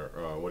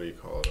 or what do you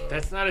call it?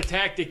 That's not a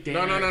tactic, Danny.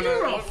 No.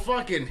 You're a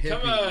fucking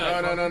hippie. Come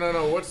on.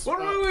 No. What's Why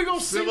don't we go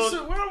sing?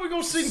 Why don't we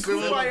go sing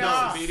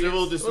Kumbaya?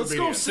 Civil Let's go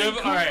disobedience. sing.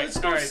 All right, Let's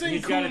go all right, sing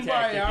he's got a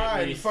tactic at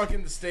Kumbaya in least.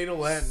 fucking the state of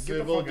Latin. Get the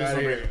Civil fuck out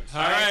of here. disobedience.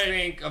 All I right.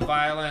 think a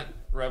violent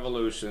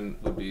revolution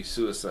would be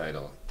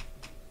suicidal.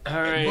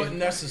 All right. But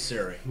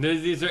necessary.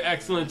 These are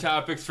excellent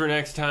topics for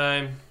next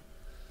time.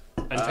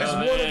 Until As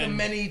one of the then,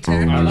 many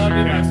tactics. I love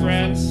you, my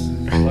friends.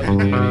 Love you,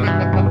 Danny.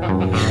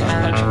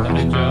 Love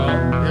you, Joe.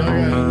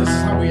 Yeah, this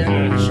is how we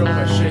end the show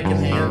by shaking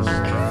hands.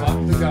 Fuck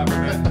the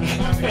government. We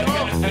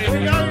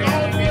got it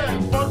all good.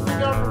 Fuck the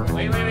government.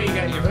 Wait, you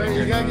got your Hey, finger.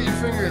 you gotta get your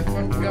finger in.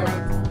 Fuck the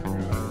government.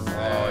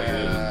 Oh,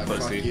 yeah,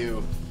 pussy. Fuck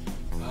you.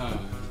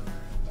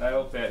 I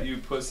hope that you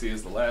pussy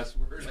is the last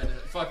word.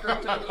 Fucker.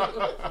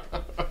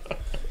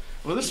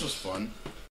 Well, this was fun.